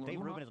 I bring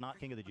Dave Rubin is not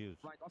king of the Jews.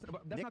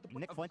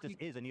 Nick Fuentes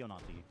is a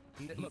neo-Nazi.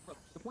 Look,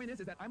 the point is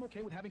that I'm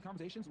okay with having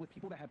conversations with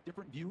people that have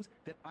different views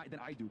than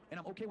I do,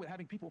 and I'm okay with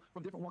having people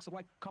from different walks of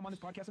life come on this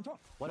podcast and talk.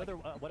 What other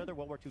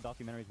World War II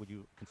documentaries would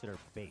you consider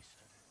based?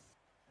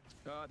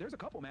 There's a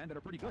couple, man, that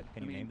are pretty good.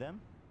 Can you name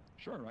them?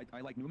 Sure.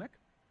 I like Numek,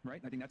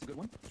 right? I think that's a good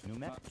one.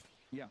 Numek?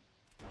 Yeah.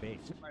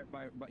 Based.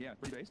 Yeah,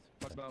 pretty based.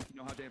 Talks about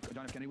how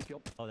John F. Kennedy was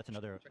killed. Oh, that's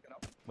another. Check that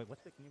out. Wait,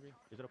 can you read?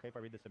 Is it okay if I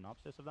read the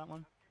synopsis of that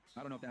one? I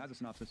don't know if that has a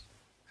synopsis.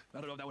 I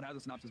don't know if that one has a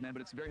synopsis, man,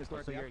 but it's very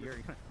historically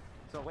accurate.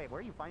 So wait,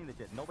 where are you finding this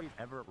shit? Nobody's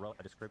ever wrote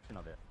a description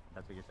of it.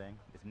 That's what you're saying?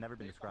 It's never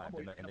been described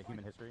in the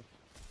human history?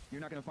 You're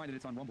not going to find it.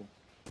 It's on Wumble.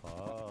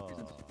 Oh.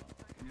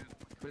 Yeah.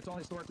 But it's all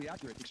historically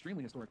accurate.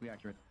 Extremely historically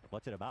accurate.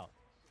 What's it about?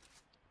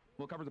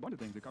 Well, it covers a bunch of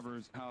things. It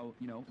covers how,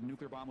 you know, the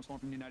nuclear bomb was flown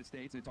from the United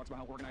States. It talks about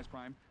how organized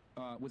crime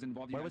was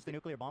involved. Where was the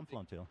nuclear bomb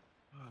flown to?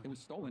 It was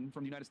stolen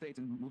from the United States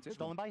and moved to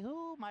Israel. Stolen by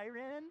who,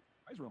 Myron?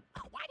 Israel.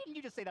 Why didn't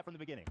you just say that from the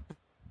beginning?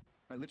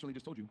 I literally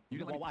just told you.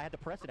 Well, I had to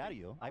press it out of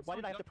you. Why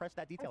did I have to press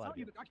that detail out of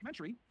you? The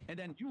documentary, and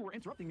then you were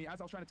interrupting me as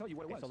I was trying to tell you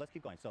what it was. So let's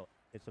keep going. So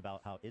it's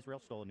about how Israel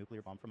stole a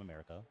nuclear bomb from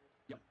America.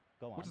 Yep.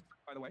 Go on. Which is,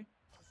 by the way.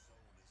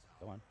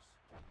 Go on.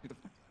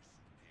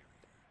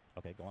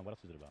 Okay, go on. What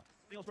else is it about?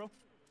 Anything else, bro?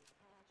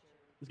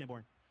 This game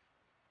boring.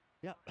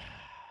 Yeah.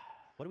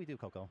 What do we do,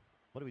 Coco?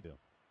 What do we do?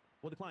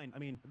 Well, decline. I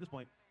mean, at this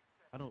point,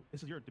 I don't.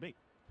 This is your debate.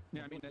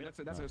 Yeah, I mean, that's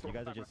a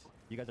historical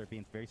you guys are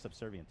being very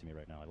subservient to me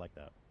right now. I like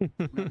that.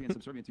 We're not being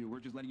subservient to you.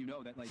 We're just letting you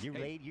know that, like, you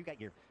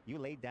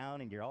laid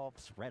down and you're all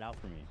spread out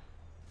for me.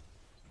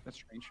 That's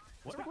strange.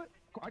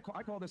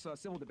 I call this a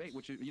civil debate,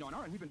 which, you know, on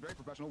our end, we've been very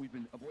professional. We've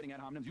been avoiding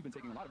ad hominems. You've been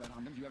taking a lot of ad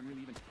hominems. You haven't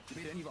really even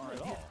debated any of our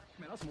ideas.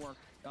 Us more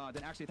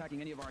than actually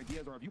attacking any of our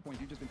ideas or our viewpoints.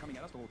 You've just been coming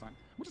at us the whole time,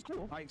 which is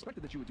cool. I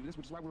expected that you would do this,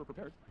 which is why we were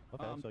prepared.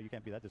 Okay, so you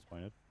can't be that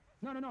disappointed.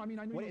 No. I mean,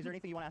 I knew. Is there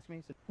anything you want to ask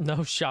me?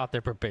 No shot. They're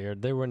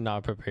prepared. They were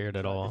not prepared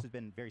at all. This has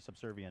been very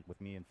subservient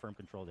with me in firm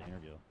control of the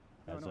interview.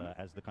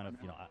 As the kind of,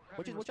 you know,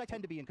 which I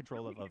tend to be in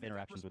control of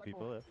interactions with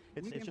people.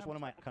 It's just one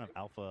of my kind of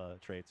alpha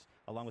traits,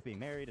 along with being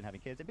married and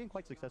having kids and being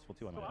quite successful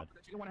too, I might add.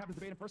 You don't want to have this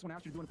debate in person when I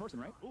asked you to do it in person,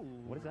 right? Ooh.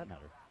 What does that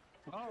matter?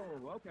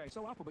 Oh, okay.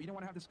 So alpha, but you don't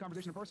want to have this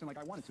conversation in person like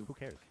I wanted to. Who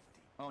cares?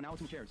 Oh, now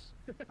it's who cares.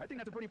 I think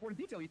that's a pretty important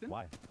detail, Ethan.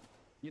 Why?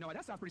 You know,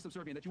 that sounds pretty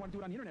subservient that you want to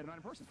do it on the internet and not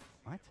in person.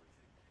 What?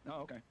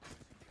 Oh, okay.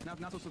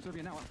 Not so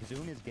subservient now.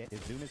 Zoom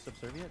is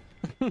subservient?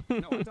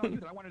 No, I'm telling you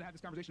that I wanted to have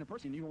this conversation in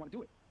person and you don't want to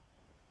do it.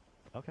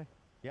 Okay.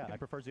 Yeah, okay. I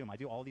prefer Zoom. I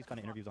do all these kind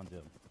of interviews on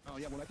Zoom. Oh,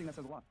 yeah, well, I think that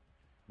says a lot.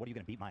 What, are you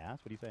going to beat my ass?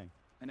 What are you saying?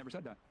 I never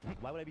said that.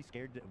 Why would I be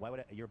scared?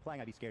 You're implying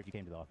I'd be scared if you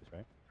came to the office,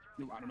 right?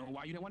 I don't know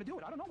why you didn't want to do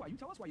it. I don't know why. You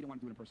tell us why you don't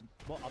want to do it in person.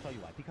 Well, I'll tell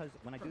you why. Because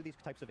when I do these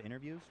types of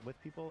interviews with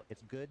people,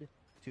 it's good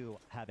to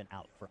have an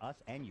out for us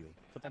and you.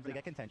 Sometimes they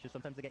get contentious,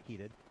 sometimes they get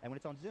heated, and when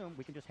it's on Zoom,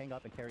 we can just hang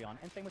up and carry on,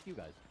 and same with you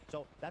guys.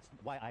 So that's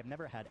why I've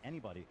never had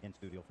anybody in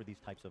studio for these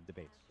types of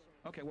debates.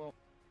 Okay, well...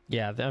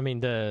 Yeah, I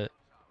mean,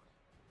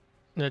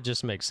 that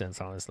just makes sense,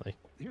 honestly.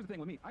 Here's the thing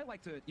with me. I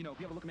like to, you know,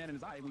 be able to look a man in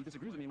his eye when he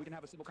disagrees with me, and we can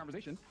have a civil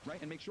conversation, right?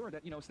 And make sure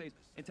that, you know, stays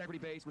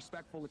integrity-based,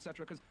 respectful,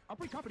 etc. Because I'm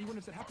pretty confident you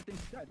wouldn't have said half the things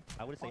you said.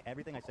 I would have said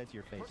everything I said to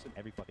your face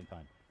every fucking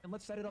time. And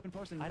let's set it up in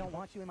person. I don't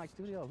want you in my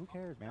studio. Who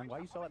cares, man? Why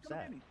are you so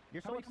upset?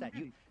 You're so upset.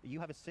 You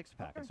have a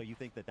six-pack, and so you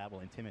think that will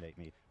intimidate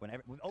me.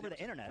 Whenever over the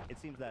internet, it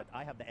seems that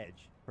I have the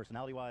edge,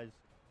 personality-wise,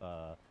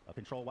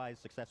 control-wise,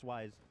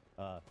 success-wise,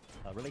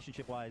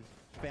 relationship-wise,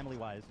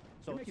 family-wise.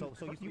 So your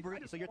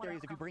theory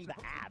is if you bring the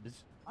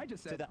abs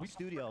to the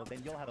studio,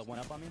 then you'll have a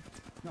one-up on me?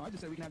 No, I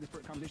just said we can have this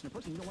conversation in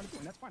person. You don't want to do it,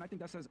 and that's fine. I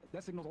think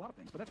that signals a lot of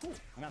things, but that's cool.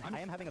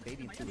 I am having a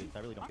baby in 2 weeks. I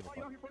really don't give a fuck.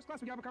 You're first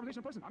class. We can have a conversation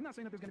in person. I'm not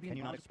saying that there's going to be. Can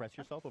you not express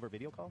yourself over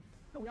video call?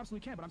 No, we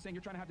absolutely can. But I'm saying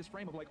you're trying to have this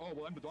frame of like, oh,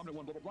 well, I'm the dominant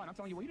one, blah blah blah. And I'm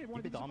telling you, well, you didn't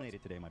want to. You've been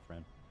dominated today, my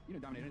friend. You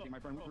didn't dominate anything, my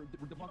friend.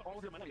 We're debunk all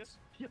of your points.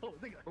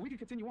 But we can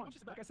continue on.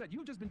 Like I said,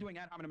 you've just been doing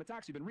ad hominem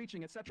attacks. You've been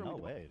reaching, etc. No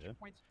way, dude.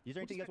 Is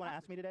there anything you guys want to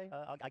ask me today?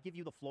 I'll give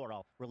you the floor.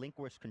 I'll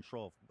relinquish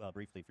control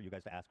briefly for you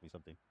guys to ask me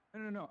something.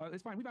 No.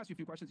 It's fine. We've asked you a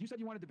few questions. You said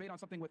you wanted to debate on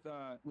something with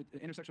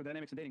intersectional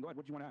dynamics and dating. Go ahead.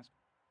 What do you want to ask?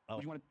 Oh,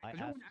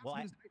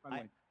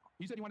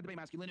 You said you wanted to debate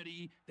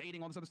masculinity,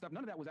 dating, all this other stuff.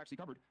 None of that was actually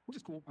covered, which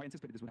is cool. I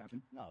anticipated this would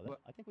happen. No,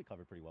 I think we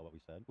covered pretty well what we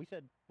said.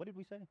 What did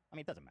we say? I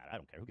mean, it doesn't matter. I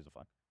don't care. Who gives a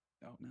fuck?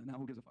 No,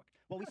 who gives a fuck?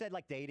 Well, we said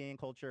like dating,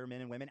 culture, men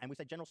and women, and we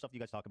said general stuff you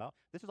guys talk about.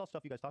 This is all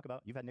stuff you guys talk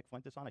about. You've had Nick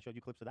Fuentes on. I showed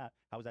you clips of that.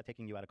 How was that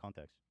taking you out of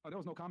context? There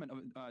was no comment.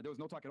 There was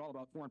no talk at all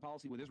about foreign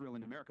policy with Israel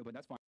and America, but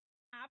that's fine.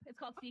 It's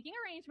called Seeking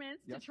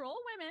Arrangements Yes. to troll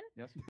women.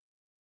 Yes.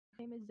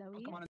 My name is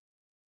Zoe. Come on.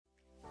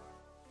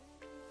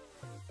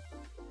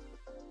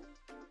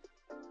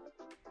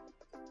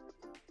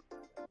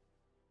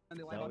 I'm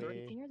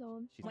 18 years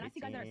old. She's When I see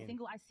guys that are 18.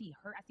 single, I see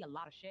hurt. I see a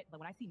lot of shit. But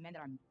when I see men that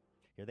are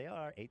Here they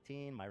are,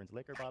 18. Myron's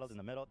liquor bottles in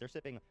the middle. They're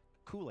sipping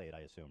Kool-Aid, I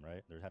assume,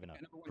 right? They're having a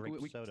grape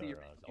we can soda see or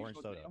your- orange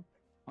soda. I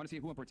want to see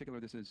who in particular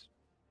this is.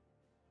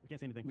 We can't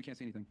see anything. We can't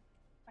see anything.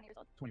 20 years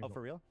old. 20 Oh,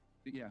 for real?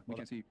 Yeah, we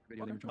can't see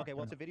video. that you're trying- Okay,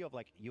 well, it's a video of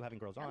like you having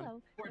girls on.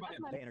 Hello.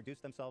 They introduce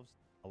themselves.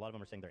 A lot of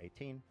them are saying they're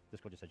 18. This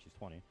girl just said she's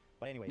 20.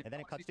 But anyway, Yeah, and then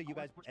I it cuts see to you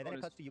all guys. the And then it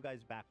photos. cuts to you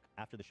guys back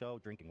after the show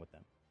drinking with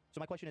them. So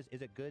my question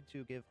is it good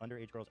to give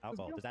underage girls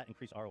alcohol? video? Does that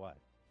increase ROI?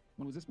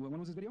 When was this? When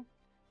was this video?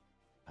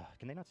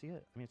 Can they not see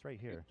it? I mean, it's right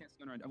here. Can't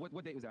see on our end.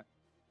 What date was that?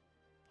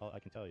 Oh, I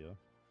can tell you.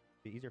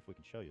 It'd be easier if we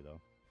could show you though.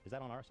 Is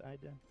that on our side?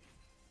 Yeah.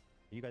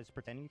 Are you guys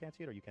pretending you can't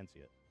see it, or you can see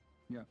it?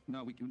 Yeah.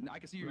 No, I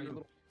can see your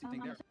little thing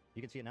there.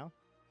 You can see it now.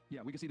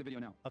 Yeah, we can see the video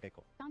now. Okay,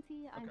 cool.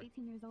 Shanti, I'm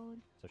 18 years old.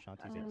 So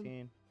Shanti's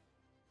 18.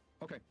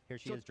 Okay. Here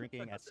she So- is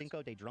drinking at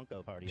Cinco de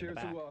Drunko party in Cheers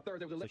the to, back.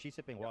 Thursday with the So she's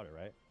sipping water,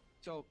 right?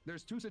 So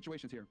there's two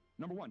situations here.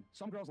 Number one,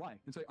 some girls lie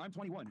and say I'm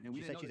 21, and we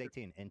She didn't said know she's that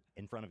 18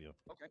 in front of you.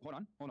 Okay, hold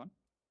on.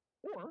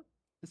 Or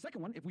the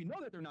second one, if we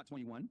know that they're not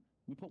 21,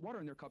 we put water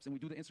in their cups and we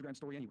do the Instagram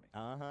story anyway.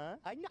 Uh-huh.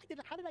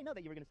 How did I know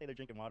that you were going to say they're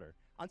drinking water?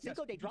 On Yes,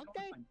 Cinco de we do that Drunk all the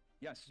Day? time.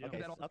 Yes. we do Okay,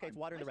 that all the okay, it's time.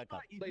 water in the red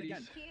cup.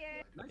 Again.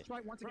 Nice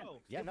try once again.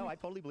 Yeah, no, I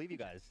totally believe you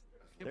guys.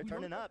 They're we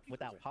turning don't up with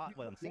that hot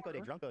Cinco de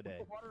Drunko Day.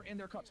 Put water in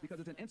their cups because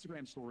it's an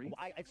Instagram story.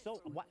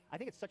 Well, I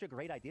think it's such a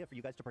great idea for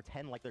you guys to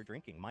pretend like they're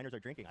drinking. Minors are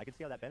drinking. I can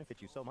see how that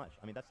benefits you so much.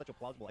 I mean, that's such a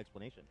plausible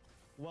explanation.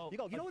 Well, you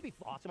know what would be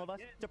awesome of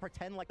us? To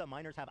pretend like the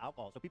minors have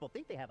alcohol, so people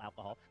think they have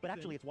alcohol, but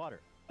actually it's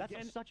water. That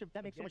makes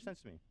so much sense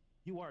to me.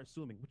 You are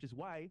assuming, which is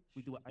why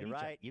we do it. You're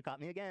right. You caught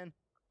me again.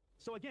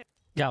 So again.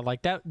 Yeah,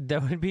 like that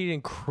would be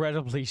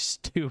incredibly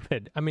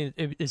stupid. I mean,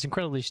 it's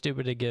incredibly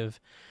stupid to give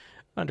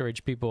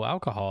underage people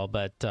alcohol,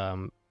 but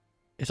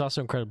it's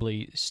also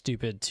incredibly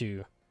stupid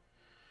to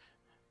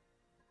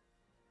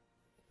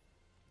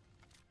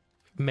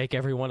make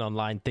everyone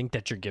online think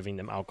that you're giving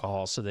them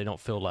alcohol so they don't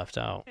feel left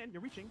out. And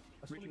you're reaching.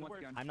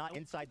 I'm not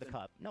inside the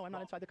cup. No, I'm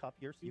not inside the cup.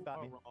 You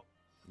got me.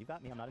 You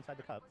got me. I'm not inside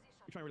the cup.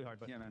 You're trying really hard,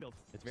 but yeah, man.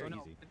 It's very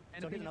easy.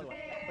 So here's another one.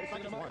 But it's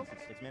not just once.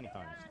 It's many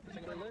times.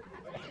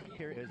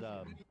 Here is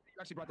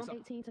actually brought this up.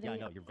 18 today. Yeah, I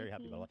know. You're very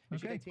happy about it.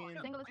 She's 18.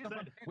 Single as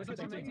fuck. What's this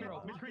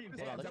 18-year-old?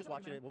 Hold on, let's just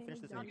watch it. We'll finish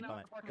this and you can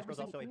comment. This girl's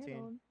also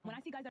 18. When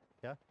I see guys that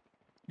Yeah?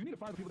 You need to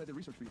find the people that did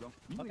research for you, bro.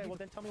 Okay, well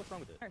then tell me what's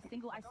wrong with it. are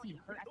single, I see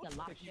hurt. I see a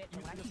lot of shit.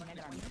 But when I see men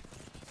that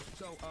are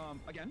So,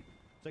 again.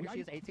 So here she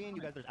is 18,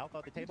 you guys, there's alcohol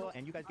at the table,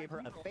 and you guys gave her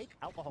a fake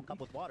alcohol cup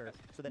with water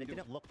so that it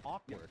didn't look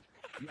awkward.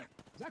 Yeah,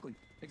 exactly.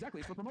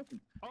 It's for promotion.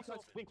 Also,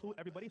 we include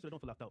everybody so they don't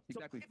feel left out.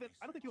 Exactly. So,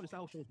 I don't think you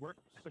understand how shows work,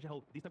 especially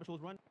how these type of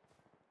shows run.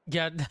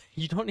 Yeah,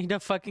 you don't need to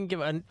fucking give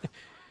you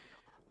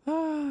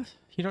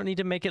don't need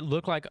to make it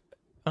look like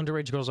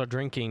underage girls are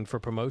drinking for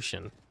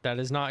promotion. That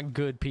is not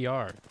good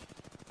PR.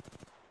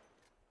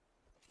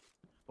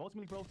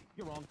 Ultimately, bro,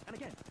 you're wrong. And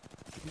again,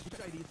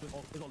 the ideas is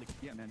all legal.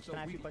 Yeah, man. So Can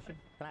I ask you a question?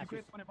 Can I you ask you?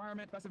 create fun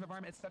environment, festive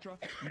environment, etc.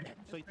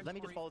 So let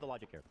me just follow the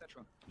logic here.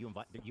 etc.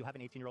 You have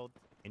an 18-year-old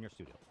in your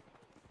studio.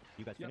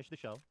 You guys finish the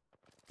show.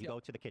 You go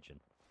to the kitchen.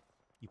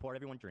 You pour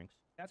everyone drinks.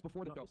 That's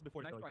before the No, show. it's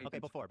before the show. Okay,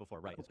 before,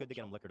 right. It's good to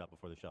get them liquored up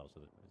before the show,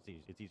 so that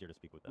it's easier to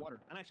speak with them. Water.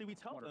 And actually, we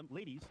tell them,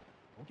 ladies,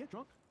 don't get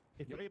drunk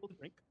if you're able to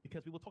drink,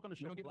 because we will talk on the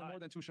show. We don't give them more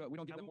than two shots. We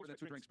don't give them more than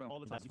two drinks, bro. all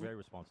the time. That's very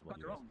responsible. Cut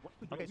of you your guys.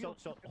 own. Okay,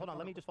 so hold on.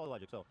 Let me just follow the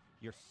logic. So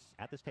you're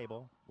at this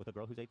table with a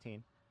girl who's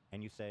 18,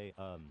 and you say,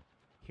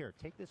 here,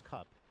 take this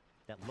cup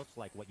that looks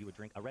like what you would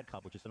drink, a red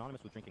cup, which is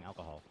synonymous with drinking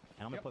alcohol,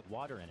 and I'm going to put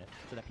water in it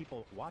so that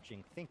people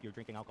watching think you're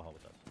drinking alcohol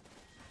with us.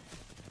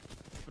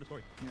 For the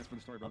story. Yeah, it's for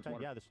the story, bro. It's Okay,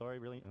 water. yeah, the story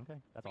really, okay,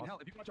 that's I mean, awesome. hell,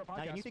 if you watch our Now,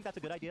 podcast, and you think that's a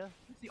good idea?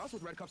 you see us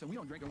with red cups and we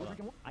don't drink, and we're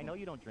drinking water. I know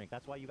you don't drink.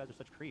 That's why you guys are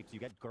such creeps. You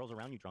get girls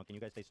around you drunk, and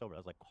you guys stay sober.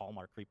 That's like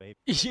Hallmark creep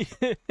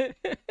behavior.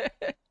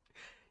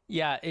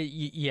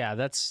 Yeah,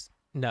 that's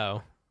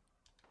no.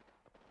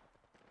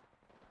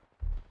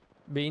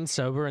 Being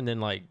sober and then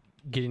like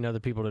getting other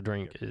people to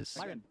drink is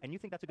Myron, and you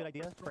think that's a good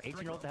idea for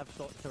 18-year-olds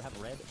to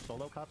have red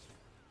solo cups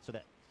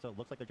so it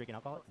looks like they're drinking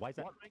alcohol? Why is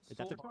that?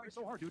 It's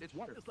so hard, dude. It's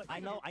water. I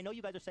know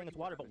you guys are saying it's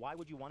water, but why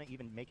would you want to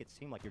even make it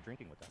seem like you're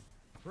drinking with them?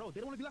 Bro, they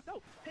don't want to be left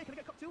out. Hey, can I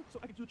get a cup too? So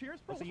I can do cheers?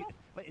 Bro,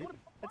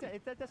 So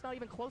that's not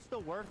even close to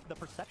worth the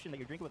perception that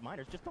you're drinking with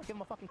minors. Just don't give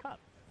them a fucking cup.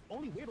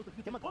 only way able to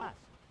Give them a glass.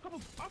 Cup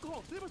of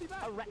alcohol. They must be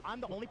bad. I'm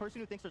the only person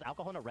who thinks there's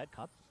alcohol in a red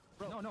cup.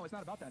 No, it's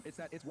not about that. It's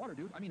that it's water,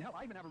 dude. I mean, hell,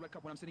 I even have a red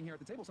cup when I'm sitting here at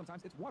the table.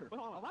 Sometimes it's water. But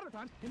a lot of the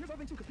times, and here's the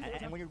other thing too.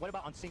 And when you're, what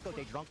about on Cinco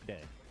de Drunk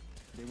Day?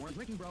 They weren't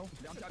drinking, bro.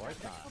 That course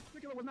not. girl in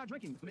particular was not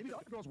drinking. Maybe the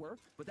other girls were,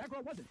 but that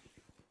girl wasn't.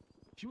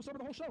 She was sober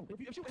the whole show.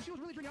 If she was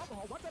really drinking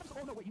alcohol, watch that episode.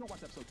 Oh no, wait, you don't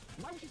watch that episode.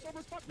 Why was she sober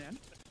as fuck, man?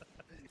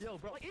 Yo,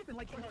 bro. Like Ethan,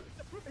 like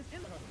the proof is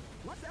in her.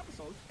 Watch the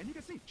episode, and you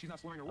can see she's not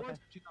slurring her words.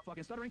 She's not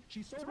fucking stuttering.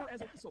 She's sober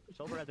as a whistle.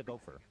 Sober as a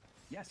gopher.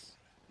 Yes.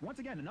 Once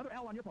again, another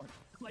L on your part.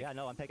 Like, Yeah,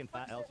 no, I'm taking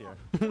fat L's here.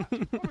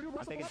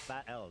 I'm taking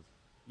fat L's.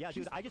 Yeah,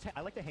 dude,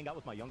 I like to hang out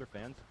with my younger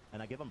fans,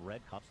 and I give them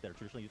red cups that are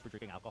traditionally used for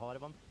drinking alcohol out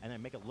of them, and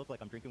then make it look like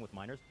I'm drinking with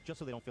minors, just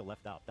so they don't feel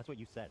left out. That's what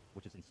you said,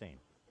 which is insane.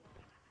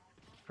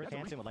 Chris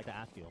Hansen would like to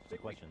ask you some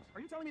questions. Are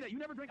you telling me that you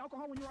never drank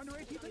alcohol when you were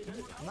underage, Ethan?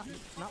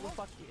 Not with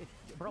fuck.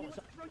 Bro,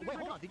 wait,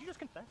 hold on. Did you just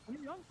confess? When you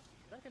were young?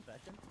 Is that a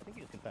confession? I think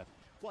you just confessed.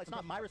 Well, it's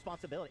not my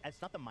responsibility.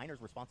 It's not the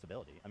minor's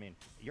responsibility. I mean,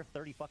 you're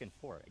 30 fucking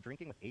 4.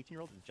 Drinking with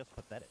 18-year-olds is just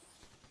pathetic.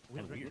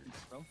 And weird.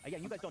 Yeah,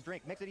 you guys don't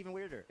drink. Makes it even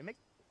weirder. It makes.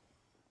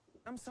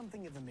 I'm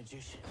something of a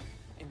magician,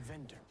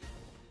 inventor,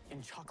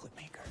 and chocolate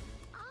maker.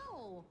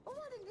 Ow! What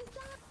is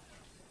that?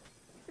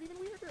 It's even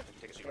weirder.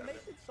 It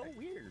makes it so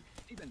weird.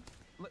 Ethan,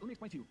 let me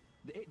explain to you.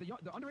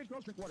 The underage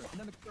girls drink water, and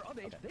then they're of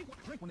age, they want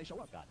to drink when they show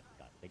up. Got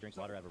it. They drink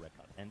water out of a red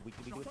cup. And we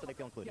do it so they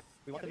feel included.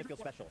 We want them to feel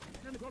special.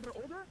 And then the girls that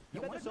are older,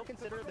 You guys are so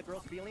considerate of the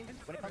girls' feelings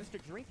when it comes to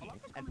drinking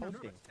and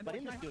posting. But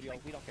in the studio,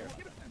 we don't care about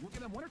that. We'll give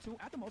them 1 or 2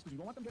 at the most, because we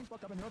don't want them getting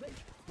fucked up and they're of age.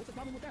 What's the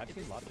problem with that? I've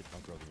seen a lot of the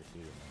drunk girls in your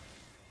studio, man.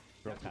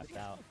 Girls passed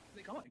out.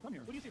 They come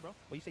here. What do you see, bro?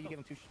 Well, you say you give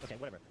them 2 okay,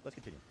 whatever. Let's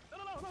continue.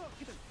 No.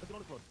 Ethan, let's get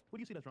on the floor. What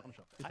do you see that's drunk on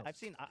the show?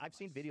 I've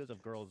seen videos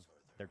of girls,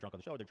 they're drunk on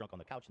the show, they're drunk on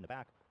the couch in the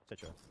back,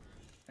 etc.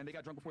 And they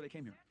got drunk before they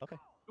came here. Okay.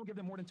 Don't give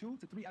them more than 2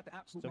 to 3 at the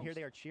absolute So most. here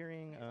they are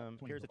cheering.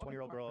 Here's a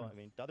 20-year-old girl. I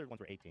mean, the other ones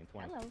were 18,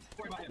 20. Hello.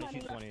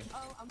 She's 20.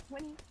 Oh, I'm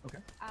 20. Okay.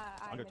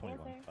 I'm Under a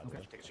 21. dancer. by the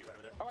way. Take a seat right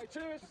over there. All right,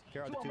 cheers.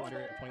 Here are the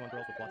 221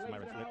 girls with lots of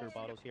Myris liquor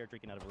bottles here,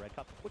 drinking out of a red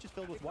cup, which is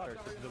filled with water,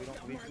 so we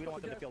don't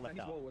want them to feel left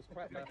out.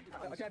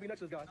 I can't be next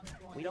to this guy.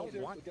 We don't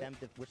want them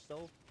to. We're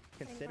so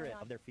considerate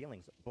of their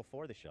feelings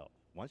before the show.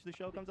 Once the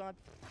show comes on,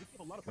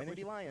 women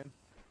be lying.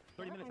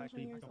 30 minutes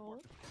actually.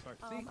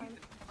 See, Ethan,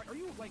 are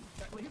you like,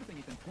 here's the thing,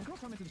 Ethan. When girls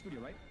come into the studio,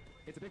 right?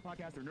 It's a big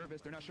podcast, they're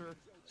nervous, they're not sure.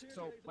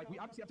 So, like, we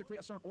obviously have to create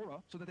a certain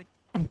aura so that they...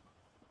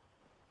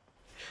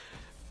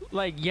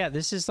 Like, yeah,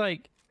 this is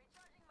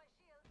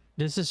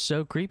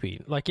so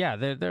creepy. Like, yeah,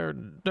 they're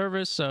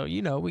nervous, so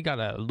you know we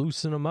gotta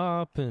loosen them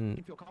up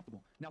and feel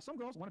comfortable. Now, some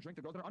girls want to drink.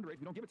 The girls that are underage,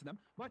 we don't give it to them.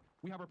 But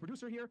we have our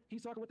producer here.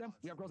 He's talking with them.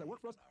 We have girls that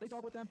work for us. They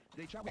talk with them.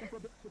 They chat with them for a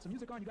bit. Put some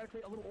music on. You got to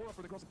create a little aura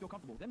for the girls to feel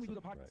comfortable. Then we do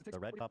the podcast. Right. The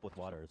red cup with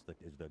water is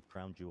the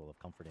crown jewel of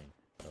comforting.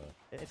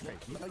 It's great.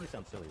 You know you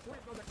sound silly. 40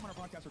 girls that come on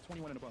our podcast are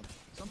 21 and above.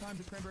 Sometimes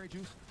it's cranberry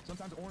juice.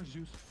 Sometimes orange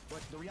juice. But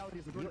the reality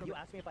is the girls. You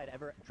asked me if I'd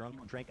ever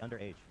drank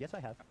underage. Yes,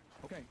 I have.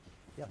 Okay.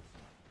 Yeah.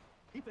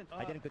 Ethan,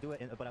 I didn't do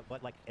it,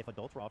 but like if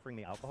adults were offering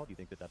me alcohol, do you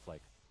think that's like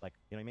you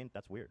know what I mean?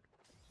 That's weird.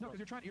 No,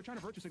 because you're trying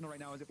to virtue signal right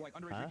now as if like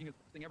underage drinking is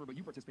the thing ever, but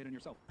you participated in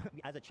yourself.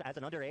 As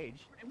an underage,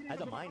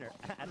 as a minor,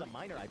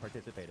 I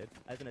participated.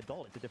 As an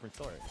adult, it's a different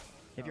story.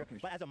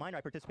 But as a minor,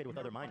 I participated with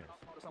other minors.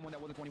 Someone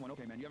that wasn't 21,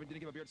 okay, man. You ever didn't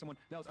give a beer to someone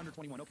that was under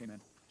 21, okay, man.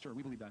 Sure,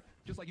 we believe that.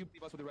 Just like you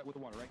believe us with the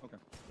water, right? Okay.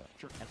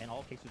 Sure. And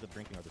all cases of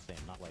drinking are the same,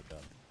 not like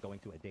going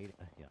to a date.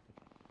 Yeah.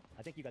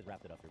 I think you guys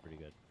wrapped it up here pretty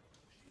good.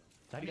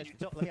 So let me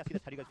ask you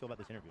this: how do you guys feel about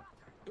this interview?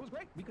 It was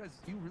great because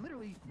you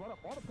literally brought up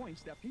all the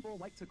points that people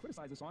like to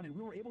criticize us on, and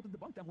we were able to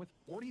debunk them with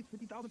 40,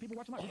 50,000 people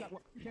watching live. We got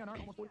what,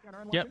 almost 40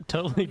 KNR. Yep,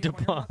 totally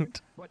debunked.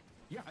 But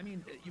yeah, I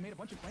mean, you made a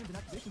bunch of claims and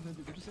accusations,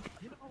 and they're just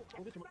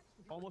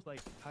almost like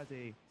has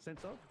a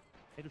sense of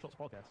Andrew Schultz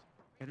podcast.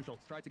 Andrew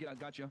Schultz tried to get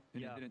gotcha.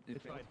 And yeah,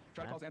 it failed.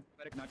 Try to call us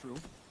antipathetic, not true.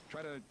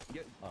 Try to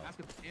ask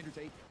Andrew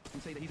Tate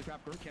and say that he's a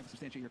trapper. Can't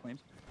substantiate your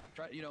claims.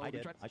 I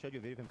did. I showed you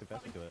a video of him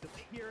confessing to it.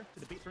 Debate here to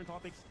debate certain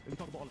topics that we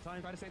talk about all the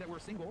time. Try to say that we're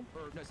single,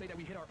 or no, say that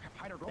we hide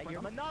our girlfriend. That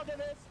you're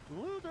monogamous,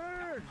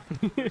 loser.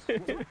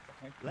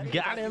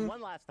 Got him.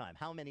 One last time.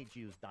 How many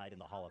Jews died in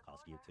the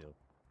Holocaust? You two.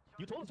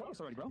 You told us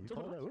already, bro. We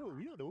don't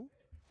know.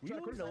 We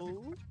don't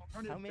know.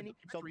 How many?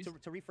 So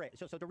to rephrase,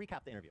 so to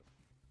recap the interview,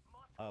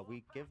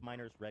 we give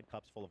minors red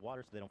cups full of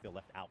water so they don't feel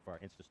left out for our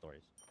Insta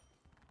stories.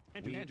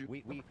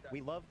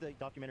 We love the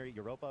documentary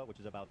Europa, which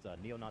is about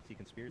neo-Nazi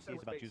conspiracies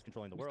about Jews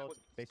controlling the world.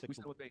 Basically,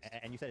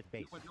 and you said it's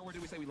based. Nowhere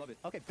did we say we love it.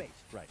 Okay, based,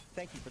 right.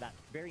 Thank you for that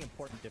very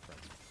important difference.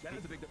 That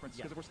is a big difference,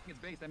 because if we're saying it's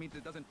based, that means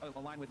it doesn't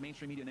align with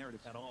mainstream media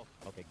narratives at all.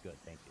 Okay, good,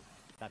 thank you.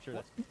 Not sure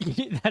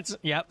that's...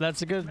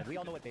 that's a good... We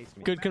all know what based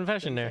means. Good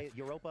confession there.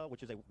 Europa,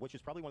 which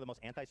is probably one of the most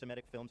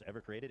anti-Semitic films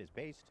ever created, is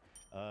based.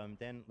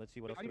 Then let's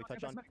see what else did we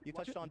touch on. You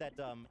touched on that.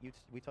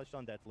 We touched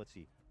on that. Let's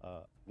see.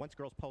 Once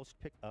girls post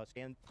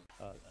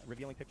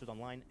revealing pictures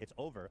online, it's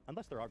over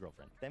unless they're our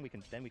girlfriend. Then we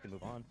can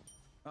move on.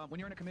 When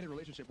you're in a committed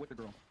relationship with the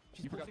girl,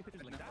 you forgot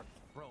pictures like that,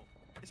 bro.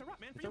 It's a rap,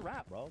 man. It's a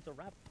rap, bro. It's a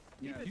rap.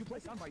 Yeah, you play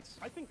sound bites.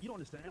 I think you don't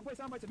understand. You play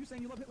sound bites of you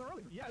saying you love Hitler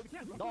earlier. Yeah, we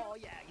can. Oh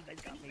yeah, you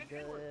guys got me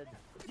good.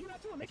 You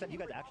not too. Except you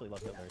guys actually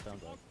love Hitler. It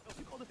sounds like.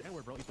 You called it the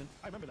N-word, bro, Ethan.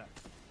 I remember that.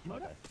 You know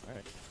that? All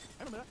right.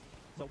 I remember that.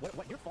 So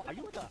what? You're are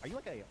you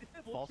like a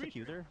false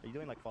accuser? Are you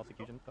doing like false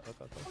accusation?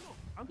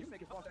 I'm just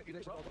making false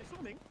accusations. Bro, I'm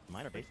assuming.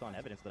 Mine are based on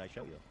evidence that I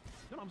show you.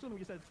 No, I'm assuming when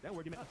you said that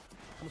word, you meant us.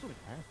 I'm assuming.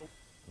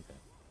 Okay.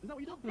 Is that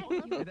what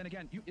you do? And then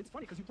again, it's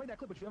funny because you played that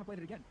clip, but you haven't played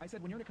it again. I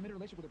said when you're in a committed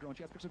relationship with a girl and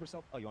she has pictures of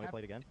herself. Oh, you want to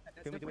play it again?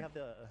 That's Do we have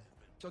the?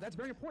 So that's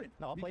very important.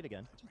 No, I'll play it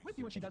again. She's with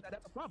you and she does that.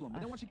 That's a problem. But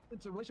then once she gets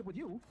into a relationship with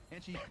you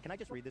and she. Can I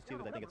just read this to you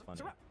because I think it's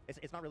funny?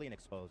 It's not really an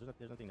expose.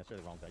 There's nothing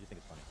necessarily wrong with it. I just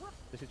think it's funny.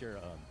 This is your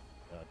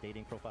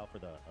dating profile for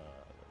the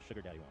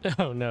sugar daddy one.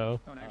 Oh no.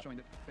 Oh, now you're showing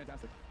it.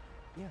 Fantastic.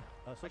 Yeah.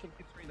 I can't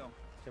see the screen though.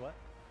 Say what?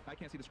 I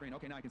can't see the screen.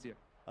 Okay, now I can see it.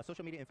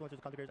 Social media influencers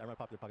and content creators. I run a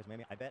popular podcast,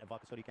 Miami. I bet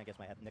Vodka Soda can't guess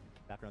my ethnic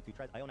background through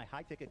tries. I own a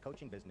high-ticket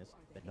coaching business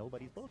that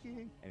nobody's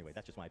booking. Anyway,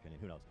 that's just my opinion.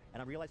 Who knows?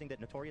 And I'm realizing that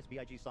Notorious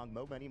B.I.G. song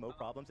 "Mo Money, Mo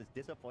Problems" is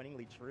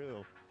disappointingly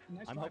true.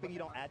 Nice I'm try, hoping but- you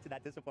don't add to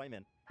that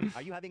disappointment.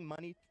 Are you having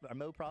money or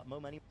mo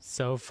money?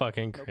 So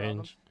fucking No problems?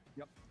 cringe.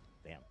 Yep.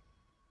 Damn.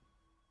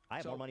 I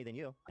have So, more money than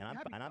you, and I'm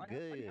good. I'm happy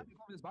to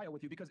go over this bio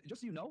with you because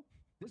just so you know,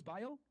 this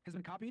bio has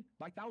been copied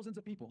by thousands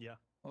of people. Yeah.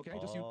 Okay.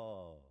 Just you.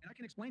 Oh. And I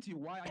can explain to you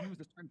why I use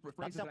this term for Not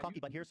phrases. sound that I cocky,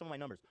 use. but here's some of my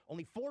numbers.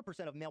 Only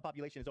 4% of male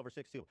population is over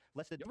 6'2".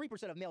 Less than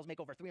 3% of males make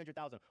over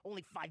 300,000.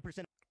 Only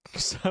 5%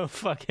 So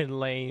fucking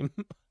lame.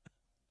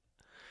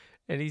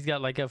 And he's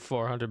got like a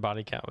 400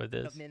 body count with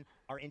of this. men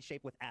are in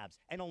shape with abs,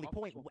 and only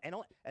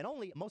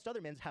only most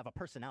other men have a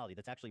personality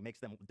that actually makes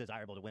them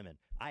desirable to women.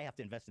 I have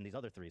to invest in these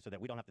other three so that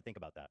we don't have to think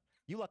about that.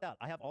 You lucked out.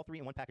 I have all three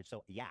in one package.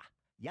 So yeah,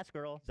 yes,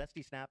 girl,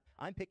 zesty snap.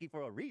 I'm picky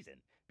for a reason.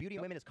 Beauty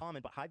in women is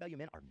common, but high value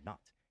men are not.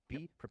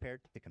 Be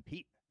prepared to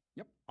compete.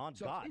 Yep. On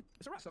So, God.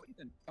 So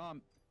Ethan,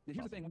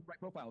 here's the thing: when you write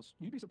profiles,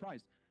 you'd be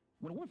surprised.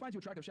 When a woman finds you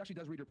attractive, she actually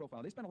does read your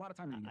profile. They spend a lot of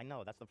time reading. I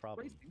know that's the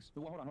problem. Crazy things.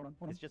 Well, hold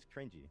on. It's just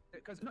cringy.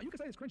 Because no, you can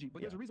say it's cringy,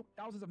 but there's a reason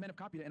thousands of men have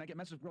copied it, and I get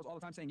messages from girls all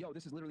the time saying, "Yo,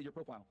 this is literally your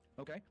profile."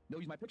 Okay, they'll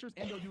use my pictures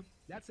and they'll use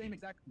that same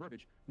exact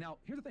verbiage. Now,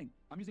 here's the thing: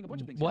 I'm using a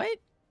bunch of things. What?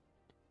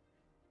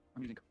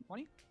 I'm using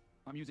funny.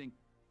 I'm using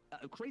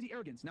crazy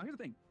arrogance. Now, here's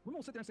the thing: women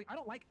will sit there and say, "I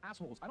don't like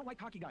assholes. I don't like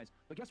cocky guys."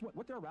 But guess what?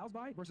 What they're aroused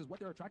by versus what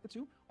they're attracted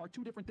to are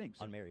two different things.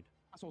 Unmarried.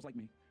 Assholes like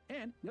me.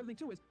 And the other thing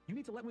too is you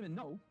need to let women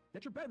know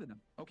that you're better than them.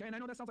 Okay, and I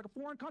know that sounds like a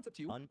foreign concept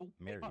to you.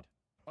 Unmarried.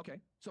 Okay,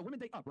 so women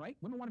date up, right?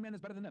 Women want a man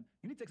that's better than them.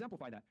 You need to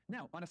exemplify that.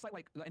 Now, on a site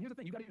like, and here's the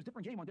thing, you got to use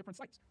different game on different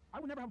sites.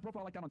 I would never have a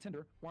profile like that on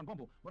Tinder or on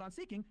Bumble, but on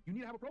Seeking, you need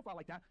to have a profile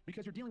like that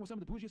because you're dealing with some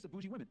of the bougiest of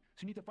bougie women.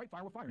 So you need to fight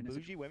fire with fire. in this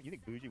Bougie women. You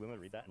think bougie women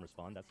read that and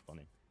respond? That's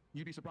funny.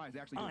 You'd be surprised, they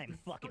actually do. I'm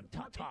fucking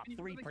top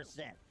 3%.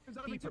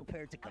 Be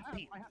prepared to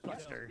compete,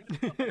 Buster.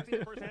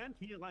 Firsthand,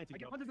 he didn't lie to I you.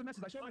 get hundreds of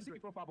messages. I shared my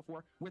secret profile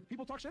before with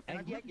people talk shit, And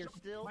I yet literally you're show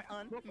still my actual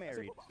profile.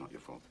 unmarried. It's not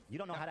your fault. You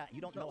don't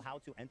know how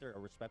to enter a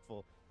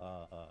respectful.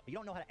 You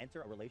don't know how to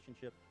enter a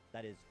relationship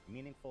that is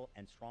meaningful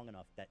and strong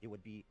enough that it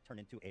would be turned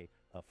into a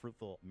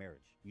fruitful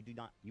marriage. You do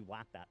not. You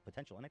lack that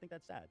potential, and I think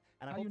that's sad.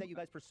 And I hope that you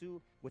guys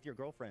pursue with your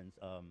girlfriends,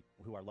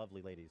 who are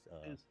lovely ladies.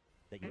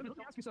 That you. Let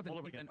me ask you something.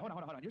 Hold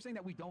on. You're saying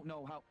that we don't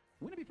know how.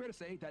 Wouldn't it be fair to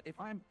say that if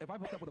I've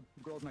hooked up with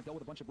girls and I dealt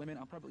with a bunch of women,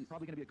 I'm probably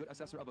going to be a good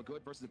assessor of a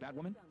good versus a bad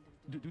woman,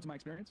 due to my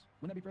experience?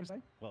 Wouldn't that be fair to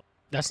say? Well,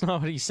 That's not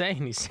what he's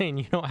saying. He's saying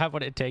you don't have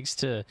what it takes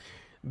to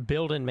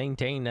build and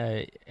maintain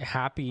a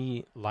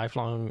happy,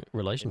 lifelong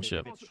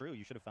relationship. If it's true,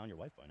 you should have found your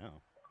wife by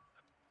now.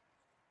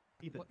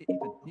 Ethan. Well, Ethan,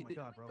 Oh my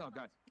God, bro. Oh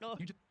God.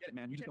 You just get it,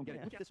 man. You just don't get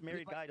it. This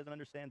married guy doesn't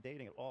understand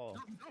dating at all.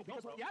 No,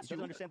 that's what we He asked you.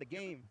 doesn't understand the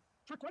game.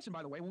 Trick question,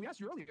 by the way. When we asked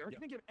you earlier, you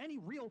didn't give any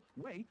real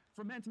way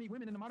for men to meet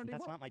women in the modern day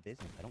That's world. not my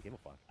business. I don't give a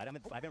fuck. I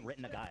haven't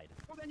written a guide.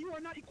 Well, then you are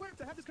not equipped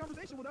to have this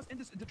conversation with us and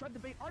to try to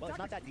debate our Well, it's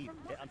not that tactics.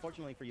 deep.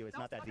 Unfortunately for you, it's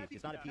not that deep.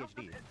 It's not a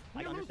PhD.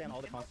 I understand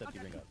all the concepts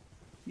you bring up.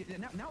 Yeah,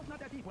 now it's not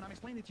that deep when I'm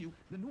explaining to you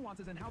the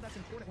nuances and how that's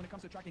important when it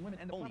comes to attracting women.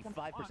 And the Only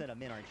platform 5% of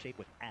men are in shape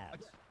with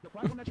abs. The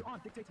platform that you're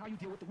on dictates how you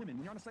deal with the women.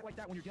 When you're on a site like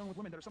that, when you're dealing with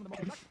women that are some of the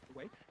most attractive in the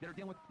way, that are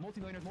dealing with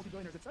multimillionaires,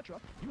 multi-billionaires, etc.,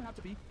 you have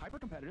to be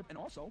hyper-competitive and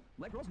also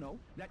let girls know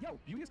that, yo,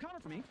 beauty is common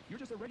for me. You're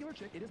just a regular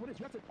chick. It is what it is.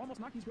 You have to almost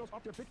knock these girls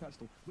off their big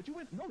pedestal. But you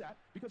wouldn't know that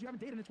because you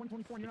haven't dated in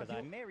 2024 and you're Because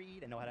not I'm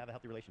married and know how to have a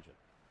healthy relationship.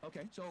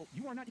 Okay, so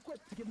you are not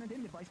equipped to give men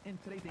dating advice in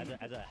today's dating.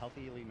 As a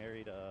healthily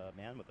married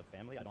man with a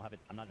family, I don't have it.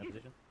 I'm not in a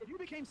position. If you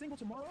became single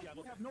tomorrow,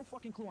 you have no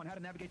fucking clue on how to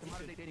navigate the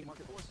modern day dating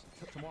marketplace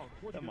tomorrow.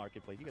 The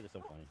marketplace. You guys are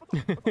so funny.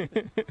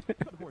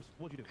 Got divorced.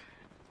 What'd you do?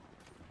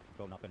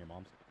 Go knock on your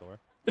mom's door.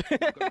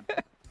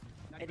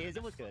 It is.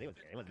 It was good. It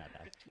wasn't that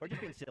bad. We're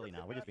just being silly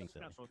now. We're just being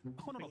silly. Oh,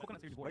 no,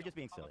 coconut series. We're just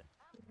being silly.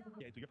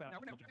 Yeah, do your fat.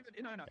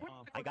 No.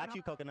 I got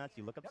you, coconuts.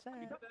 You look upset.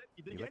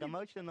 You look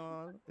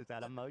emotional. Is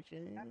that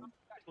emotion?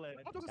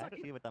 Back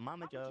to you with the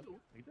mama joke.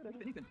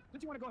 Ethan,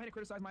 since you want to go ahead and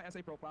criticize my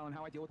essay profile and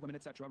how I deal with women,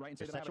 etc., right? And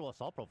say Your that I have sexual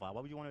assault profile.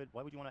 Why would you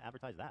want to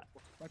advertise that?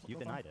 You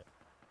denied it.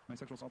 my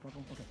sexual assault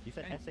profile. Okay. You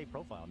said essay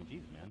profile. I mean,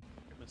 Jesus, man.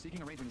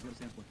 Seeking arrangement is what it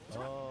stands for.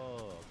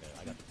 Oh, okay.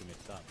 I got the two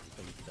mixed up.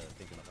 So you started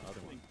thinking of the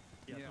other one.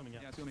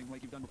 Yeah, assuming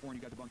like you've done before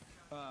and you got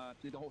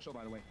debunked. The whole show,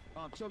 by the way.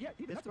 So yeah,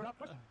 Ethan, that's about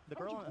the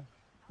girl.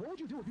 What would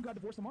you do if you got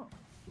divorced tomorrow?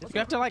 You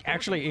have to like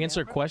actually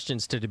answer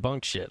questions to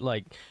debunk shit.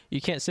 Like you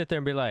can't sit there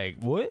and be like,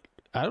 "What?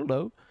 I don't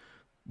know.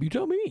 You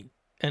tell me."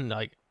 And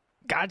like,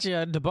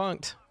 gotcha,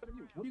 debunked.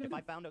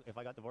 If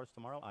I got divorced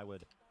tomorrow, I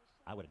would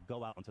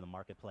go out onto the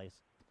marketplace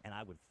and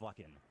I would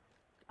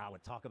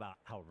talk about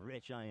how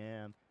rich I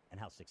am and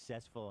how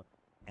successful,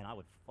 and I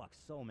would fuck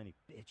so many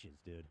bitches,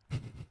 dude.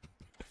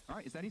 All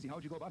right, it's that easy. How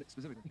would you go about it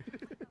specifically?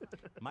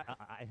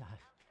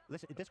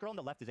 Listen, this girl on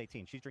the left is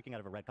 18. She's drinking out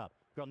of a red cup.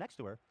 Girl next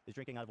to her is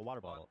drinking out of a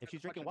water bottle. If she's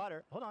drinking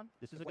water, hold on,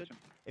 this is a good.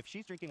 If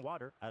she's drinking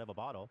water out of a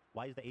bottle,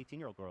 why is the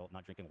 18-year-old girl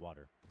not drinking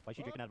water? Why is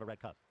she drinking out of a red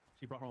cup?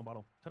 She brought her own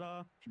bottle.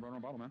 Ta-da! She brought her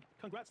own bottle, man.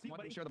 Congrats, Steve, Want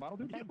buddy. to share the bottle,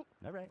 dude?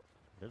 All right.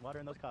 There's water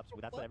in those cups.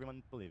 That's what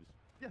everyone believes.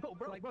 Yeah,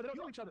 bro, Like, bro, they don't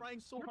kill know each other. Trying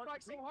so You're hard.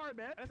 trying so hard,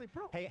 man. I say,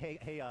 bro.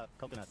 Hey,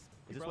 Coconuts. Is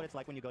this bro. what it's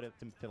like when you go to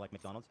like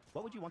McDonald's?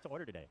 What would you want to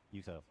order today,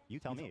 Yuso? You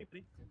tell me.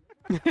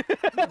 You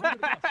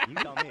You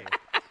tell me.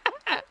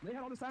 They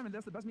had all this time, and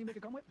that's the best meme they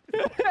could come with?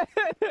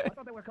 I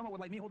thought they would come up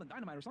with like me holding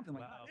dynamite or something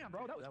like that. Damn,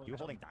 bro, that was... You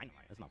holding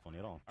dynamite. That's not funny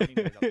at all.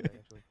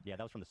 Yeah,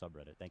 that was from the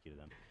subreddit. Thank you to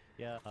them.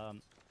 Yeah,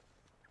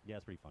 yeah,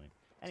 it's pretty funny.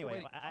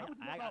 Anyway, so, how would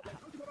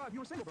you go about if you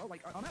were single, bro?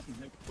 Like, I'm asking.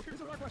 Like, this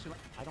is our question. Like,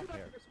 I don't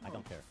care. I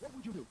don't care. What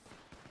would you do?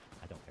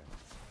 I don't care.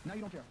 Now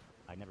you don't care.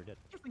 I never did.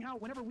 Interesting how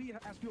whenever we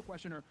ask you a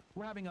question or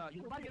we're having a,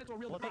 you're about to get into a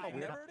real Well, debate.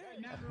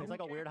 it's like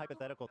a weird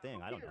hypothetical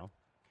thing. I don't know.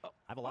 I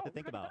have a lot to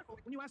think about.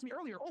 When you asked me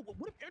earlier, oh,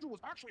 what if Andrew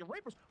was actually a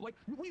rapist? Like,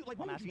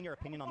 I'm asking your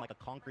opinion on like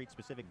a concrete,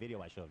 specific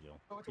video I showed you.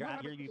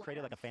 You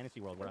created like a fantasy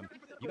world where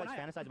you guys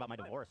fantasize about my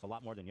divorce a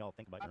lot more than y'all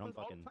think about your own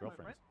fucking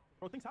girlfriends.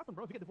 Bro, things happen,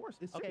 bro. If you get divorced,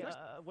 it's Okay, serious.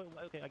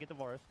 okay, I get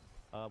divorced.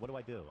 What do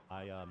I do?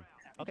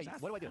 Okay,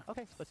 what do I do?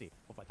 Okay, let's see.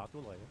 Well, if I talk to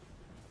a lawyer,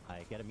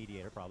 I get a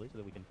mediator probably so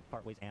that we can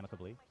part ways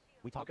amicably.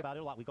 We talk about it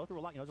a lot. We go through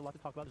a lot. You know, there's a lot to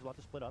talk about. There's a lot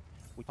to split up.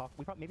 We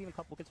probably maybe even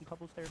we'll get some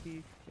couples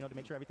therapy. You know, to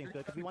make sure everything's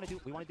good because we want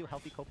to do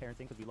healthy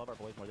co-parenting because we love our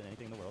boys more than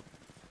anything in the world.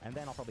 And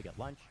then I'll probably get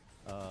lunch.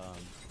 I'll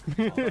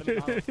go to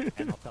McDonald's,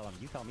 and I'll tell him,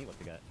 you tell me what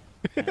to get.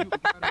 Would you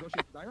try to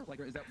negotiate desire? Like,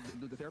 is that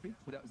the therapy?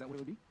 Is that what it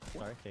would be?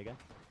 Sorry, say again.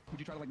 Would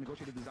you try to like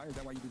negotiate a desire? Is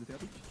that why you do the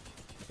therapy?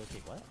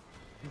 Negotiate what?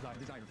 Desire.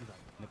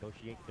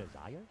 Negotiate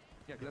desire?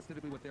 Yeah, because that's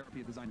typically what therapy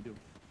is designed to do.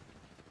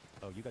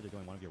 Oh, you guys are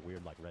doing one of your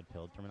weird like red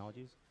pill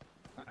terminologies.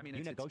 I mean,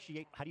 you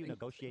negotiate. How do you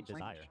negotiate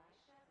desire?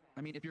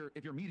 I mean, if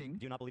you're meeting,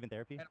 do you not believe in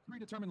therapy? At a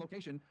predetermined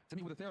location to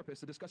meet with a therapist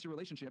to discuss your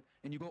relationship,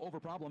 and you go over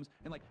problems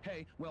and like,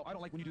 hey, well, I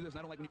don't like when you do this, and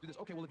I don't like when you do this.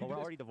 Okay, well, if you we're do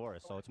this, already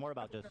divorced, so it's more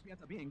about just. Therapy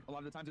ends up being a lot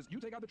of the times is you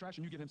take out the trash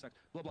and you give him sex.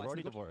 Blah blah. We're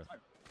already divorced.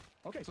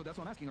 Okay, so that's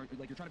what I'm asking.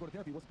 Like, you're trying to go to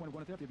therapy. What's the point of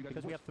going to therapy if you guys?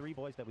 Because we have 3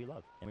 boys that we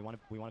love, and we want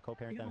to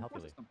co-parent them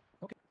healthily.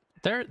 Okay.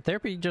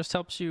 Therapy just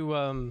helps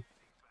you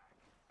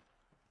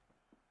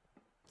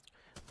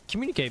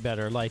communicate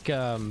better, like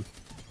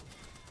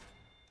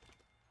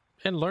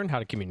and learn how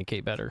to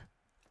communicate better,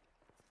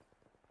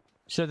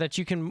 so that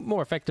you can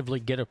more effectively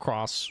get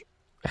across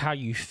how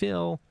you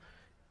feel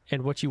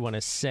and what you want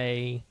to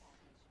say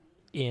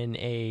in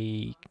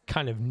a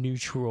kind of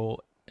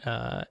neutral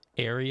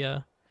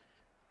area,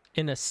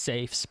 in a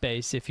safe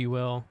space, if you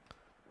will.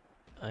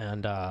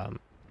 And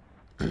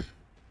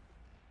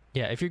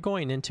yeah, if you're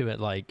going into it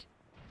like,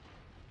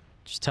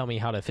 just tell me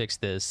how to fix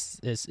this,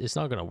 it's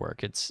not going to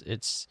work.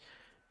 It's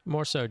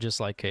more so just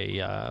like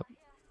a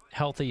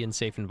healthy and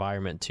safe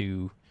environment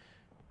to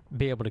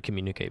be able to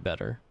communicate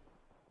better.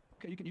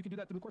 Okay, you can do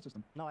that through the court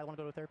system. No, I want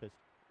to go to a therapist.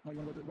 Oh,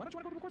 why don't you want to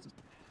go to the court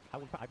system?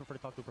 I prefer to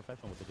talk to a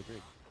professional with a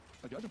degree.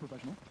 A judge, a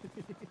professional.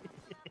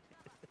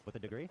 With a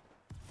degree?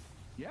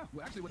 Yeah,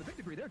 well, actually, with a big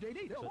degree, they're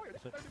JD, they're a lawyer,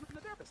 they're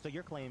a therapist. So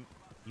your claim,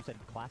 you said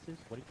classes?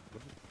 What did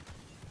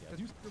Because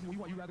you said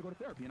you rather go to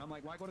therapy, and I'm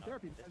like, why go to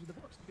therapy? Because you're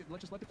divorced.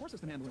 Let's just let the court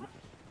system handle it.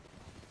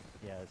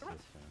 Yes.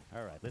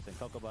 All right, listen,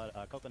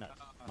 Coconut,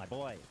 my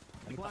boy.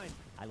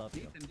 I love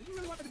you. Ethan, do you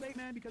really want to debate,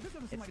 man? Because this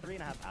doesn't seem It's like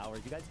 3.5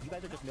 hours. You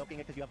guys are just milking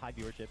it because you have high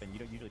viewership, and you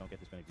usually don't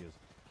get this many views.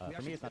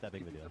 For me, it's not that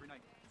big of a deal.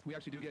 We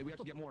actually do. Yeah, we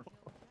actually get more.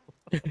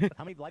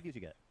 How many live views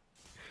you get?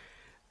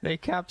 They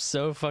cap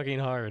so fucking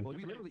hard. Well,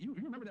 we literally, you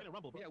remember that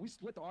Rumble? Yeah, we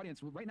split the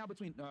audience right now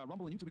between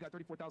Rumble and YouTube. We got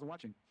 34,000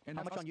 watching. And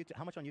how much on YouTube?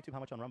 How much on YouTube? How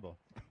much on Rumble?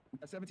 We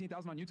got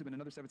 17,000 on YouTube and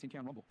another 17K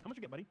on Rumble. How much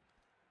you get, buddy?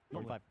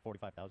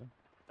 45,000.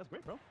 That's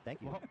great, bro.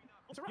 Thank you. Well,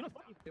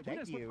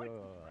 Thank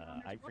you.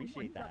 I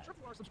appreciate that.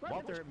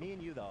 Walter, me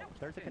and you though,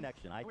 there's a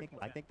connection. I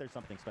think there's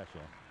something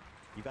special.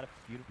 You got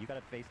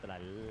a face that I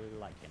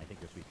like, and I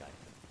think you're a sweet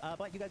guy.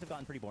 But you guys have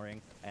gotten pretty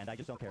boring, and I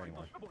just don't care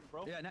anymore.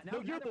 Yeah,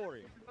 No, you're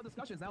boring.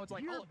 Discussions now it's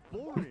like, You're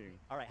boring.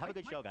 All right, have a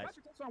good show, guys.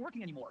 It's not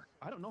working anymore.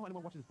 I don't know how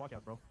anyone watches this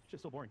podcast, bro. It's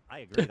just so boring. I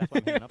agree. That's why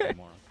I'm hanging up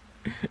anymore.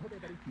 Okay,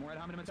 buddy. More ad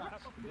hominem and talk.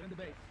 Get in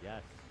debate.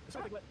 Yes.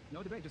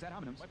 No debate, just ad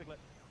hominems.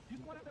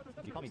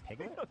 You call me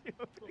Piglet?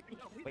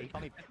 Wait, you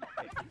call me...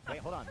 Wait,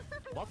 hold on.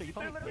 Walter, you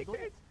call me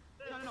Piglet?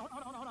 No,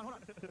 hold on.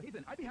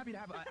 Ethan, I'd be happy to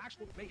have an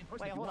actual debate in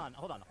person. Wait, hold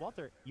on.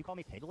 Walter, you call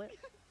me Piglet?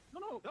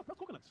 No, that's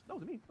Coconuts. That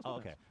wasn't me. Oh,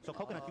 okay. So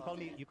Coconuts, you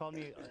called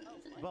me.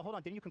 Well, hold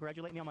on. Didn't you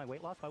congratulate me on my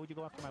weight loss? Why would you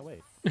go after my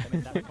weight? I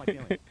mean, that was my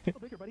feeling. You're still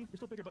bigger, buddy. You're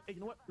still bigger, but hey, you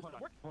know what?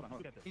 Hold on.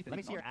 Let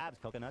me see your abs,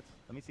 Coconuts.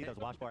 Let me see those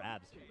washboard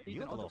abs. You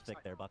look a little thick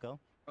there, bucko.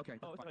 Okay.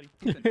 Oh, it's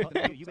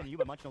buddy. You've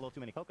been munching a little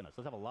too many coconuts.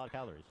 Those have a lot of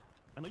calories.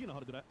 I know you know how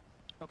to do that.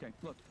 Okay,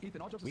 look,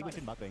 Ethan, all jokes We aside.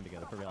 should mukbang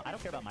together, for real. I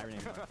don't care about Myron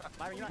anymore.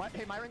 Myron, you're not...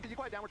 Hey, Myron, could you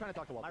quiet down? We're trying to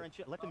talk to Walter. Myron,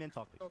 let them in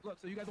talk, please. Look,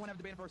 so you guys don't want to have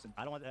a debate in person?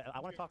 I want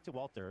to talk to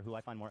Walter, who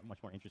I find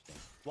much more interesting.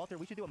 Walter,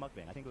 we should do a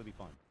mukbang. I think it would be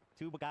fun.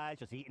 Two guys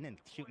just eating and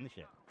shooting the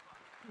shit.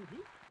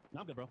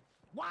 No, I'm good, bro.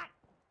 What?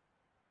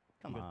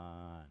 Come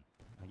on.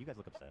 Oh, you guys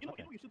look upset. You know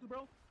Okay. what you should do,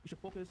 bro? You should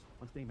focus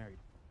on staying married.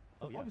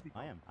 Oh, yeah,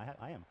 I am.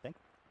 I am. Thank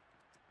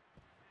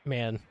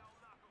Man,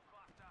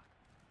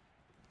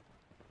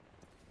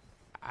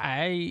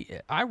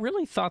 I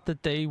really thought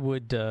that they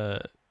would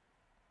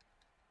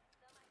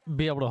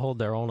be able to hold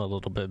their own a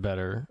little bit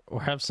better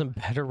or have some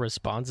better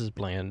responses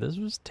planned. This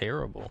was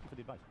terrible. for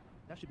the advice.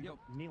 That should be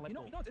me and You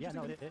know, it's Yeah,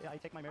 no, interesting. I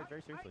take my marriage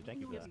very seriously. Thank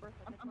you for that.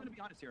 I'm going to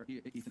be honest here,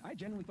 Ethan. I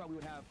genuinely thought we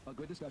would have a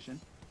good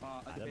discussion.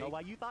 I don't know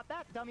why you thought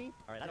that, dummy.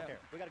 All right, I don't care.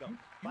 We gotta go.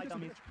 Bye,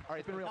 dummies. All right,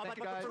 it's been real. No, Thank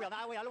you, but guys. for real,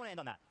 no, wait, I don't want to end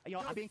on that. You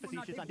know, I'm being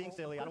facetious. I'm being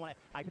silly. I don't want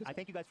to. I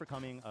thank you guys for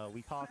coming.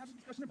 We talked.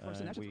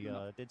 We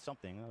did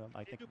something.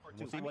 I think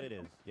we'll see what it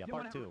is. Yeah,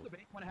 part 2. You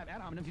want to have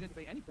ad hominems. You didn't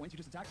debate any points. You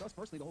just attacked us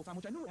personally the whole time,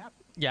 which I knew would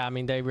happen. Yeah, I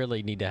mean, they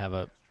really need to have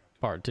a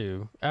part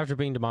 2. After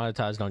being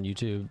demonetized on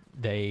YouTube,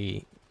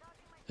 they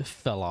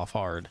fell off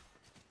hard.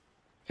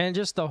 And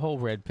just the whole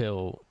Red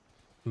Pill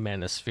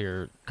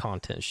Manosphere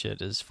content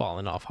shit is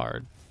falling off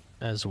hard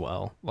as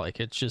well. Like,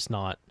 it's just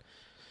not...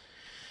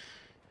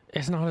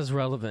 It's not as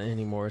relevant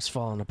anymore. It's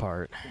falling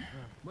apart.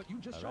 But you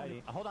just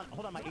Alrighty. Hold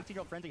on. My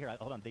 18-year-old friends are here.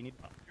 Hold on. They need.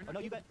 Oh, no,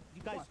 you guys.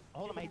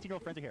 Hold on. My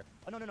 18-year-old friends are here.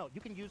 Oh no.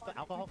 You can use the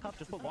alcohol cup.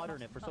 Just put water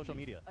in it for social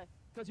media.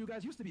 Because you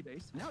guys used to be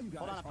based. Now you guys.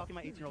 Hold on. I'm talking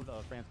to my 18-year-old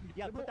friends.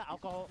 Yeah, put the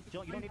alcohol.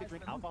 You don't need to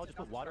drink alcohol. Just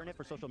put water in it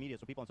for social media,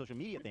 so people on social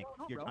media think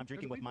I'm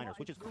drinking with minors,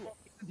 which is cool.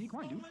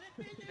 Decline, dude.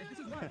 This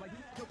is why. Like,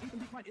 Ethan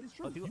decline. It is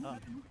true. You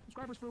have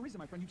subscribers for a reason,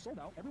 my friend. You've sold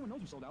out. Everyone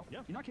knows you sold out. Yeah.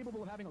 You're not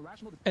capable of having a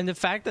rational. And the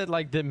fact that,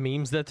 like, the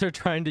memes that they're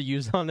trying to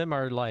use on them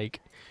are, like,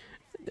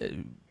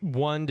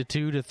 1 to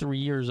 2 to 3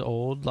 years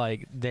old.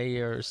 Like, they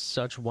are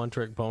such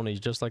one-trick ponies,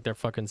 just like their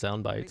fucking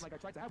sound bites. Like I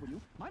tried to have with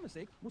you. My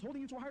mistake was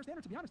holding you to a higher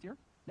standard, to be honest here.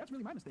 That's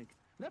really my mistake.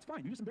 But that's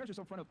fine. You just embarrass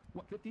yourself in front of,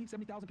 what, 50,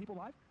 70,000 people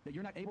live? That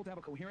you're not able to have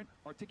a coherent,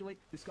 articulate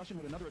discussion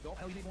with another adult?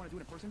 Hell, you didn't want to do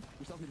it in person?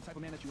 You're telling me the type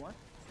of man that you are?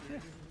 Yeah,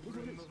 it is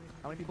what it is.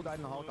 How many people died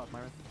in the Holocaust,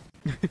 Myron?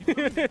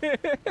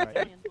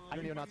 Alright. I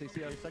don't know, Nazi.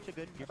 You're such a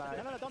good. No,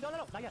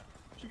 not yet.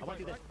 I want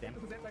to do this. Damn.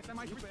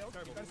 You failed.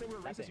 You try to say we're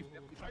racist, you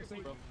failed.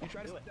 You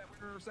try to say that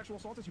we're sexual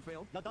assaulters, you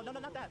failed. No,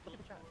 not that. Look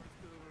at the chat.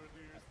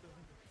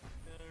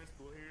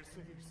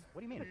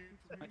 What do you mean?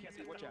 I can't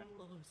see what chat.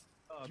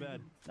 Oh,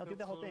 man. No, do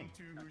the whole thing.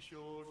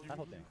 That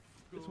whole thing.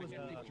 This was what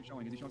you're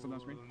showing. Is he showing something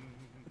on screen?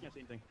 We can't see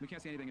anything. We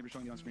can't see anything if you're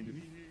showing it on screen,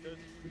 dude.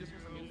 We just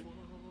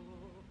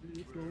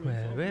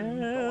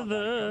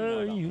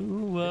Wherever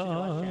you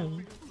are.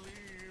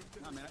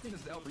 Nah, man, I think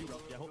this is L for you, bro.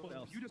 Yeah, hopefully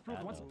L. You just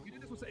proved once. You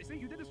did this with, see,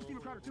 you did this with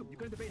Steven Crowder too. You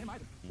couldn't debate him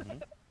either.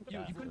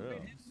 You couldn't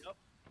debate him.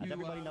 As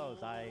everybody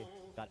knows, I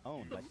got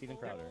owned by Steven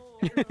Crowder.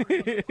 You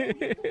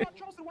brought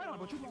Charleston White on,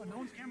 but you brought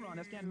Nones Cameron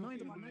that scanned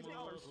millions of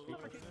dollars.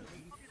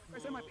 I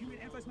said my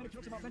anti-Semitic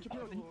jokes about Ben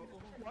Shapiro.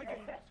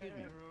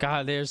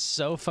 God, they're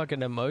so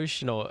fucking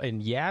emotional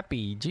and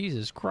yappy.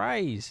 Jesus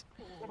Christ.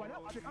 Well, by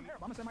that logic, I'm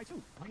Arab. I'm a Semite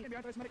too. I can't be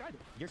anti-Semitic either.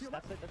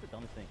 That's the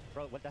dumbest thing,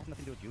 bro. That has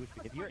nothing to do with Jewish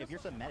people. If you're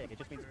Semitic,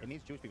 it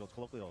means Jewish people. It's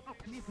colloquial. No,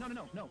 it means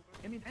no.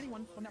 It means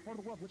anyone from that part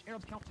of the world, which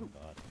Arabs count too.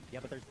 God. Yeah,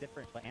 but there's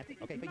different.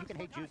 Okay, but you can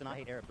hate Jews and I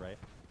hate Arabs, right?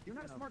 You're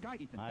not a smart guy,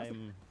 Ethan.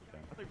 I'm.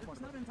 You're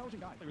not an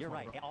intelligent guy. You're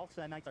right. All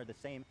Semites are the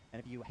same,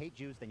 and if you hate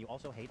Jews, then you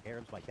also hate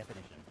Arabs by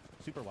definition.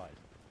 Super wise.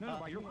 No,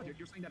 by your logic,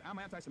 you're saying that I'm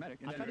anti-Semitic.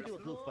 I'm trying to do a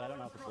goof, but I don't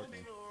know if it's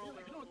working.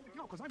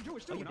 No, because I'm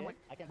Jewish too. Oh, you and I'm did? like,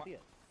 I can't see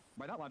it.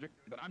 By that logic,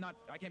 but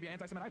I can't be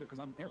anti-Semite either because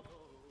I'm Arab.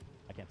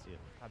 I can't see it.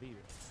 Habib.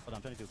 Hold on,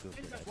 I'm trying to do a goof.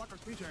 You guys blocked our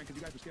screen sharing because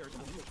you guys were scared.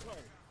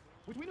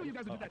 Which we knew you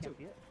guys would do that too.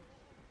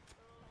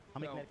 How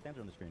many kinetic stands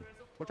are on the screen?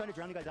 We're trying to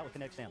drown you guys out with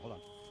kinetic sand. Hold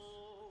on.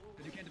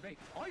 Because you can't debate.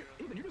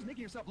 Ethan, you're just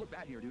making yourself look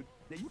bad here, dude.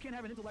 That you can't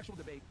have an intellectual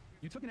debate.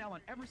 You took an L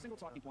on every single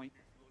talking point.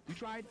 You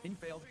tried and you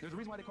failed. There's a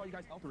reason why they call you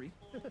guys L3.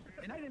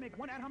 And I didn't make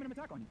one ad hominem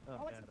attack on you.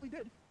 All I simply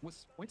did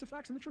was point to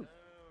facts and the truth.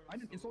 I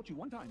didn't insult you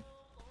one time.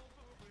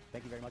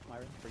 Thank you very much,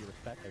 Myron, for your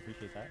respect. I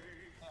appreciate that.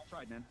 I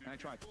tried, man. I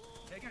tried.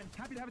 Hey, again,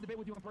 happy to have a debate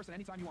with you in person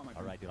anytime you want, my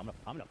friend. All right, dude. I'm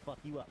gonna fuck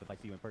you up if I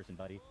see you in person,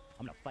 buddy.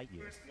 I'm gonna fight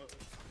you.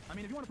 I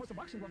mean, if you want to put some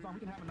boxing gloves on, we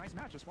can have a nice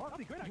match. As far, that'll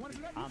be great. You want to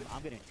do that?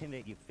 I'm gonna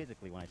intimidate you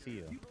physically when I see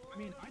you. I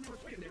mean, I never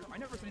said there. I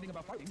never said anything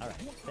about fighting. All right.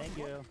 Thank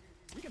you.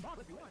 We can box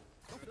if you want.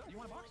 You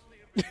want to box?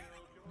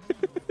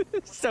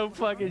 So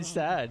fucking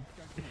sad.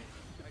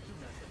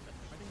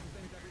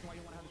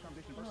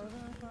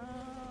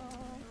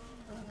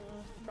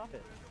 Drop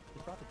it.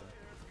 Just drop it though.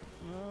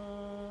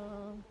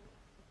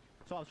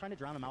 So I was trying to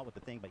drown him out with the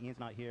thing, but Ian's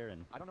not here,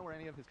 and I don't know where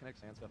any of his Kinetic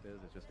Sand stuff is.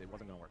 It's just it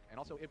wasn't gonna work. And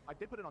also, I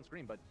did put it on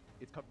screen, but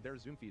their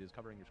zoom feed is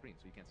covering your screen,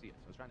 so you can't see it.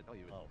 So I was trying to tell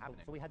you it's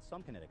happening. So we had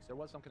some kinetics. There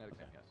was some Kinetic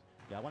Sand, yes.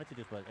 Yeah, I wanted to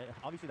just, but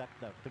obviously that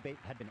the debate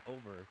had been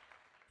over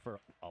for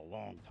a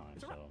long time,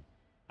 so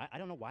I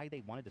don't know why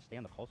they wanted to stay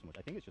on the call so much.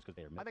 I think it's just because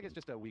they are. I think it's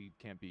just that we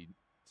can't be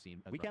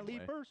seen. We can't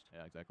leave first.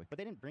 Yeah, exactly. But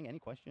they didn't bring any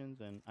questions,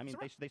 and I mean,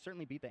 they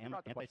certainly beat the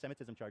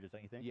anti-Semitism charges,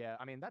 don't you think? Yeah,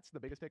 I mean that's the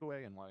biggest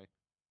takeaway, and why.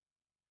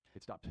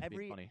 It stopped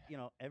being funny. You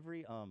know,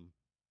 every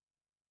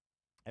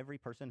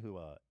person who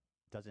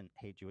doesn't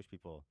hate Jewish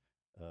people,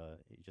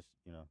 just,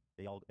 you know,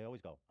 they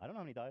always go, I don't know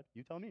how many died.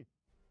 You tell me.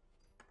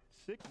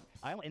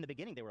 In the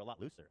beginning they were a lot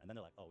looser, and then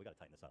they're like, oh, we got to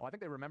tighten this up. Well, I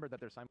think they remembered that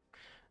there's All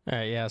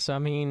right, yeah. So I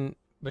mean,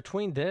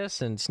 between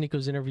this and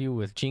Sneako's interview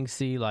with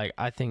Jinxie, like,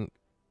 I think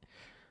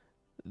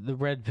the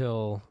red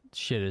pill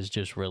shit is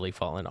just really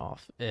falling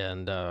off,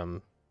 and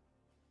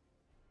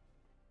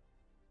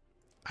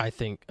I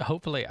think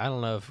hopefully, I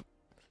don't know if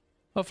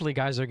hopefully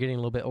guys are getting a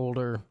little bit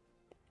older,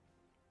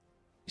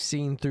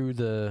 seeing through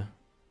the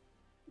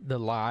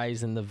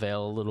lies and the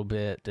veil a little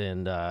bit,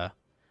 and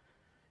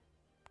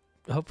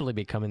hopefully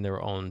becoming their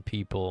own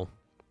people,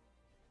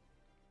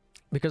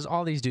 because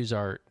all these dudes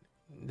are,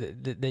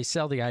 they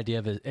sell the idea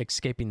of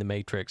escaping the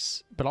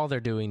Matrix, but all they're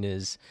doing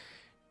is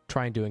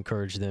trying to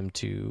encourage them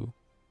to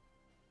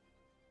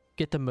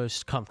get the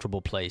most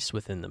comfortable place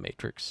within the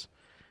Matrix,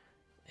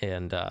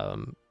 and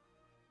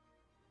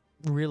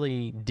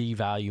really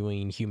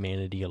devaluing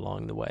humanity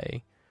along the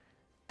way.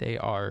 They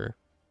are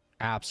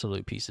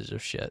absolute pieces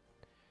of shit,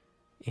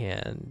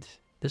 and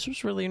this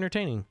was really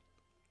entertaining.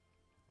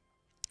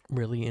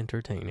 Really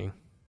entertaining.